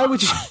 Why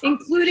would you?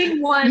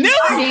 Including one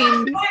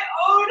named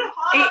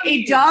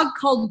a dog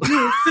called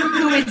Goose,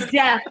 who is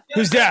deaf.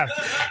 Who's deaf?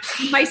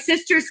 My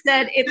sister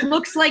said it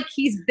looks like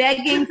he's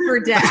begging for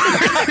death.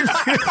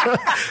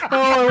 Oh,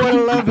 I want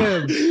to love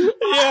him.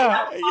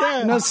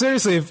 Yeah. No,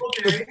 seriously,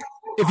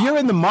 if you're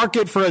in the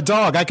market for a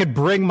dog, I could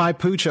bring my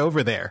pooch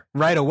over there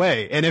right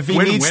away. And if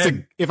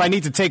if I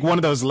need to take one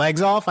of those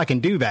legs off, I can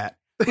do that.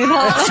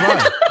 That's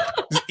right.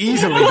 It's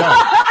easily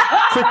done.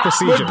 Quick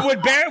procedure.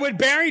 What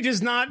Bari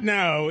does not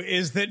know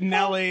is that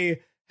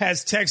Nellie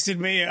has texted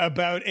me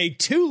about a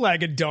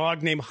two-legged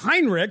dog named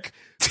Heinrich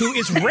who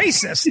is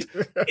racist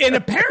and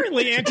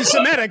apparently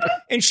anti-Semitic.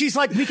 And she's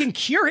like, we can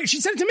cure him.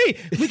 She said it to me.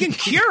 We can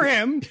cure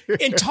him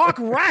and talk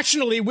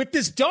rationally with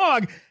this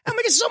dog. I'm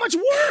like, it's so much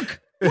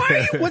work.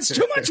 What's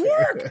too much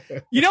work?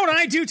 You know what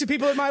I do to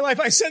people in my life?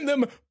 I send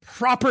them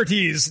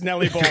properties,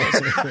 Nellie Balls.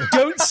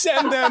 Don't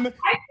send them.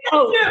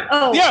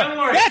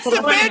 Yeah, that's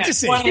the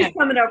fantasy. She's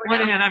coming over.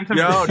 One hand, I'm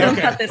coming No, over. no.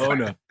 Cut this Oh, part.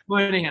 no.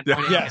 One hand.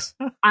 Yes.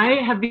 I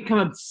have become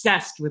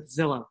obsessed with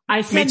Zillow.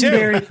 I send too.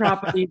 Bari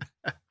properties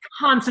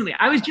constantly.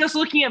 I was just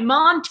looking at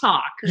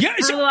Montauk for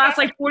the last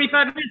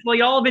 45 minutes while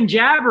y'all have been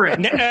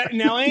jabbering.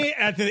 Nellie,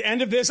 at the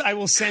end of this, I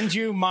will send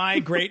you my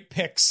great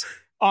picks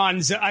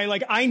on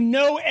I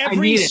know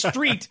every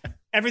street,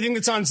 everything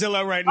that's on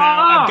Zillow right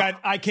now.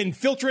 I can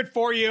filter it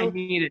for you. I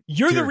need it.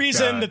 You're Dear the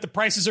reason God. that the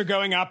prices are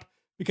going up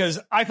because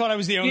I thought I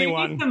was the only Give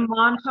one. me some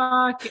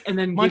Montauk and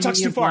then Montauk's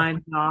give me too far. a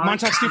blind dog.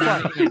 Montauk's too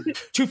far.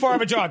 Too far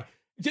of a dog.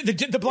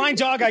 The blind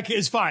dog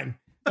is fine.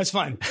 That's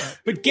fine.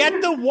 But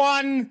get the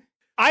one.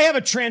 I have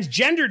a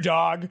transgender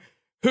dog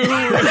who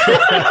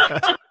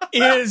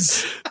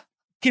is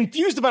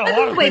confused about a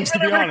lot of things, to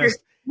be honest.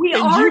 We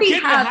And already you get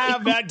to have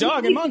have a that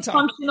dog in completely Montauk.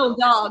 functional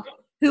dog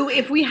who,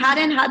 if we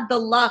hadn't had the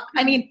luck,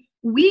 I mean,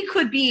 we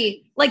could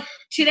be like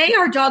today.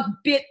 Our dog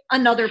bit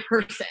another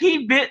person.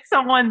 He bit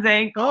someone's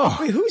ankle. Oh,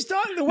 Wait, whose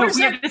dog? No, What is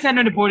we that? have to send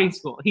him to boarding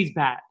school. He's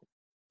bad.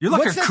 You're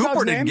lucky What's that Cooper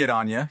dog's didn't name? get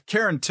on you.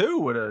 Karen too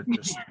would have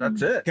just.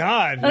 That's it.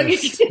 God, Oh, you-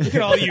 look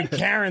at all you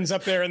Karens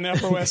up there in the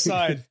Upper West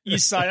Side,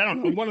 East Side. I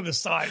don't know, one of the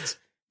sides.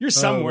 You're Oh,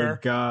 somewhere.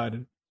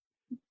 God.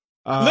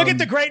 Look at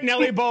the great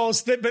Nellie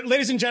Bowles. But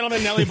ladies and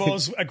gentlemen, Nellie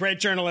Bowles, a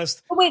great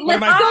journalist. Oh, wait, One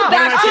let's of my- go one of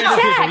back my to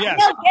favorite tech. people, yes.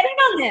 No, get in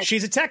on this.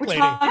 She's a tech We're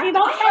lady. talking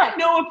about tech.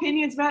 No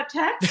opinions about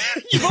tech.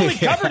 You've only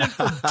covered it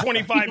for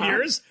 25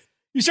 years.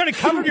 You started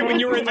covering it when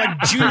you were in like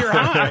junior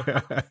high.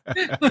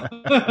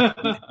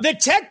 The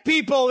tech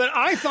people that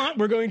I thought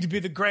were going to be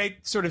the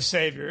great sort of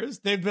saviors,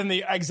 they've been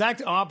the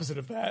exact opposite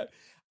of that.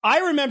 I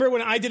remember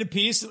when I did a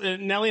piece,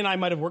 Nellie and I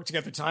might have worked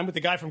together at the time with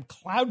the guy from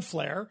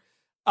Cloudflare,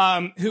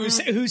 who's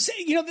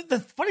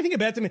the funny thing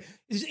about them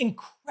is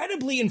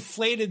incredibly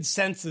inflated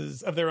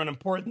senses of their own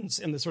importance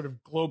in the sort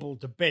of global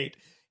debate.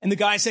 And the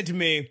guy said to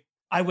me,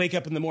 I wake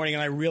up in the morning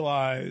and I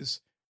realize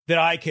that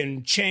I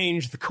can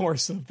change the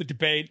course of the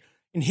debate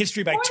in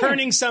history by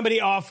turning somebody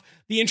off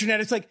the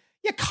internet. It's like,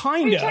 yeah,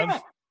 kind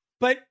of,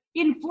 but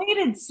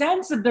Inflated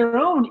sense of their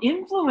own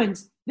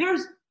influence.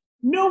 There's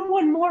no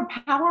one more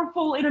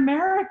powerful in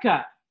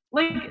America.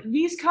 Like,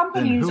 these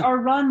companies are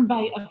run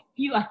by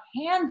a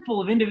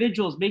handful of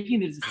individuals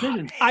making these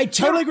decisions. I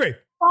totally agree.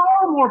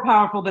 Far more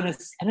powerful than a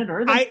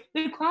senator. The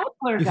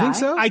Cloudflare You guy. think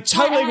so? I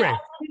totally agree.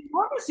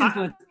 Enormous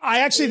influence.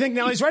 I actually think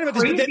Nellie's right about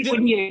this. Crazy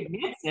when he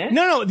admits it.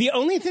 No. The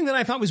only thing that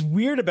I thought was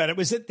weird about it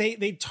was that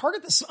they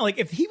target this. Like,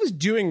 if he was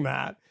doing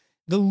that,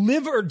 the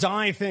live or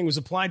die thing was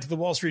applied to the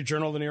Wall Street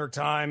Journal, the New York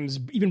Times,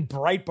 even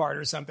Breitbart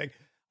or something.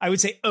 I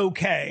would say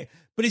okay,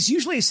 but it's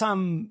usually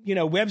some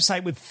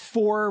website with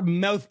 4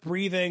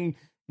 mouth-breathing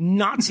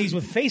Nazis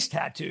with face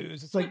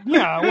tattoos. It's like,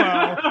 yeah,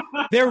 well,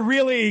 they're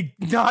really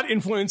not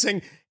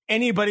influencing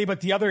anybody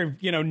but the other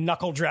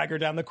knuckle dragger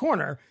down the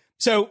corner.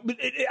 So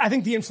I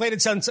think the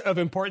inflated sense of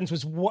importance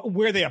was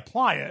where they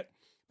apply it,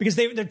 because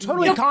they're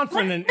totally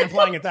confident in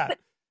applying it that.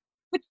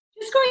 But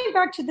just going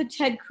back to the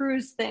Ted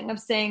Cruz thing of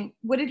saying,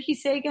 what did he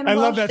say again? I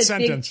love Welsh? that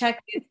sentence.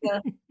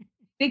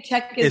 Big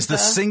tech is the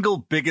single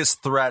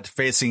biggest threat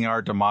facing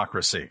our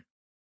democracy.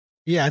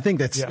 Yeah, I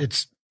think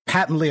it's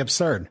patently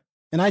absurd.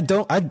 And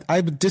I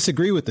would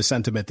disagree with the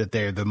sentiment that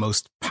they're the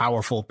most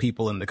powerful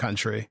people in the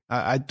country.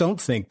 I don't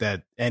think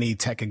that any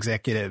tech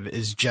executive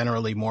is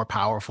generally more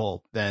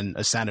powerful than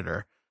a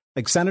senator.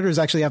 Like, senators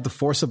actually have the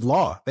force of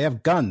law. They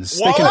have guns.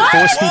 Whoa, they can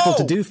force people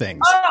to do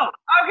things. Oh,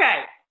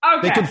 okay.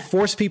 They can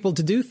force people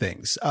to do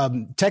things.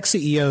 Tech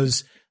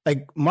CEOs,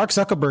 like Mark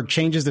Zuckerberg,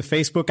 changes the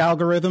Facebook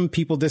algorithm.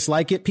 People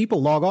dislike it.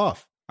 People log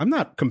off. I'm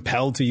not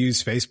compelled to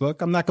use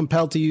Facebook. I'm not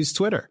compelled to use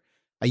Twitter.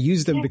 I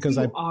use them because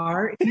you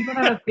are. If you don't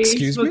have a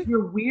Facebook,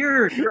 you're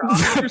weird. You're on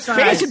your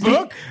side.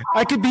 Facebook?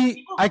 I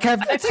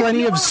have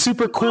plenty of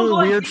super cool,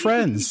 weird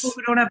friends. People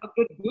who don't have a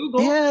good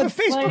Google. Yeah,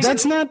 Facebook.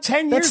 That's not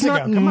 10 years ago.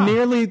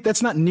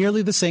 That's not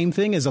nearly the same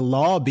thing as a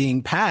law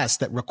being passed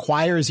that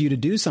requires you to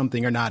do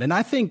something or not. And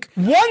I think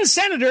one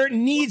senator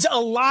needs a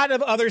lot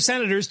of other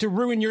senators to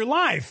ruin your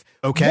life.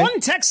 Okay.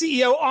 One tech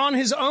CEO on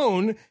his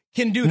own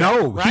can do that.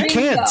 No, right? he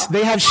can't.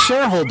 They have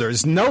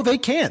shareholders. No, they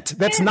can't.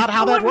 That's not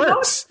how that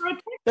works.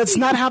 That's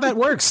not how that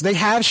works. They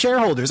have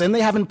shareholders and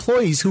they have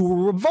employees who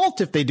will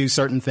revolt if they do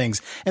certain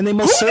things. And they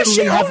most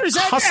certainly have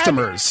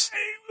customers.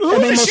 Who and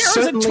are they the most shareholders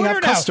certainly Twitter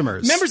have now?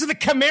 customers. Members of the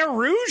Khmer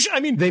Rouge? I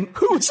mean,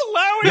 who's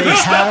allowing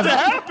this have, stuff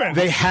to happen?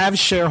 They have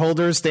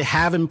shareholders, they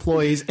have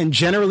employees, and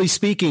generally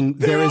speaking,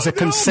 there is a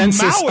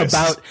consensus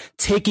about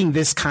taking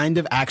this kind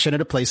of action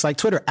at a place like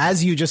Twitter,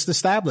 as you just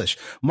established.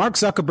 Mark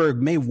Zuckerberg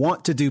may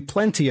want to do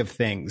plenty of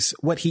things.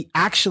 What he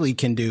actually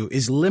can do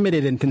is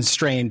limited and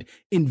constrained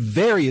in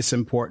various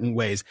important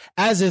ways,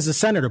 as is a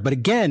senator. But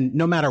again,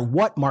 no matter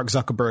what Mark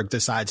Zuckerberg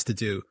decides to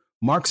do,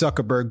 Mark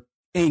Zuckerberg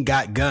ain't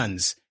got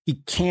guns.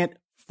 He can't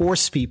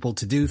force people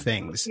to do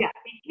things. Yeah,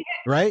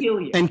 right?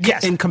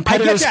 And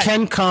competitors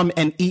can come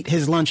and eat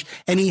his lunch.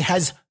 And he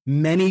has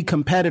many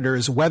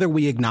competitors, whether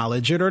we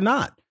acknowledge it or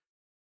not.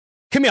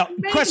 Camille,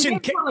 question.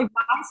 Like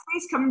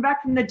MySpace coming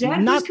back from the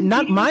dead? Not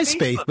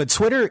MySpace, but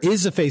Twitter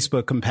is a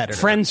Facebook competitor.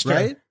 Friendster.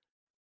 Right?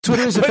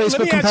 Twitter is a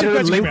Facebook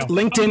competitor.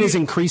 LinkedIn is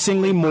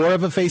increasingly more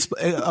of a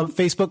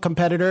Facebook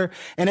competitor.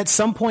 And at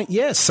some point,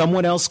 yes,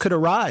 someone else could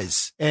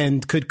arise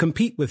and could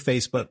compete with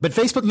Facebook. But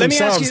Facebook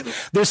themselves,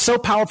 they're so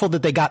powerful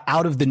that they got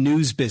out of the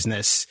news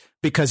business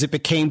because it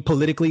became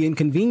politically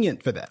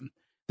inconvenient for them.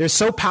 They're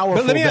so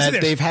powerful that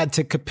they've had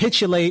to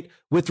capitulate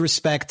with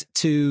respect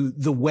to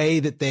the way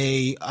that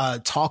they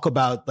talk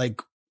about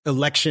like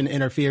election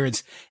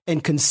interference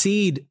and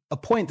concede a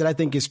point that I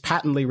think is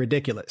patently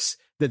ridiculous.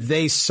 That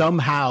they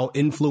somehow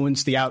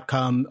influenced the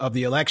outcome of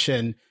the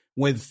election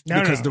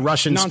because the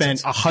Russians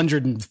spent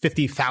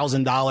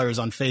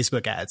 $150,000 on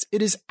Facebook ads.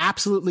 It is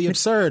absolutely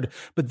absurd,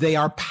 but they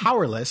are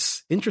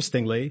powerless,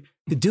 interestingly,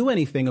 to do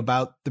anything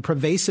about the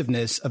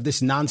pervasiveness of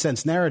this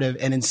nonsense narrative,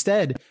 and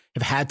instead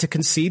have had to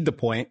concede the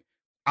point,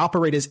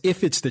 operate as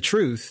if it's the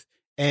truth,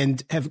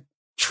 and have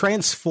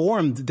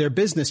transformed their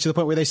business to the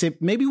point where they say,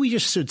 maybe we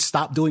just should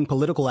stop doing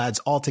political ads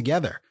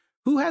altogether.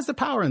 Who has the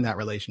power in that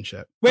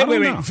relationship? Wait.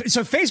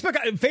 So Facebook,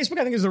 I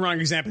think is the wrong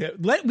example.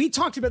 We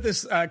talked about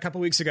this a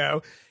couple weeks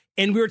ago,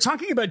 and we were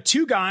talking about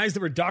two guys that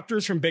were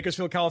doctors from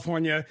Bakersfield,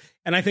 California.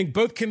 And I think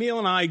both Camille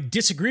and I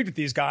disagreed with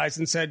these guys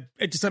and said,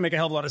 it just doesn't make a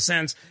hell of a lot of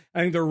sense.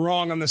 I think they're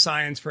wrong on the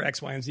science for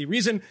X, Y, and Z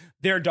reason.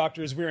 They're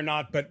doctors. We're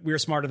not, but we're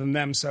smarter than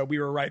them. So we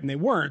were right and they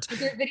weren't.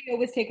 Their video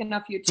was taken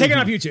off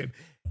YouTube.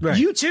 Right.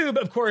 YouTube,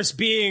 of course,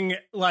 being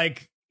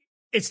like,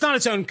 it's not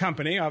its own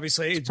company,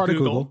 obviously. It's part of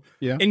Google.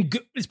 Yeah. And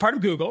it's part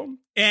of Google.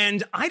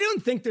 And I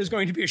don't think there's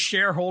going to be a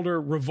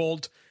shareholder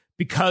revolt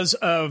because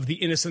of the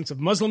Innocence of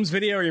Muslims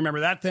video. You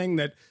remember that thing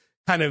that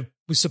kind of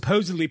was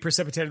supposedly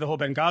precipitated the whole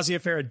Benghazi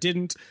affair? It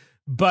didn't.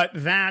 But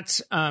that,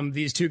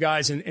 these two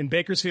guys in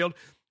Bakersfield,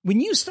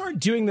 when you start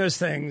doing those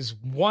things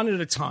one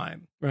at a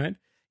time, right,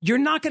 you're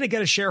not going to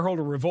get a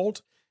shareholder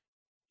revolt.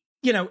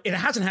 You know, it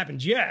hasn't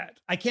happened yet.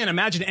 I can't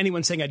imagine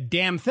anyone saying a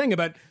damn thing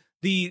about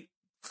the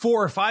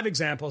 4 or 5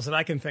 examples that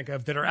I can think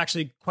of that are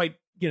actually quite,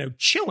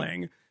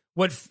 chilling.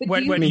 What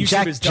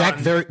YouTube has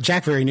done.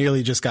 Jack very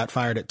nearly just got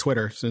fired at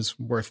Twitter, so it's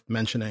worth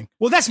mentioning.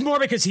 Well, that's more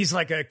because he's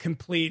like a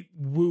complete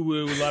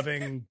woo-woo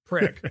loving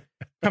prick.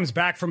 Comes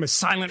back from a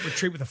silent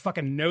retreat with a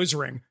fucking nose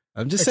ring.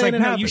 I'm just saying,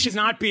 like, no, you should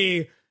not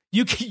be.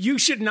 You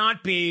should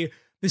not be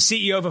the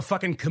CEO of a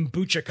fucking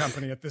kombucha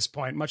company at this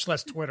point, much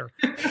less Twitter.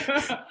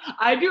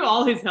 I do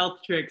all his health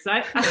tricks.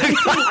 I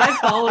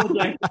follow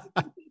Jack.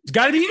 It's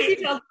got to be.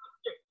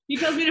 He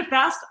tells me to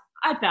fast.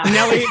 I fast.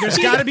 Nelly, there's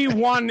got to be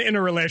one in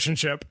a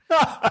relationship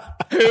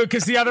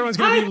because the other one's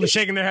going to be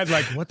shaking their head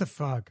like, what the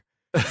fuck?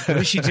 What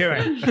is she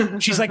doing?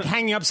 She's like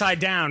hanging upside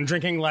down,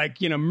 drinking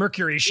like,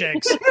 mercury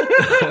shakes.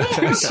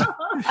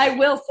 I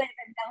will say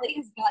that Nelly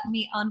has gotten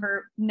me on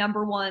her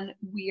number one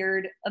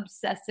weird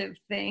obsessive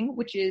thing,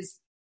 which is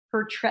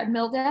her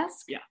treadmill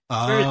desk. Yeah.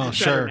 Oh,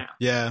 sure. Now.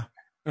 Yeah.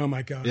 Oh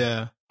my God.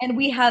 Yeah. And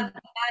we have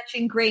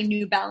matching gray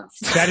New Balance.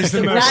 That is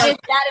the most. That is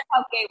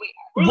how gay we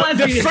are.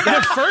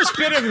 The first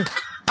bit of.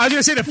 I was going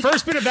to say the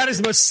first bit of that is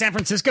the most San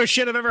Francisco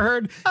shit I've ever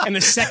heard, and the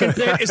second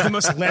bit is the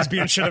most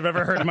lesbian shit I've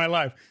ever heard in my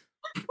life.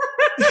 Okay,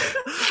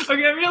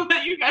 I'm going to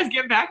let you guys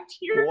get back to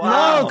your.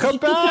 Wow. No, come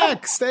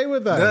back. Stay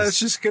with us. No, it's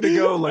just going to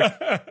go like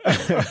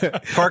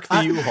park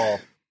the U-Haul.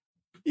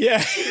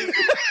 Yeah.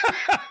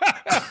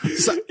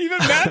 Even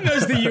Matt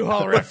knows the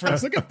U-Haul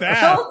reference. Look at I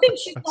that. don't think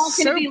she's not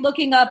going to be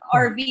looking up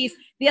RVs.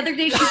 The other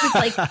day she was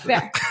like,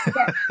 "Bear,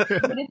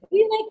 what if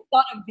we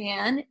got a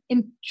van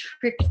and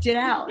tricked it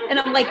out?" And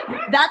I'm like,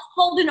 "That's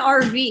called an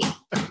RV."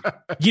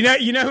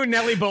 You know who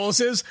Nellie Bowles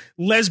is?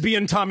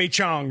 Lesbian Tommy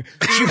Chong.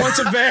 She wants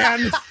a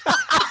van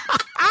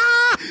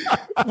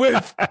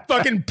with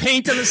fucking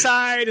paint on the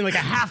side and like a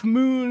half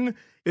moon.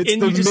 It's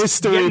the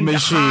mystery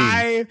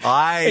machine.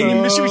 And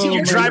the mystery machine,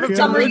 you drive up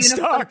to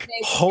Woodstock.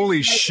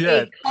 Holy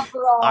shit.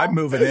 I'm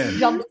moving in.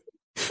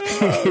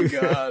 Oh,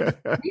 God.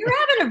 You're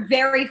having a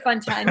very fun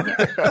time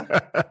here.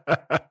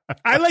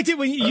 I liked it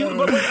when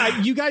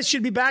you guys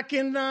should be back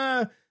in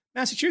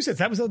Massachusetts.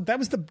 That was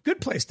the good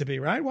place to be,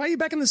 right? Why are you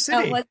back in the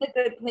city? That was a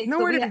good place. Now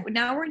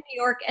we're in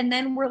New York, and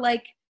then we're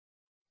like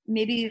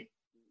maybe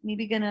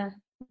gonna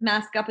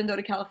mask up and go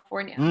to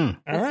California.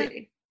 All right.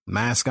 See.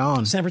 Mask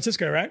on. San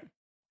Francisco, right?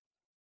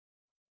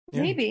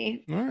 Yeah.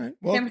 Maybe. All right.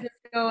 Well, San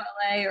Francisco,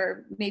 LA,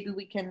 or maybe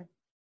we can.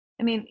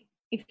 I mean,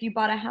 if you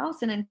bought a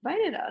house and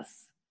invited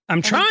us.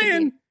 I'm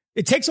trying.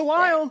 It takes a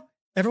while.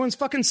 Everyone's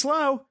fucking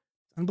slow.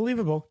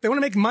 Unbelievable. They want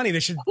to make money. They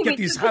should get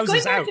these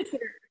houses out.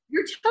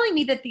 You're telling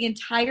me that the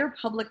entire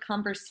public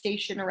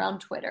conversation around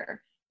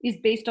Twitter is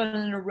based on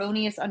an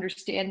erroneous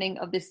understanding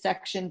of this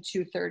Section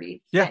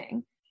 230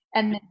 thing.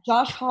 And that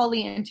Josh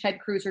Hawley and Ted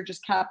Cruz are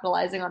just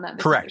capitalizing on that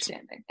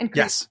misunderstanding. Correct.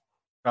 Yes.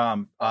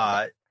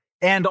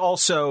 And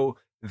also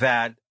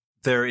that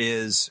there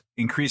is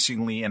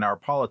increasingly in our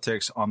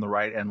politics on the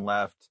right and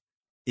left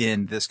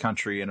in this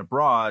country and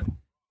abroad,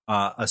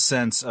 a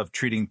sense of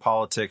treating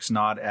politics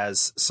not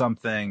as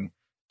something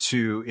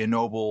to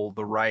ennoble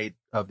the right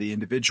of the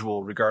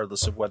individual,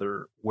 regardless of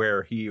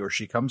where he or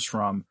she comes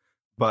from,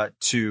 but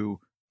to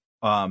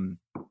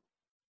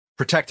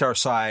protect our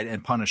side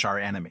and punish our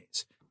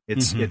enemies.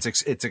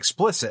 It's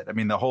explicit. I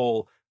mean, the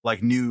whole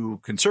like new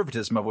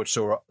conservatism of which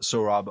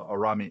Sohrab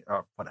Arami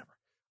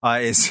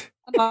is.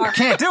 I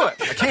can't do it.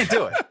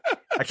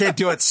 I can't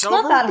do it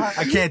sober.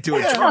 I can't do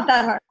it drunk. Not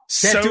that hard.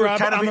 Can't do it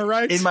kind of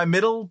right. in my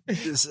middle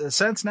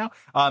sense now.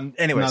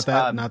 Anyways,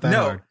 not that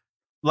no. hard.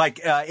 Like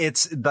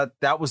it's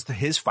that was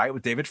his fight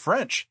with David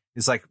French.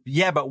 It's like,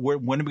 yeah, but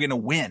when are we going to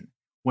win?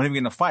 When are we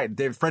going to fight?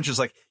 David French is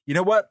like, you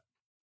know what?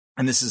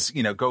 And this is,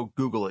 go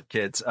Google it,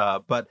 kids.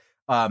 But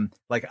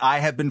like I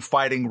have been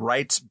fighting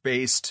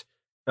rights-based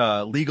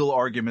legal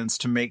arguments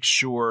to make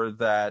sure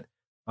that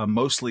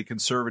mostly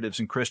conservatives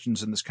and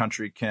Christians in this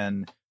country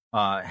can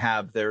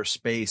have their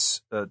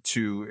space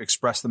to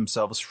express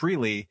themselves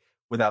freely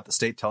without the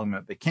state telling them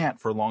that they can't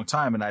for a long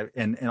time.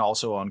 And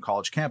also on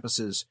college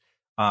campuses.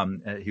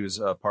 He was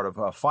a part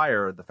of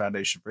FIRE, the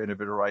Foundation for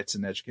Individual Rights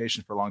and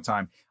Education, for a long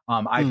time.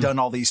 I've done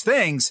all these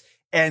things,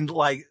 and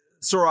like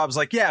Sohrab's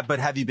like, yeah, but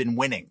have you been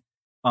winning?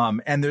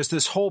 And there's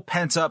this whole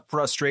pent up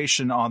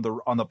frustration on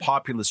the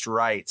populist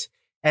right,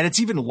 and it's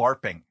even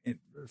LARPing,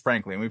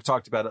 frankly. And we've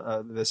talked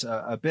about this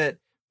a bit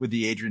with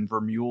the Adrian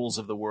Vermeules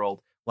of the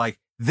world. Like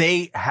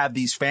they have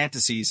these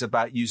fantasies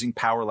about using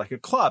power like a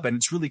club, and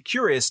it's really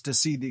curious to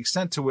see the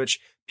extent to which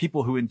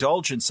people who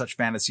indulge in such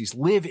fantasies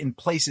live in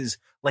places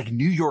like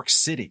New York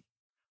City.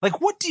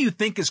 Like, what do you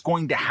think is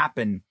going to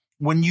happen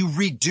when you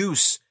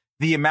reduce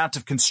the amount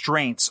of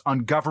constraints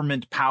on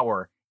government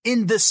power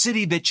in the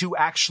city that you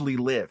actually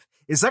live?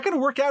 Is that going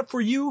to work out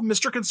for you,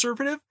 Mr.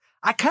 Conservative?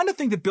 I kind of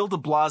think that Bill de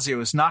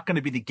Blasio is not going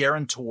to be the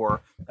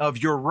guarantor of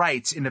your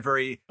rights in a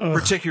very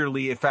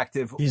particularly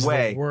effective He's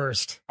way. The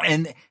worst.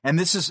 And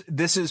this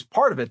is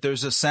part of it.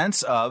 There's a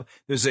sense of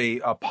a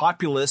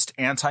populist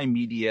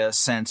anti-media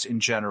sense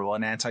in general,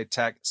 an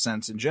anti-tech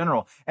sense in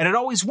general, and it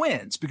always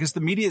wins because the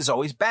media is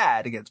always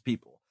bad against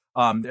people.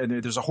 And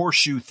there's a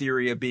horseshoe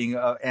theory of being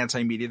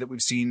anti-media that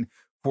we've seen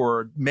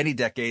for many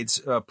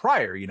decades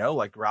prior,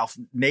 like Ralph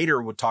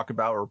Nader would talk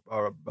about,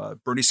 or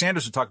Bernie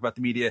Sanders would talk about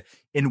the media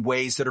in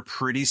ways that are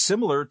pretty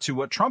similar to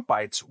what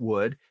Trumpites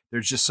would.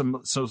 There's just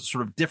some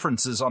sort of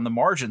differences on the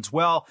margins.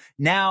 Well,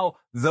 now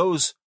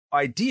those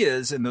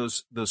ideas and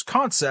those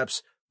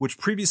concepts, which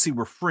previously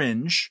were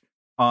fringe,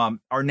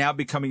 are now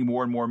becoming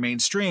more and more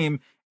mainstream.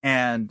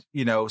 And,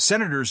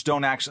 senators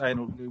don't actually,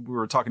 we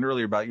were talking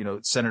earlier about,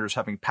 senators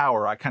having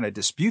power. I kind of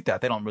dispute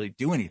that. They don't really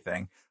do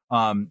anything.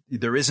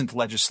 There isn't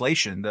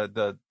legislation.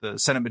 The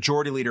Senate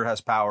Majority Leader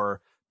has power.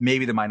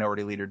 Maybe the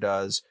Minority Leader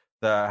does.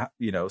 The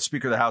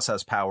Speaker of the House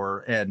has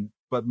power,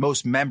 but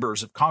most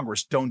members of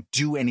Congress don't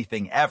do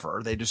anything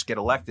ever. They just get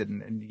elected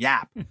and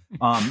yap.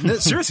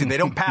 Seriously, they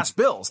don't pass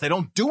bills. They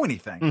don't do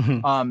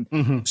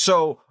anything.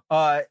 So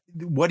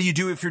what do you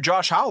do if you're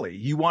Josh Hawley?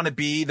 You want to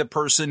be the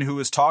person who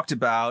is talked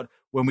about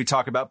when we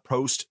talk about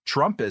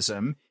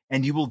post-Trumpism,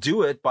 and you will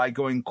do it by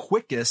going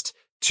quickest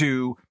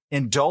to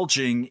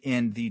indulging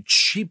in the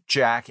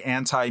cheapjack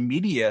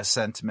anti-media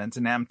sentiment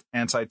and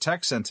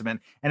anti-tech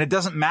sentiment. And it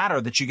doesn't matter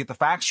that you get the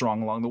facts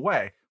wrong along the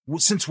way.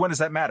 Since when does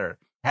that matter?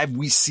 Have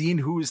we seen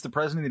who is the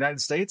president of the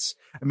United States?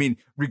 I mean,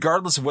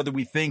 regardless of whether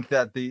we think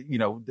that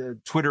the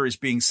Twitter is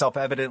being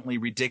self-evidently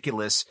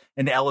ridiculous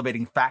and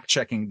elevating fact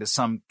checking to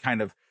some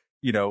kind of,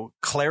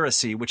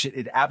 clerisy, which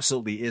it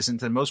absolutely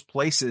isn't. In most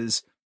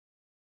places,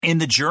 in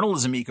the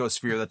journalism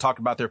ecosphere that talk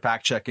about their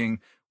fact checking,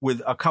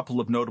 with a couple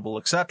of notable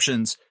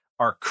exceptions,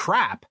 are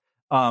crap,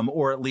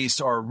 or at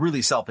least are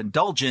really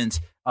self-indulgent.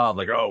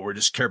 Like, oh, we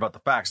just care about the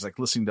facts. Like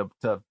listening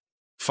to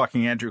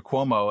fucking Andrew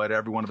Cuomo at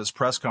every one of his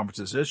press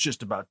conferences. It's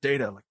just about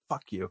data. Like,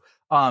 fuck you.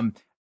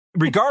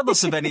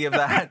 Regardless of any of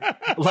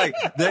that, like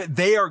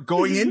they are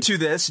going into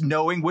this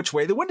knowing which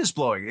way the wind is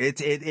blowing.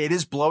 It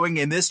is blowing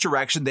in this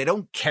direction. They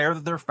don't care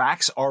that their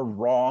facts are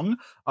wrong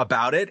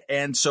about it.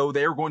 And so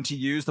they're going to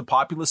use the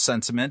populist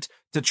sentiment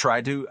to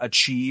try to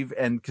achieve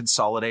and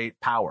consolidate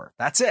power.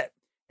 That's it.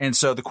 And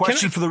so the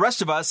question for the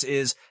rest of us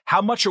is,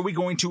 how much are we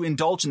going to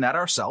indulge in that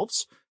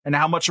ourselves? And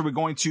how much are we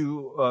going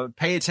to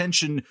pay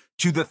attention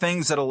to the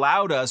things that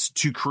allowed us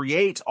to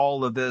create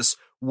all of this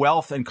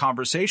wealth and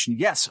conversation?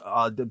 Yes,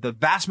 the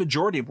vast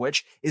majority of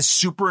which is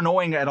super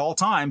annoying at all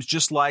times,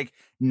 just like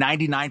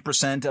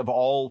 99% of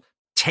all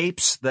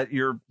tapes that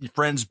your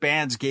friends'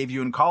 bands gave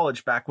you in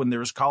college back when there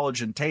was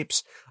college and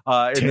tapes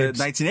in the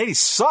 1980s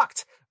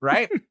sucked,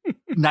 right?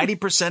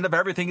 90% of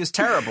everything is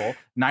terrible.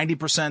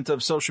 90%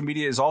 of social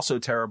media is also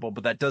terrible,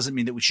 but that doesn't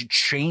mean that we should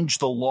change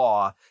the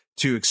law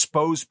to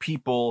expose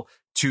people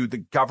to the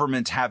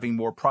government having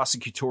more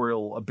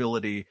prosecutorial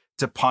ability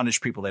to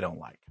punish people they don't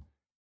like.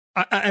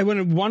 I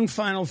wanted one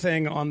final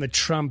thing on the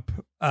Trump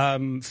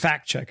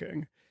fact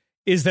checking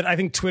is that I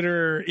think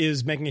Twitter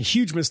is making a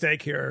huge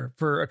mistake here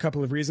for a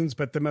couple of reasons.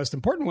 But the most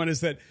important one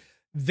is that,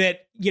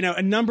 you know,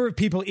 a number of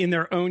people in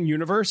their own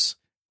universe,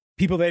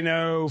 people they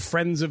know,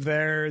 friends of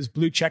theirs,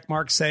 blue check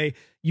marks, say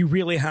you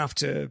really have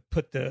to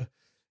put the,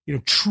 you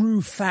know,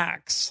 true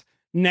facts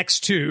next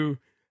to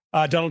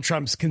Donald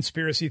Trump's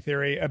conspiracy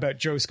theory about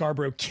Joe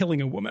Scarborough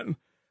killing a woman.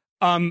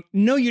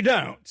 No, you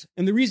don't.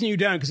 And the reason you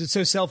don't, because it's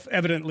so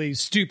self-evidently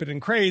stupid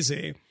and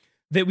crazy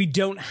that we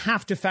don't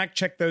have to fact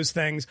check those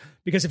things.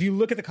 Because if you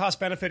look at the cost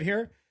benefit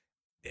here,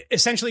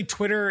 essentially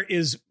Twitter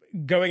is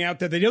going out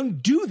there. They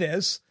don't do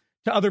this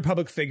to other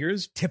public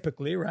figures,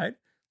 typically, right?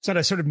 It's not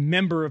a sort of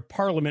member of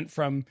parliament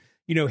from,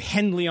 you know,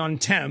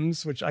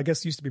 Henley-on-Thames, which I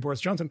guess used to be Boris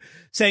Johnson,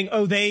 saying,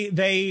 oh,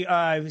 they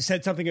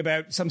said something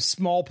about some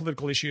small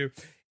political issue.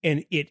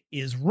 And it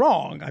is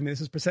wrong. I mean, this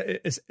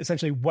is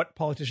essentially what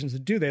politicians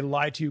do. They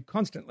lie to you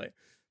constantly.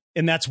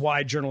 And that's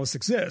why journalists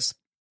exist.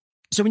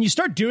 So when you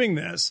start doing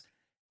this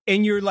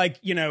and you're like,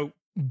 you know,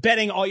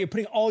 you're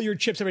putting all your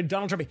chips over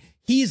Donald Trump,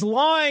 he's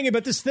lying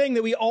about this thing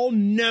that we all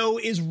know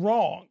is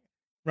wrong,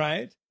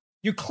 right?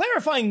 You're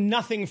clarifying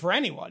nothing for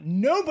anyone.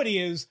 Nobody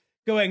is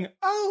going,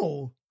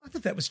 oh, I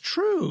thought that was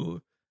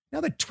true. Now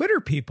the Twitter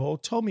people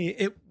told me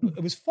it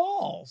was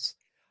false.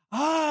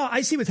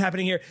 I see what's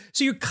happening here.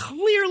 So you're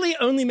clearly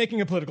only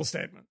making a political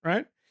statement,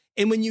 right?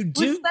 And when you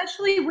do,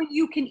 especially when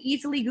you can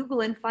easily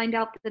Google and find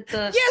out that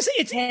the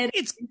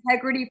it's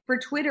integrity for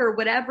Twitter,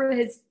 whatever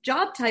his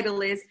job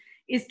title is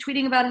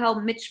tweeting about how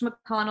Mitch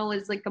McConnell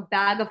is like a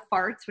bag of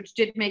farts, which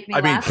did make me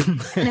laugh.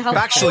 And how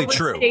factually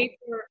true.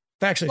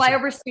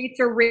 Flyover states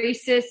are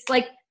racist.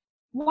 Like,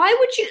 why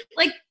would you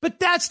like? But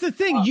that's the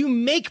thing. You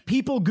make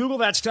people Google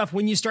that stuff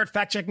when you start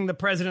fact checking the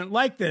president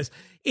like this,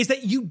 is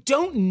that you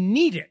don't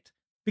need it.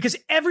 Because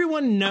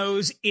everyone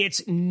knows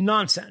it's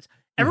nonsense.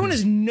 Everyone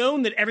has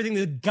known that everything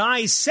the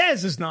guy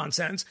says is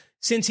nonsense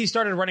since he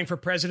started running for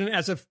president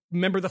as a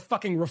member of the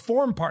fucking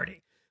Reform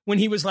Party, when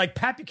he was like,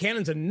 Pat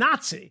Buchanan's a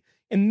Nazi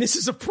and this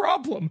is a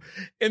problem.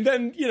 And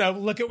then, you know,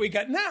 look at what we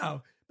got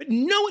now. But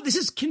no, this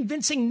is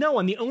convincing no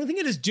one. The only thing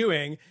it is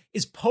doing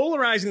is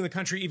polarizing the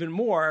country even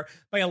more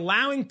by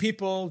allowing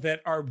people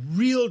that are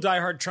real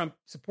diehard Trump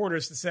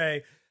supporters to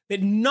say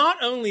that not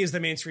only is the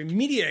mainstream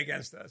media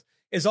against us,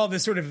 is all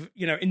this sort of,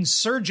 you know,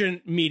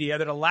 insurgent media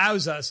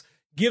that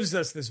gives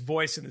us this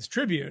voice and this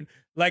tribune,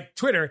 like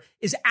Twitter,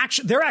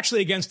 they're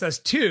actually against us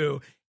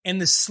too.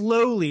 And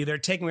slowly they're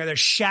taking away, they're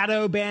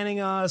shadow banning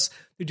us,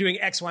 they're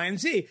doing X, Y, and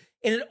Z.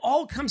 And it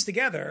all comes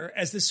together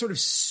as this sort of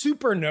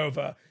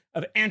supernova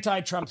of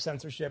anti-Trump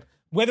censorship.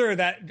 Whether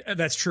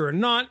that's true or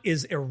not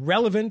is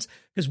irrelevant,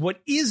 because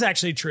what is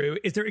actually true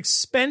is they're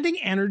expending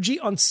energy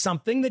on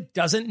something that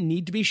doesn't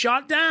need to be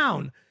shot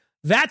down.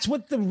 That's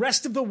what the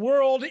rest of the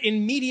world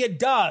in media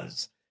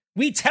does.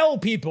 We tell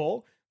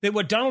people that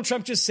what Donald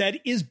Trump just said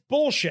is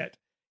bullshit.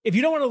 If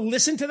you don't want to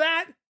listen to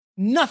that,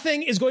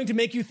 nothing is going to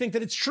make you think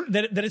that it's true,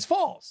 that it's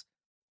false.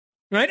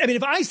 Right? I mean,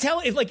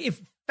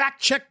 if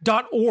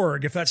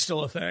factcheck.org, if that's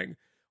still a thing,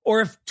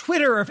 or if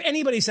Twitter, or if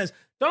anybody says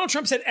Donald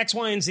Trump said X,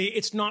 Y, and Z,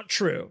 it's not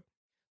true.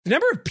 The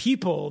number of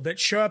people that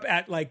show up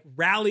at like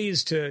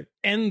rallies to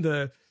end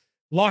the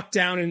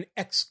lockdown in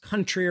X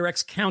country or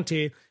X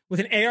county with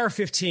an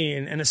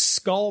AR-15 and a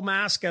skull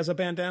mask as a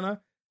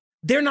bandana,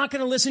 they're not going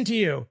to listen to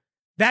you.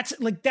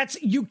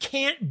 You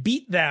can't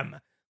beat them.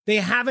 They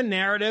have a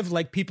narrative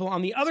like people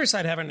on the other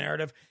side have a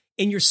narrative,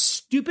 and your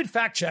stupid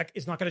fact check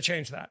is not going to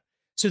change that.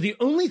 So the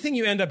only thing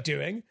you end up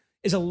doing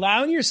is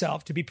allowing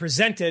yourself to be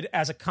presented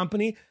as a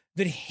company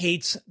that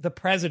hates the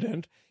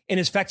president and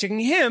is fact checking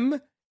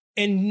him,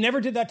 and never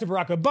did that to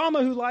Barack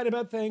Obama, who lied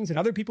about things, and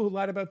other people who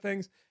lied about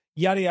things,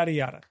 yada, yada,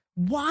 yada.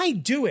 Why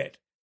do it?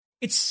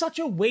 It's such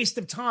a waste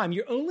of time.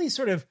 You're only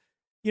sort of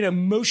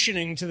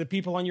motioning to the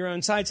people on your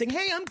own side saying,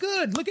 hey, I'm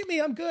good. Look at me.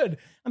 I'm good.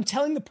 I'm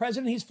telling the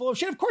president he's full of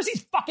shit. Of course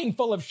he's fucking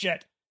full of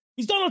shit.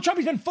 He's Donald Trump.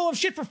 He's been full of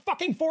shit for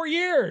fucking 4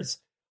 years.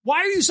 Why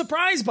are you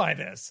surprised by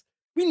this?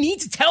 We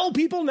need to tell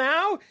people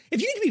now.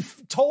 If you need to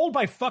be told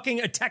by fucking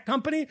a tech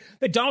company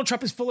that Donald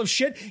Trump is full of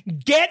shit,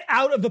 get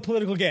out of the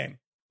political game.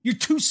 You're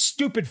too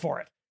stupid for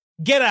it.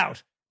 Get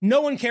out.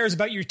 No one cares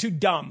about you. You're too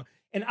dumb.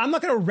 And I'm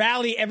not going to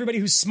rally everybody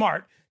who's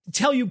smart to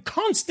tell you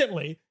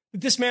constantly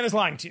that this man is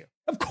lying to you.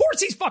 Of course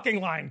he's fucking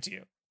lying to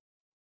you.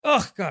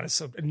 Oh, God, it's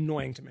so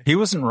annoying to me. He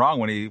wasn't wrong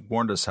when he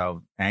warned us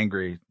how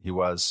angry he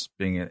was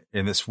being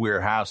in this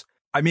weird house.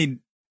 I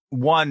mean,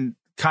 one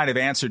kind of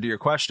answer to your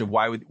question of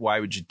why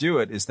would you do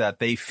it is that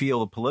they feel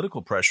the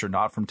political pressure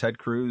not from Ted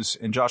Cruz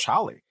and Josh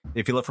Hawley.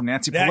 They feel it from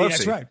Nancy Pelosi.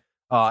 That's right.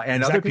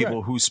 And other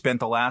people who spent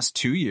the last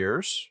 2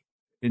 years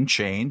in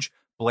change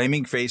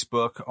blaming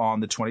Facebook on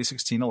the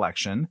 2016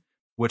 election,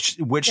 which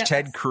yes.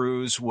 Ted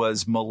Cruz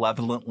was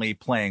malevolently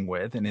playing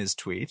with in his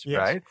tweet, yes.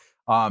 right?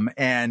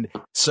 And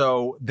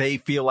so they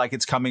feel like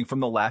it's coming from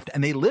the left,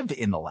 and they live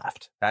in the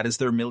left. That is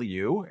their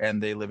milieu,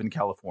 and they live in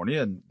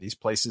California and these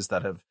places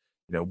that have,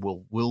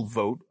 will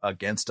vote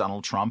against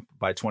Donald Trump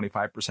by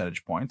 25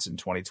 percentage points in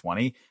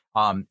 2020.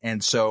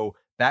 And so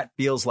that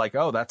feels like,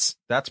 oh, that's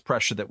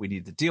pressure that we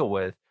need to deal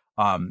with.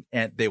 And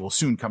they will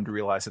soon come to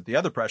realize that the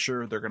other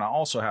pressure they're going to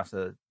also have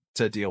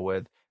to deal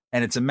with.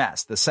 And it's a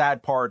mess. The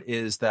sad part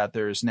is that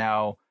there's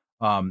now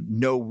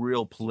no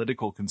real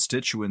political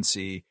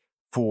constituency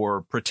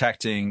for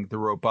protecting the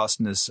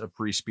robustness of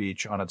free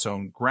speech on its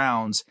own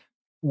grounds,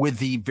 with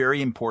the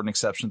very important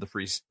exception of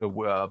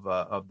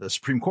the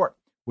Supreme Court,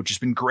 which has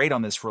been great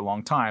on this for a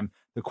long time.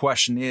 The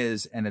question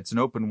is, and it's an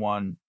open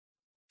one,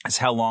 is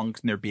how long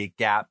can there be a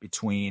gap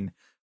between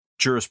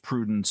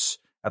jurisprudence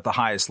at the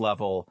highest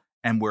level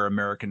and where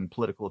American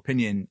political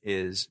opinion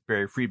is?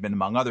 Barry Friedman,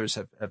 among others,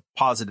 have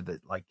posited that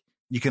like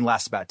you can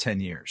last about 10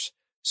 years.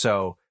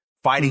 So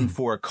fighting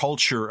for a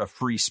culture of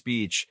free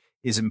speech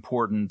is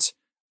important.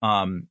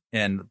 And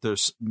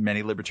there's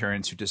many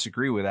libertarians who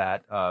disagree with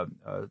that.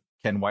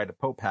 Ken White at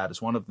Pope Hat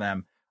is one of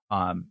them.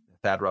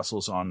 Thad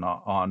Russell's on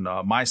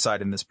my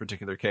side in this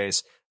particular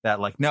case, that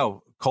like,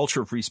 no,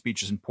 culture of free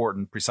speech is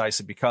important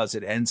precisely because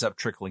it ends up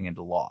trickling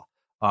into law.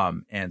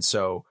 And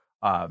so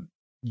I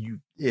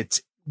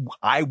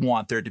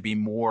want there to be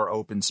more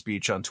open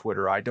speech on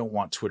Twitter. I don't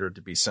want Twitter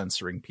to be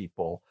censoring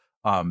people.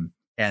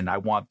 And I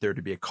want there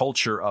to be a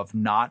culture of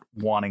not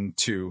wanting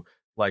to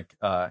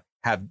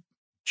have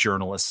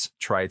journalists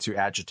try to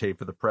agitate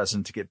for the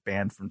president to get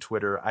banned from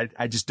Twitter.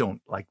 I just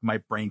don't like, my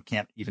brain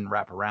can't even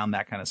wrap around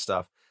that kind of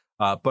stuff.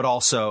 But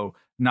also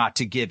not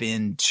to give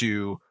in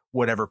to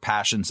whatever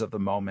passions of the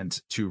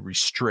moment to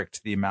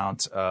restrict the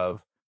amount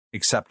of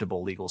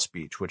acceptable legal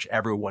speech, which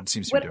everyone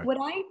seems to be doing. What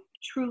I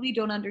truly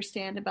don't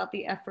understand about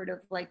the effort of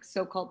like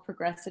so-called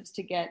progressives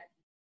to get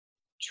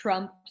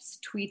Trump's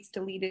tweets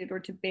deleted or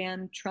to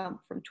ban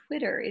Trump from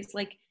Twitter is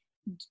like,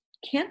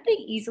 can't they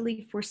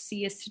easily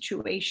foresee a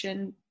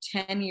situation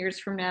 10 years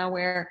from now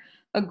where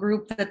a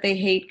group that they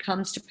hate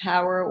comes to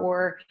power,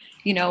 or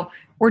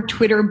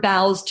Twitter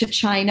bows to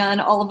China and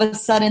all of a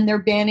sudden they're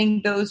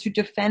banning those who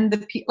defend the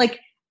people? Like,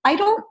 I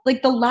don't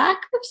like the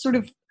lack of sort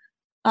of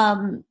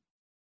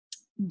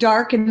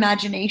dark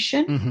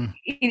imagination. Mm-hmm.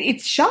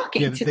 It's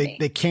shocking to me.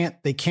 They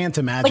can't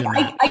imagine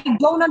that. I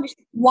don't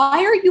understand.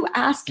 Why are you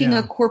asking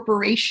a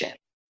corporation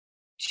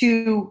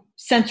to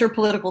censor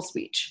political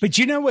speech? But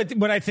you know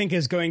what I think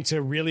is going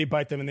to really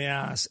bite them in the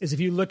ass is if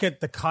you look at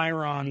the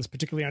chyrons,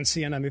 particularly on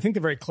CNN, they think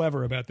they're very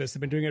clever about this.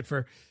 They've been doing it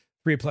for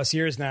 3+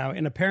 years now.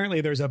 And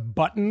apparently there's a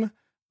button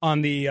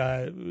on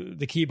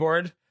the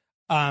keyboard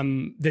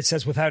that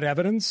says without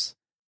evidence.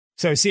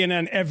 So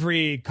CNN,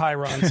 every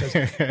chyron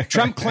says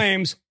Trump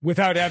claims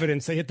without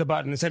evidence. They hit the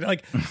button and said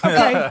like,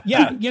 okay,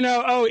 yeah,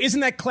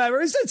 isn't that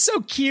clever? Isn't that so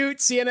cute?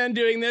 CNN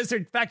doing this.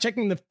 They're fact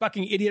checking the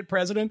fucking idiot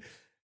president.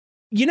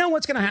 You know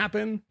what's going to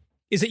happen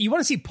is that you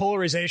want to see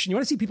polarization. You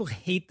want to see people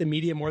hate the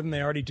media more than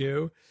they already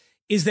do.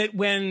 Is that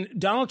when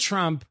Donald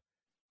Trump,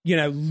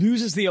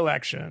 loses the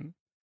election,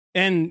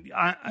 and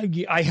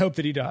I hope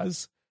that he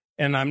does,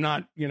 and I'm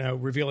not,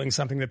 revealing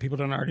something that people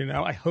don't already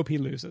know. I hope he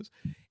loses.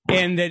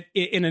 And that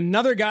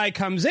another guy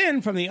comes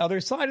in from the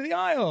other side of the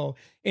aisle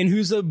and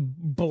who's a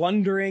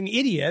blundering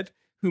idiot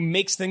who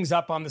makes things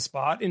up on the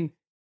spot. And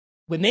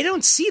when they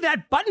don't see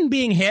that button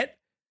being hit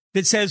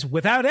that says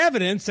without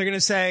evidence, they're going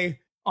to say,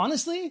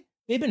 honestly,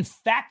 they've been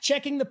fact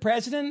checking the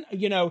president,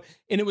 and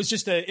it was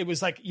just a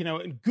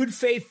good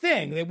faith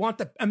thing. They want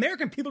the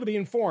American people to be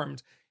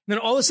informed. And then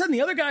all of a sudden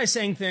the other guy is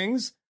saying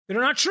things that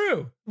are not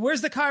true.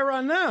 Where's the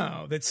chyron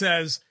now that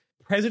says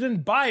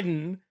President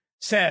Biden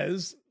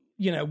says,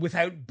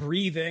 without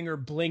breathing or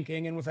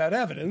blinking and without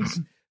evidence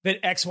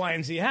that X, Y,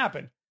 and Z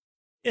happened?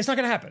 It's not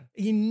going to happen.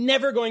 You're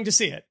never going to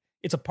see it.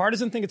 It's a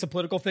partisan thing. It's a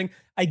political thing.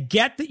 I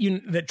get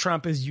that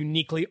Trump is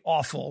uniquely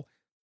awful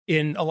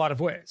in a lot of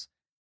ways.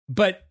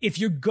 But if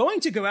you're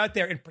going to go out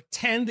there and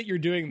pretend that you're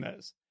doing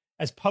this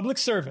as public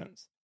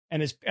servants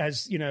and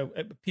as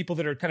people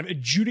that are kind of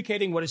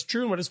adjudicating what is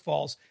true and what is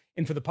false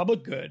and for the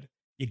public good,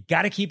 you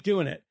got to keep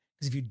doing it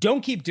Because if you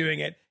don't keep doing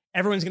it,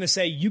 everyone's going to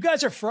say, you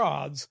guys are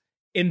frauds.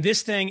 And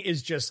this thing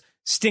is just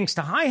stinks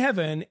to high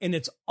heaven. And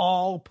it's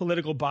all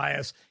political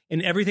bias.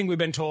 And everything we've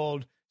been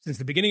told since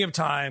the beginning of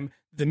time,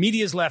 the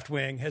media's left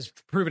wing has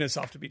proven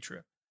itself to be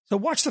true. So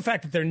watch the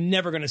fact that they're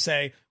never going to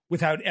say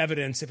without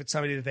evidence if it's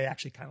somebody that they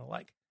actually kind of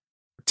like.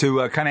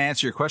 To kind of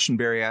answer your question,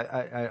 Barry,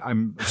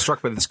 I'm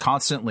struck by this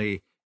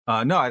constantly.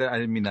 No, I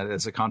didn't mean that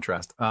as a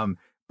contrast.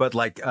 But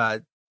like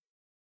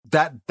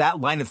that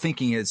line of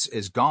thinking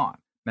is gone.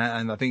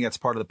 And I think that's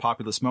part of the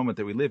populist moment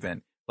that we live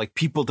in. Like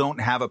people don't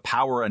have a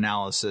power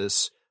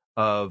analysis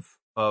of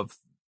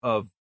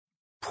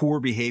poor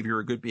behavior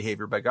or good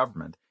behavior by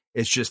government.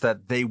 It's just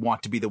that they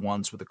want to be the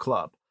ones with the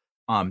club.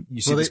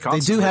 You see, they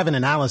do have an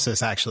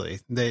analysis. Actually,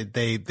 they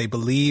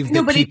believe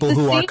that people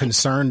who are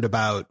concerned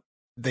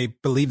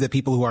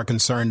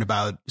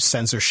about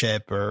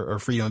censorship or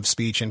freedom of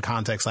speech in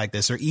contexts like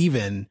this, or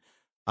even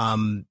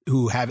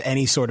who have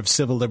any sort of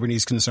civil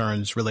liberties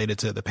concerns related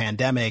to the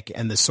pandemic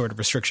and the sort of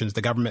restrictions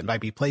the government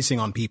might be placing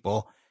on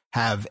people,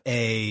 have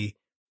a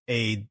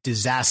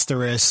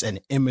disastrous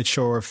and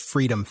immature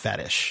freedom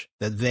fetish,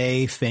 that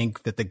they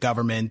think that the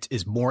government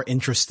is more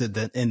interested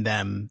in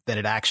them than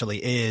it actually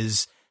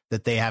is,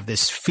 that they have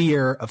this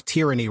fear of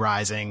tyranny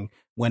rising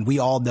when we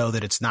all know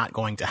that it's not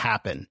going to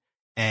happen.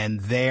 And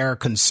their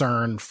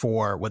concern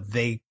for what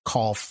they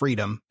call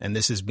freedom, and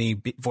this is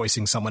me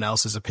voicing someone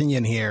else's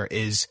opinion here,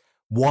 is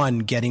one,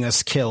 getting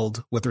us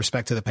killed with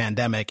respect to the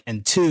pandemic,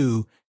 and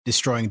two,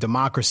 destroying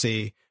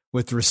democracy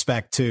with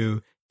respect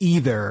to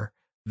either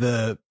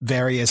the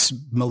various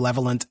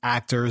malevolent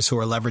actors who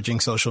are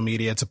leveraging social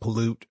media to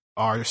pollute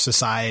our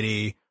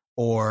society,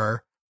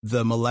 or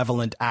the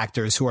malevolent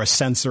actors who are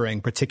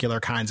censoring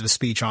particular kinds of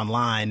speech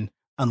online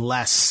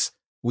unless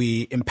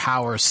we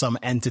empower some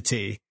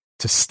entity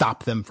to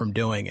stop them from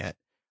doing it.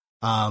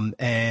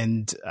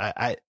 And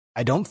I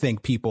don't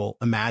think people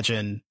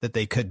imagine that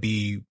they could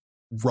be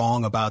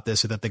wrong about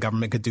this, or that the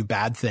government could do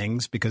bad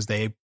things, because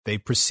they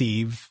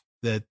perceive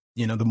that,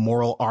 you know, the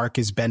moral arc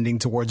is bending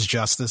towards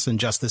justice, and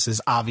justice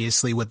is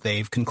obviously what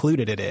they've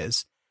concluded it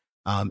is.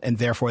 And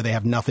therefore they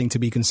have nothing to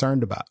be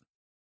concerned about.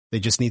 They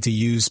just need to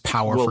use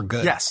power for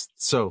good. Yes.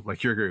 So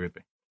like, you agree with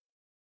me.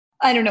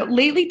 I don't know.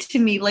 Lately, to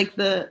me, like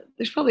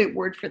there's probably a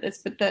word for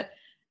this, but the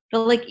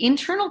like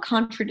internal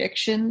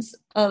contradictions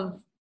of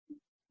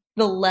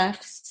the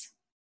left's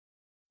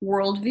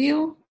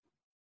worldview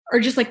are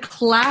just like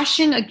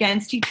clashing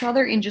against each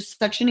other in just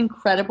such an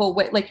incredible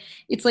way. Like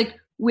it's like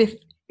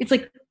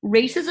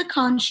race is a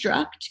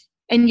construct,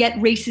 and yet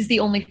race is the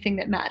only thing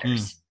that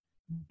matters.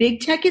 Big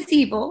tech is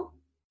evil,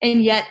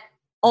 and yet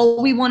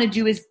all we want to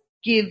do is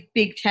give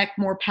big tech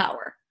more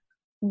power.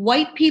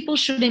 White people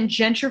shouldn't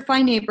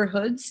gentrify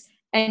neighborhoods,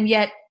 and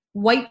yet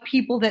white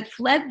people that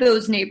fled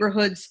those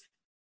neighborhoods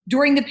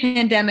during the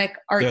pandemic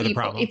are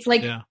evil. It's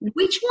like,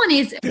 which one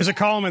is it? There's a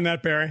column in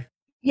that, Barry.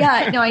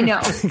 Yeah, no, I know.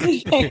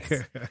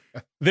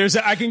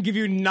 I can give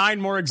you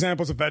 9 more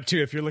examples of that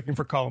too, if you're looking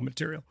for column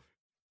material.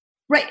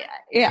 Right.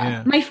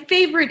 Yeah. My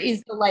favorite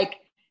is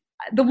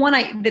the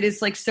one that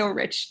is like so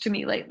rich to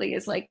me lately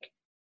is like,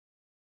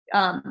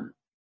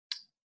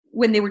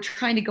 when they were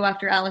trying to go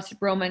after Alice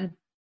Roman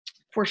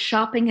for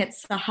shopping at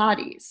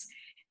Sahadi's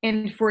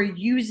and for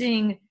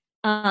using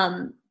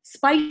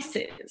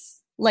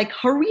spices like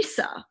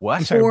harissa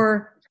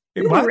or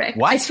turmeric.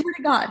 I swear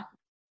to God.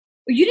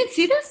 You didn't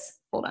see this?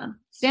 Hold on.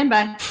 Stand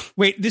by.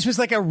 Wait, this was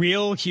like a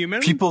real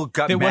human? People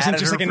got mad wasn't at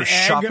just her like an for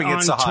egg shopping on at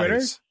Sahadi's.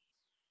 Twitter?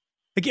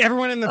 Like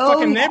everyone in the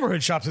fucking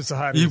neighborhood shops at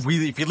Sahadi's.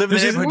 If you live in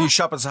the neighborhood, you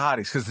shop at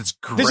Sahadi's because it's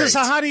great. There's a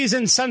Sahadi's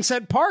in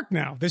Sunset Park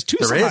now. There's 2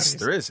 Sahadi's.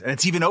 There is. And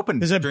it's even open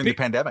during the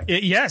pandemic.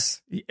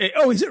 Yes.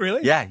 Oh, is it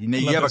really? Yeah.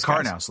 You have a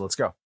car now, so let's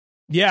go.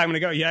 Yeah, I'm going to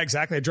go. Yeah,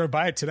 exactly. I drove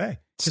by it today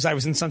because I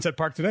was in Sunset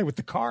Park today with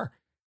the car.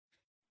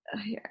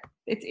 Here.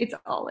 It's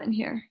all in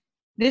here.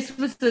 This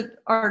was the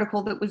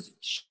article that was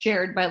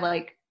shared by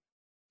like,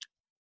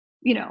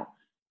 you know,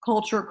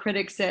 culture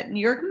critics at New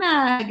York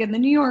Mag and the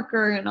New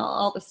Yorker and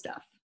all the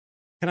stuff.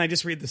 Can I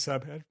just read the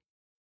subhead?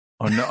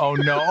 Oh, no. Oh,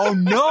 no. Oh,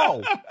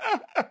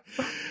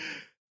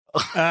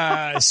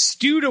 no.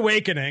 Stewed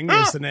Awakening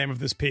is the name of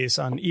this piece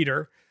on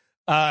Eater.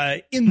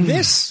 In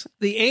this,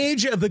 the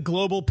age of the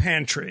global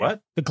pantry.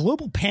 What? The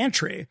global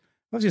pantry.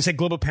 I was going to say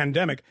global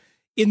pandemic.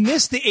 In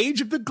this, the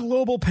age of the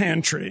global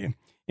pantry,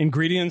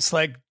 ingredients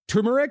like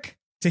turmeric,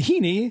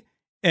 tahini,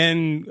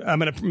 and I'm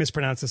going to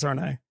mispronounce this, aren't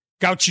I?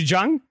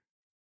 Gochujang?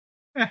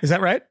 Is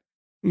that right?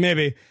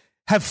 Maybe.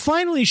 Have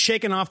finally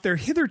shaken off their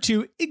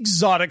hitherto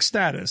exotic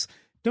status.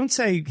 Don't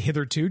say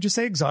hitherto, just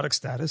say exotic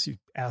status, you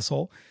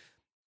asshole.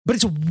 But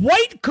it's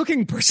white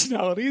cooking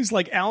personalities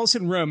like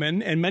Alison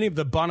Roman and many of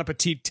the Bon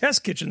Appetit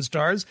test kitchen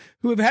stars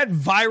who have had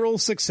viral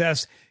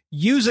success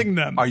using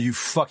them. Are you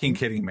fucking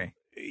kidding me?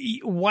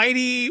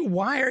 Whitey,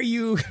 why are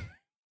you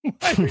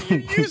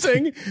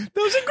using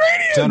those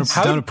ingredients?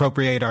 Don't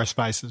appropriate our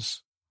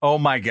spices. Oh,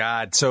 my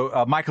God.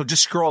 So, Michael,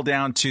 just scroll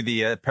down to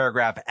the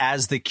paragraph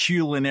as the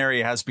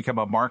culinaria has become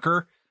a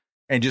marker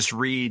and just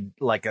read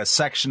like a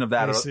section of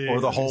that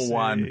or the whole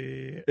one.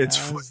 It's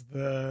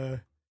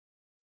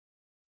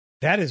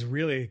That is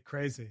really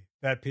crazy,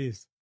 that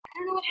piece. I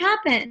don't know what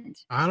happened.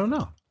 I don't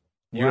know.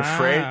 You're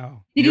afraid?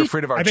 Wow. You're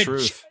afraid of our I bet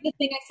truth. The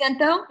thing I sent,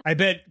 though? I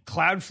bet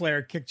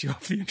Cloudflare kicked you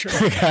off the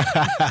internet.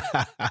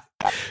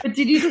 But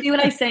did you see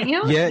what I sent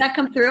you? Yeah. Did that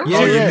come through?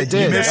 Yeah, it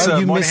did. You missed,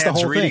 You missed the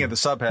Moynihan's whole reading thing. of the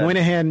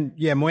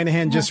subhead.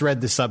 Moynihan just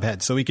read the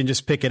subhead, so we can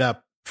just pick it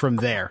up from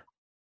there.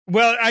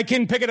 Well, I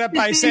can pick it up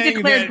by saying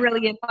declared that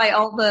brilliant by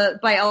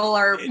all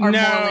our No.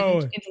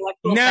 moral and intellectual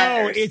no,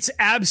 factors. it's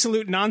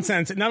absolute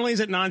nonsense. Not only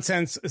is it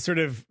nonsense, sort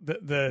of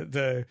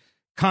the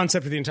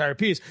concept of the entire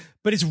piece,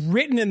 but it's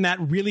written in that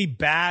really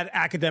bad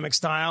academic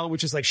style,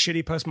 which is like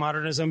shitty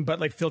postmodernism, but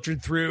like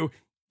filtered through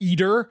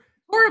Eater.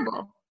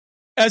 horrible.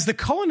 As the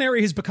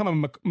culinary has become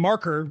a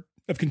marker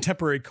of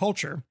contemporary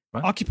culture,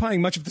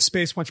 occupying much of the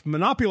space once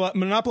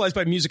monopolized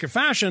by music and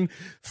fashion,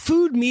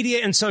 food media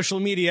and social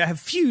media have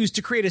fused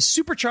to create a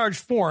supercharged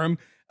form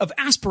of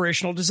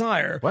aspirational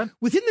desire. What?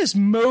 Within this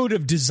mode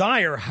of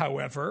desire,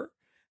 however,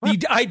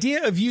 the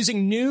idea of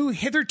using new,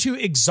 hitherto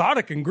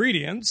exotic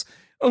ingredients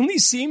only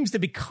seems to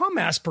become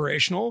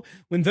aspirational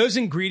when those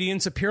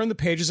ingredients appear on the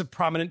pages of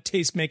prominent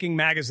taste-making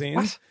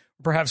magazines,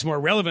 perhaps more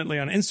relevantly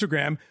on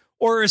Instagram,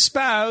 or are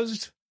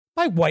espoused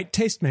by white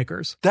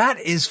tastemakers. That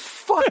is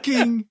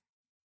fucking...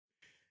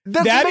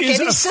 That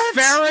is any a sense.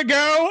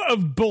 farrago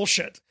of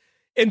bullshit.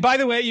 And by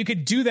the way, you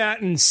could do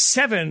that in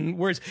 7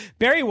 words.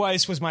 Barry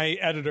Weiss was my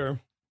editor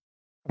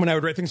when I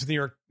would write things for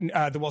the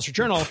Wall Street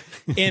Journal.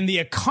 And the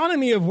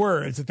economy of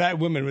words that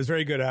woman was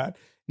very good at,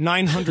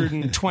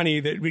 920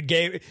 that we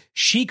gave,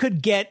 she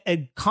could get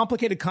a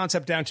complicated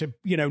concept down to,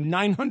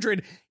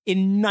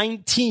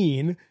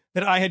 919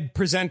 that I had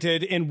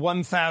presented in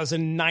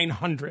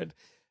 1,900.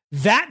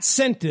 That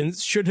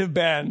sentence should have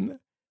been,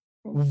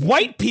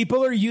 white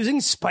people are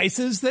using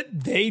spices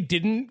that they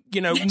didn't,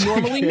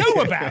 normally know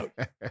about.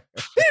 They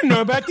didn't know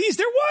about these.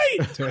 They're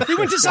white. They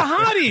went to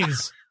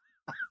Sahadis.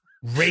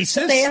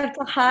 Racist. They have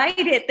to hide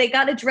it. They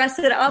got to dress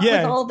it up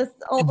with all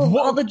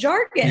the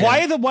jargon.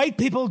 Why are the white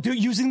people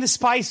using the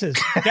spices?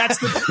 That's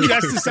the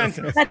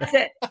sentence. That's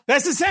it.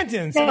 That's the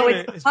sentence.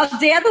 No, how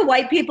dare the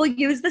white people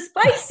use the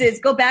spices?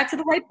 Go back to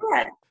the white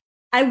bread.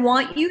 I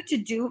want you to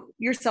do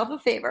yourself a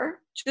favor,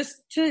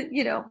 just to,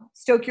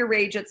 stoke your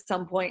rage at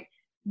some point.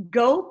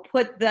 Go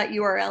put that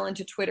URL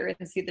into Twitter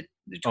and see the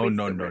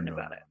tweets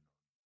about it.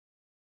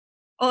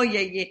 Oh,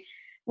 yeah.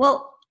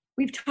 Well,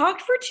 we've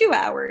talked for 2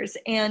 hours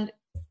and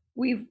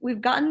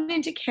we've gotten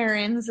into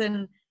Karens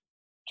and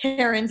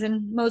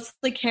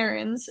mostly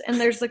Karens.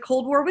 And there's the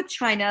Cold War with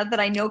China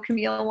that I know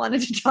Camille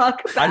wanted to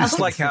talk about. I just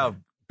like how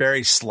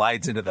Barry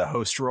slides into the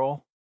host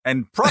role.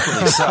 And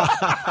properly so.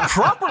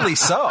 Properly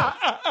so.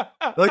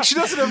 Like she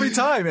does it every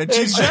time. And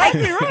she's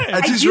exactly right.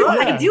 And she's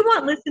right. I do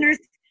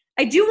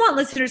want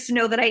listeners to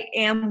know that I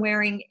am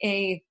wearing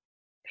a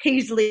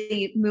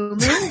paisley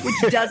muumuu,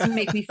 which doesn't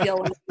make me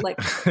feel like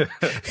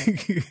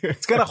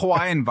it's got a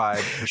Hawaiian vibe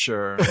for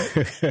sure.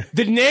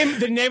 The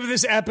name of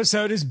this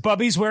episode is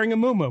Bubby's Wearing a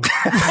Muumuu.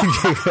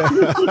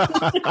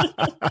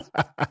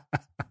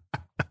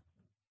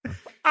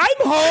 I'm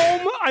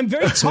home. I'm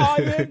very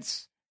tired.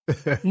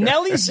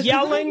 Nellie's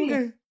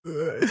yelling.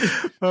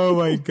 Oh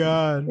my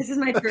God! This is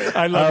my truth.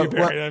 I love you,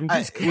 Barry.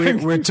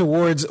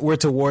 We're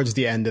towards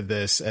the end of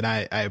this, and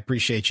I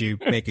appreciate you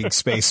making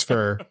space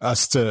for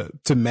us to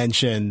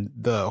mention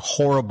the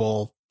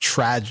horrible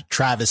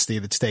travesty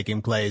that's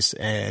taking place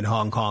in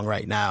Hong Kong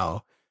right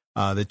now.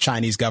 The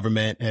Chinese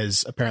government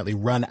has apparently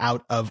run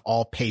out of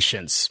all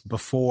patience.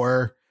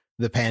 Before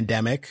the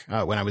pandemic,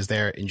 when I was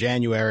there in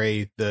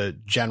January, the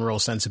general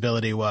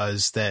sensibility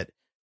was that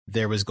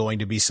there was going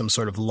to be some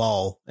sort of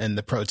lull in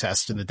the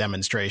protests and the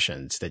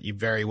demonstrations, that you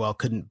very well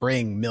couldn't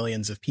bring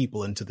millions of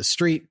people into the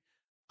street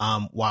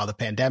while the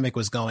pandemic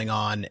was going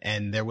on.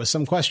 And there was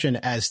some question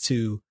as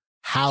to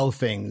how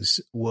things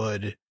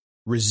would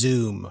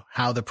resume,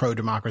 how the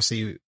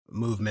pro-democracy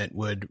movement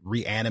would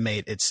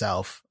reanimate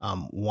itself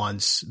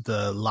once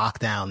the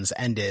lockdowns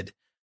ended.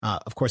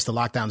 Of course, the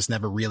lockdowns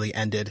never really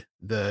ended.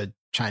 The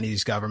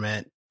Chinese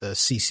government, the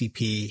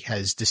CCP,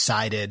 has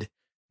decided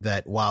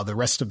that while the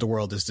rest of the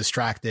world is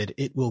distracted,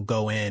 it will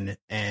go in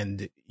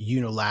and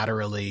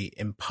unilaterally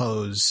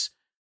impose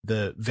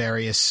the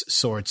various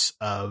sorts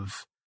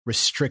of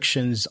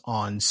restrictions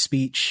on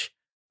speech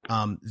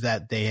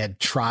that they had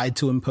tried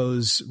to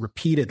impose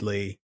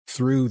repeatedly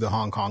through the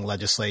Hong Kong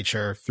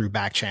legislature, through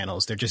back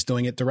channels. They're just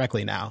doing it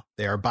directly now.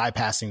 They are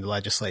bypassing the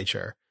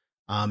legislature.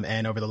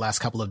 And over the last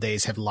couple of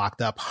days have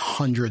locked up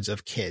hundreds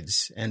of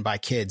kids. And by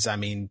kids, I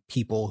mean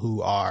people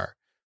who are,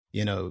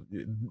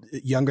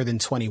 younger than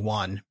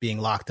 21, being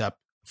locked up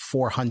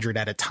 400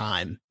 at a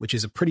time, which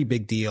is a pretty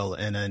big deal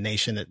in a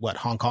nation that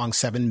Hong Kong,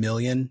 7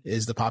 million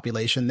is the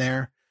population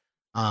there.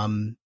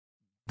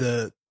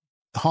 The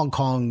Hong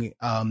Kong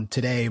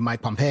today,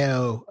 Mike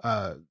Pompeo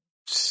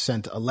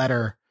sent a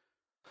letter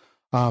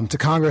to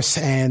Congress,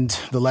 and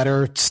the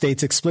letter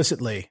states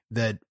explicitly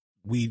that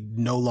we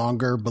no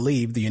longer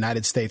believe, the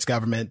United States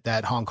government,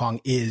 that Hong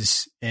Kong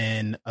is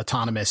an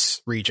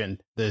autonomous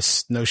region.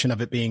 This notion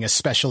of it being a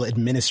special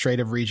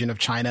administrative region of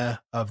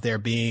China, of there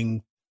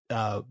being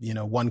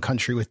one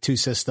country with two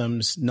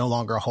systems no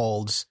longer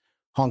holds.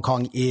 Hong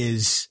Kong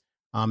is,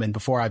 and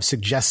before I've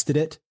suggested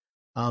it,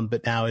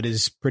 but now it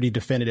is pretty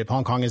definitive.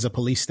 Hong Kong is a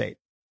police state,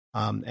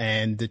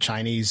 and the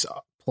Chinese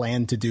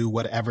plan to do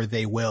whatever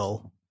they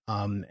will.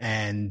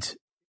 And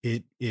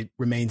it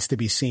remains to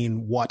be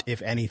seen what,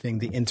 if anything,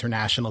 the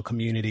international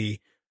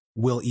community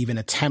will even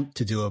attempt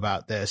to do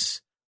about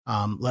this,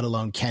 let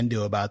alone can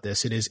do about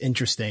this. It is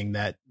interesting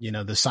that,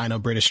 the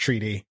Sino-British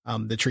treaty,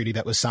 the treaty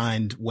that was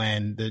signed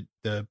when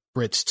the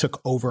Brits took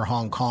over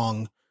Hong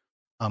Kong,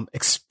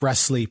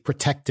 expressly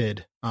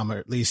protected, or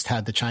at least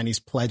had the Chinese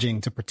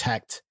pledging to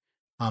protect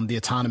the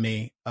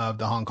autonomy of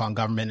the Hong Kong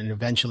government and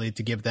eventually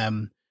to give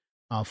them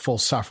full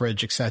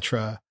suffrage,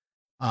 etc.,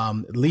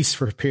 at least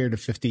for a period of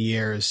 50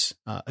 years.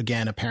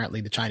 Again, apparently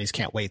the Chinese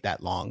can't wait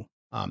that long.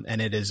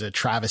 And it is a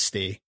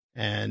travesty.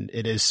 And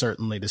it is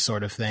certainly the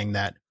sort of thing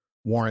that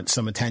warrants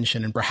some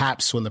attention. And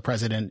perhaps when the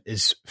president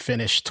is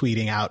finished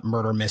tweeting out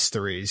murder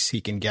mysteries,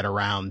 he can get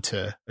around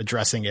to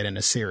addressing it in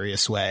a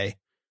serious way.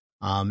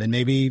 And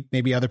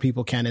maybe other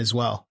people can as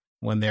well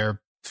when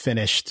they're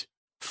finished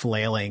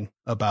flailing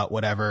about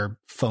whatever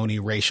phony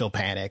racial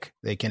panic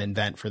they can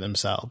invent for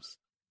themselves.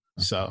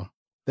 So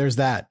there's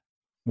that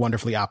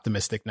wonderfully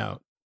optimistic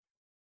note.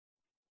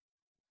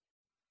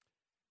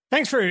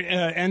 Thanks for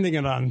ending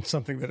it on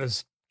something that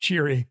is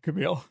cheery,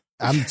 Camille.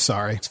 I'm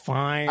sorry. It's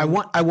fine. I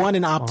want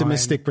an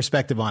optimistic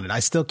perspective on it.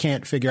 I still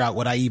can't figure out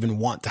what I even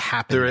want to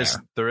happen. There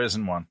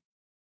isn't one.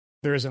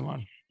 There isn't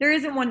one. There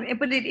isn't one,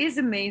 but it is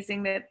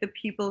amazing that the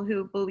people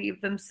who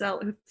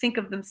who think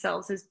of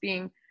themselves as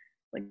being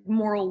like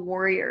moral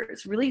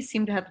warriors, really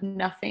seem to have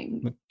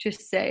nothing to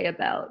say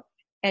about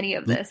any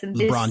of this. And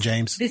LeBron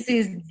James. This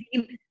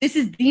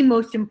is the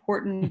most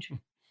important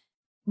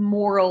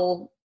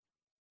moral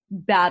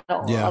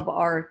battle of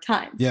our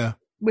time. Yeah.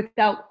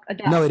 Without a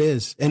doubt. No, it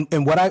is.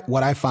 And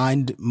what I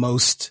find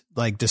most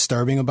like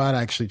disturbing about it,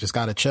 I actually just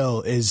got to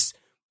chill, is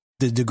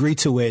the degree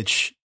to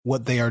which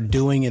what they are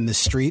doing in the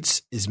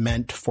streets is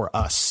meant for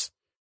us.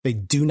 They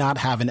do not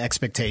have an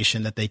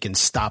expectation that they can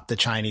stop the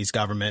Chinese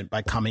government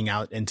by coming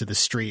out into the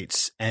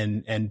streets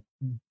and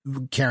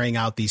carrying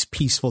out these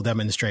peaceful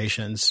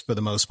demonstrations for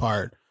the most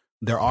part.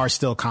 There are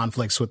still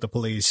conflicts with the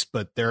police,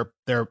 but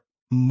they're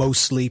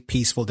mostly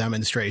peaceful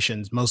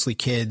demonstrations, mostly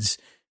kids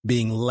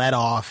being led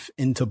off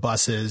into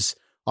buses,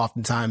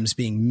 oftentimes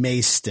being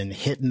maced and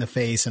hit in the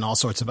face and all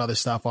sorts of other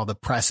stuff while the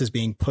press is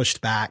being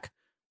pushed back,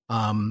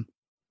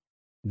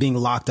 being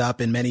locked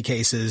up in many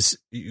cases,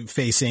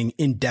 facing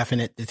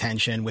indefinite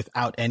detention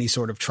without any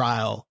sort of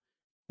trial.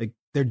 Like,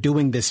 they're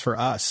doing this for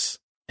us.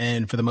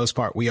 And for the most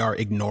part, we are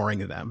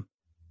ignoring them.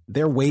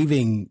 They're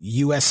waving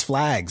U.S.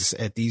 flags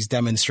at these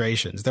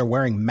demonstrations. They're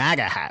wearing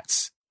MAGA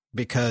hats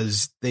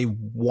because they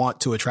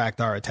want to attract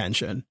our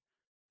attention.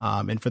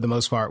 And for the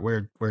most part,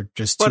 we're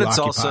just too occupied.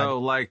 But it's also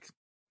like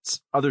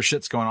other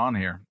shit's going on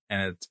here,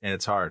 and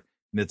it's hard.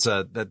 And it's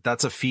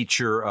that's a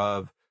feature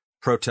of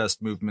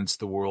protest movements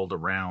the world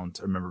around.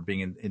 I remember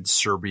being in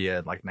Serbia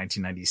in like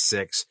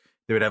 1996.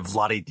 They would have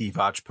Vlade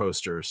Divac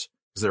posters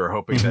because they were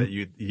hoping that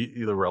you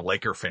either were a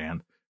Laker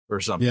fan or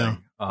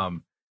something. Yeah.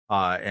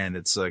 And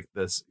it's like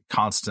this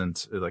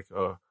constant like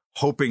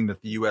hoping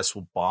that the U.S.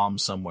 will bomb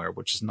somewhere,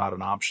 which is not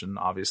an option,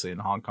 obviously, in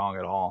Hong Kong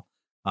at all.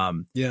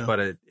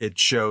 But it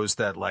shows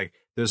that like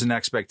there's an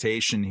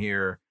expectation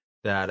here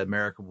that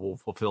America will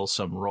fulfill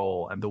some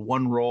role. And the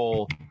one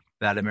role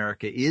that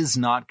America is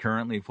not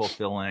currently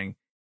fulfilling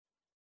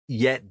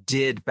yet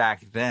did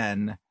back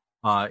then,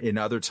 in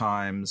other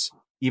times,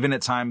 even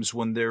at times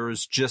when there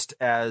was just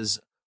as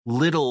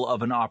little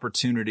of an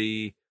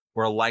opportunity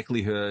or a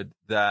likelihood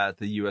that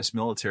the U.S.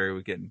 military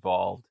would get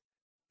involved,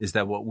 is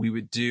that what we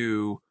would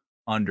do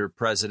under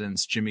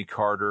Presidents Jimmy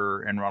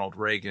Carter and Ronald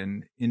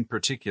Reagan in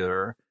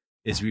particular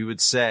is we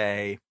would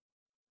say,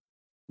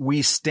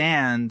 we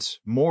stand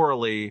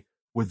morally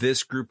with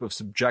this group of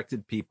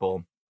subjected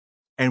people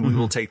and we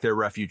will take their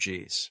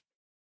refugees.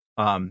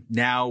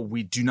 Now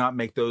we do not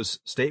make those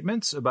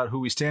statements about who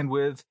we stand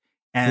with.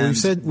 And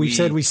we've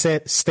said we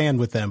stand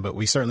with them, but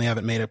we certainly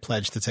haven't made a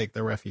pledge to take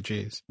their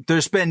refugees.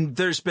 There's been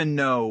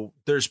no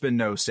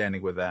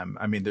standing with them.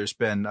 I mean, there's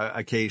been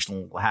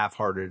occasional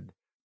half-hearted.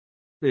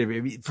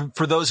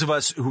 For those of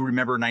us who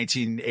remember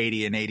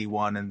 1980 and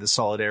 81 and the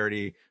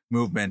Solidarity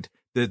movement,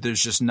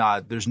 there's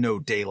no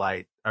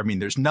daylight. I mean,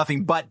 there's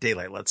nothing but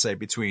daylight, let's say,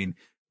 between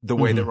the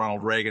way that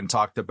Ronald Reagan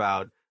talked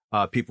about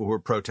people who are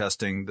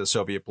protesting the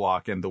Soviet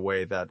bloc and the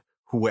way that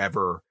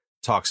whoever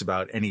talks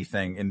about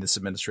anything in this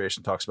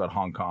administration talks about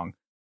Hong Kong.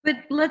 But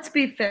let's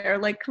be fair.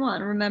 Like, come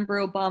on,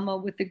 remember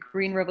Obama with the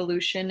Green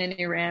Revolution in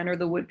Iran or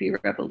the would-be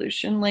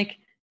revolution? Like,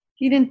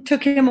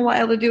 took him a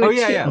while to do it.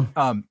 Yeah.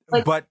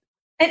 But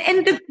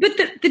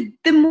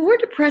the more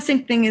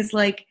depressing thing is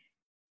like,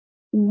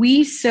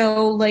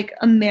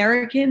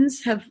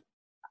 Americans have,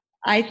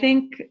 I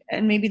think,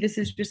 and maybe this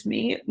is just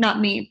me, not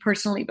me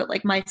personally, but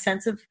like my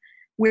sense of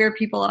where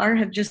people are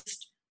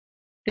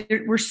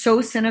we're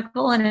so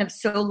cynical and have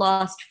so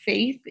lost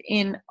faith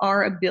in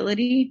our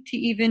ability to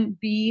even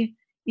be,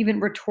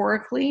 even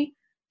rhetorically,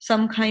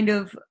 some kind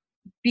of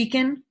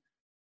beacon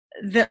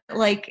that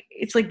like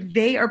it's like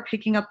they are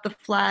picking up the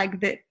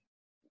flag that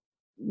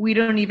we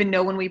don't even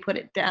know when we put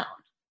it down,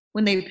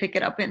 when they pick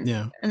it up in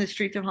the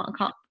streets of Hong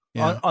Kong.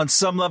 Yeah. On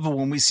some level,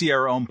 when we see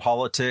our own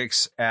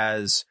politics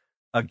as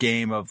a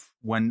game of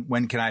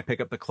when can I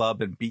pick up the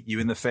club and beat you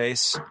in the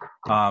face,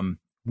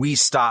 we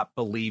stop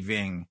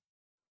believing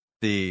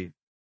the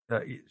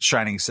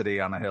shining city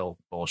on a hill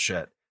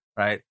bullshit,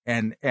 right?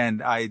 And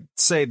I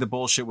say the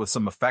bullshit with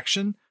some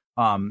affection,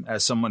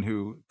 as someone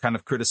who kind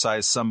of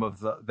criticized some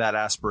of that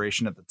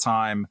aspiration at the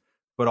time,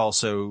 but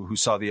also who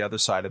saw the other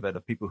side of it,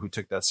 of people who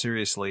took that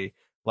seriously.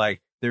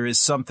 Like, there is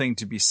something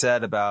to be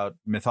said about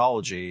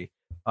mythology,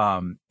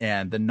 and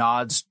the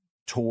nods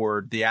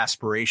toward the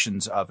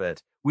aspirations of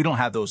it. We don't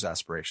have those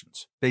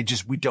aspirations.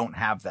 We don't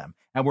have them.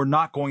 And we're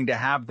not going to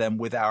have them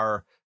with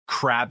our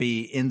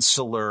crabby,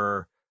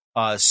 insular,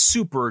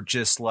 super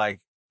just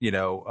like,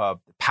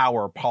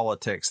 power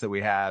politics that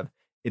we have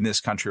in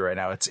this country right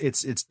now.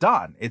 It's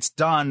done. It's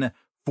done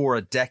for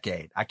a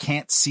decade. I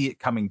can't see it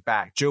coming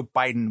back. Joe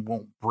Biden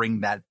won't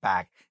bring that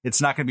back.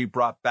 It's not going to be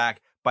brought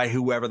back by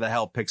whoever the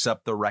hell picks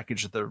up the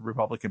wreckage of the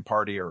Republican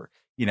Party or,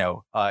 in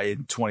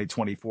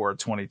 2024 or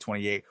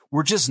 2028.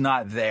 We're just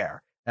not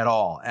there at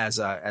all as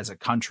a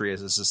country,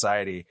 as a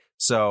society.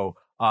 So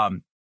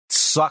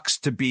sucks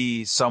to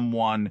be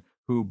someone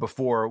who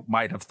before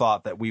might have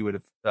thought that we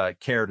would have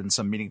cared in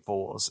some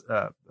meaningful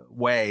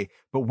way,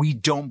 but we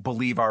don't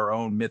believe our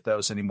own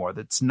mythos anymore.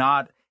 That's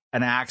not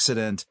an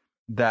accident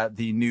that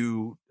the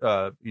new,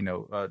 the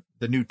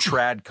new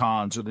trad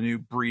cons or the new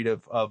breed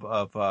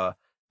of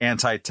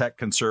anti-tech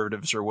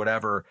conservatives or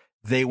whatever,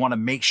 they want to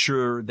make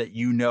sure that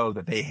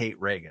that they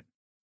hate Reagan.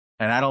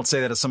 And I don't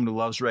say that as someone who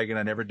loves Reagan.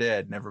 I never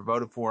did, never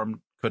voted for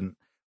him, couldn't.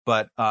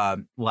 But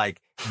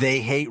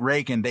they hate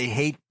Reagan. They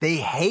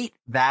hate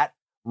that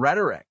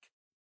rhetoric.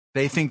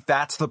 They think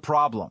that's the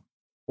problem,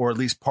 or at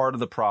least part of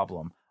the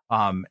problem.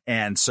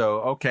 And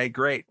so, okay,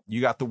 great.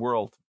 You got the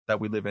world that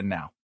we live in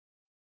now.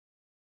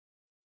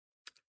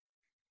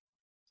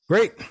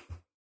 Great.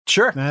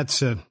 Sure.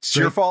 That's it's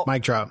your fault.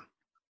 Mic drop.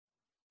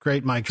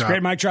 Great mic drop.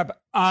 Great mic drop.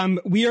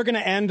 We are going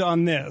to end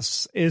on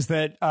this, is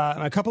that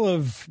a couple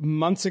of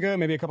months ago,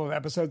 maybe a couple of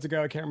episodes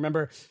ago, I can't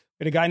remember,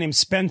 we had a guy named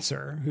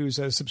Spencer, who's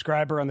a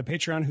subscriber on the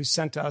Patreon, who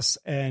sent us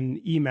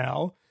an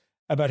email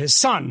about his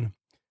son,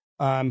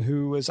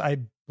 who was, I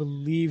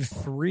believe,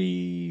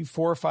 3,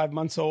 4, or 5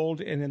 months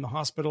old and in the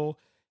hospital.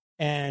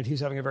 And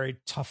he's having a very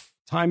tough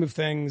time of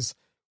things.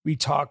 We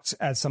talked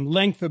at some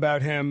length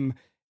about him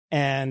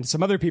and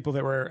some other people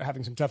that were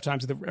having some tough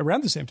times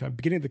around the same time,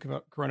 beginning of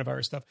the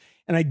coronavirus stuff.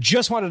 And I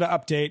just wanted to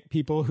update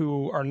people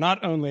who are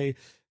not only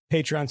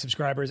Patreon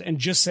subscribers and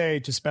just say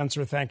to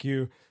Spencer, thank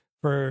you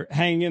for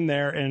hanging in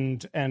there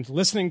and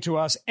listening to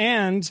us.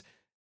 And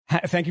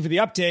thank you for the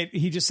update.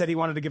 He just said he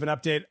wanted to give an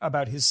update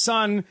about his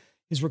son.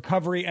 His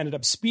recovery ended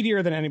up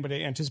speedier than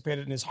anybody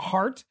anticipated, and his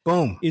heart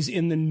is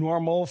in the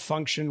normal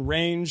function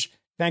range.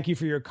 Thank you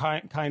for your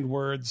kind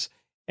words.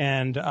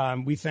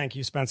 And we thank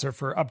you, Spencer,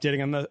 for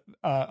updating on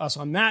us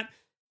on that.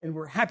 And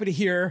we're happy to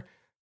hear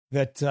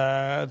that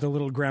the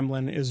little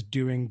gremlin is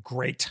doing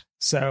great.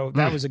 So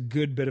that was a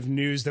good bit of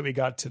news that we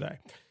got today.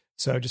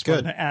 So just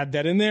wanted to add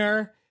that in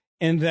there.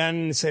 And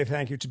then say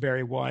thank you to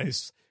Bari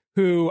Weiss,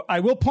 who I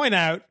will point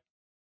out,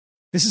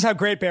 this is how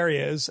great Bari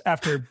is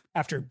after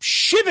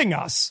shivving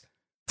us,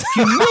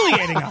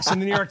 humiliating us in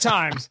the New York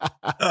Times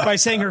by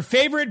saying her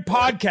favorite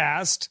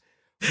podcast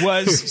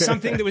was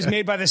something that was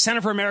made by the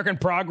Center for American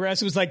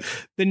Progress. It was like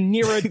the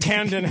Neera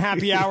Tanden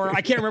happy hour. I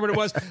can't remember what it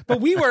was,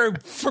 but we were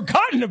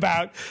forgotten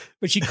about.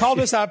 But she called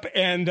us up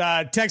and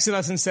texted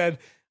us and said,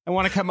 I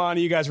want to come on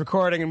to you guys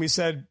recording. And we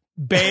said,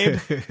 babe,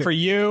 for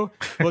you,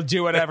 we'll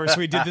do whatever. So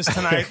we did this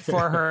tonight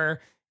for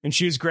her. And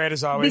she was great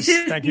as always.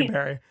 Thank you,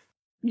 Bari.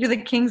 You're the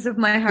kings of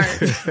my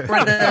heart,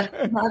 or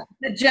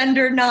the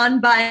gender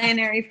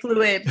non-binary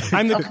fluid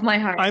of my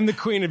heart. I'm the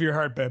queen of your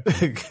heart, babe.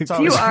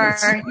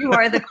 You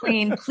are the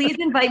queen. Please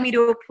invite me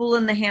to a pool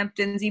in the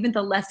Hamptons, even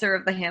the lesser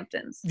of the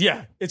Hamptons.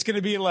 Yeah, it's going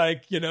to be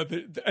like,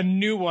 a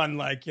new one,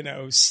 like,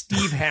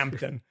 Steve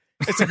Hampton.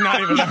 It's like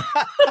not even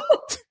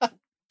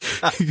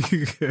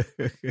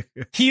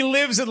He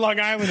lives in Long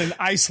Island in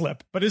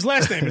Islip, but his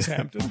last name is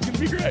Hampton. It's going to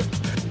be great.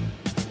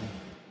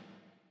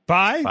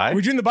 Bye? Are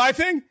we doing the bye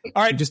thing?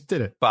 All right. You just did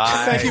it. Bye.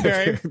 Thank you,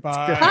 Bari.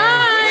 Bye.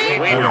 Bye.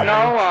 We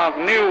know of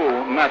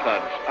new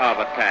methods of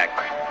attack.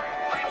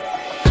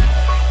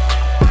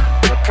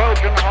 The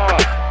Trojan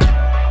horse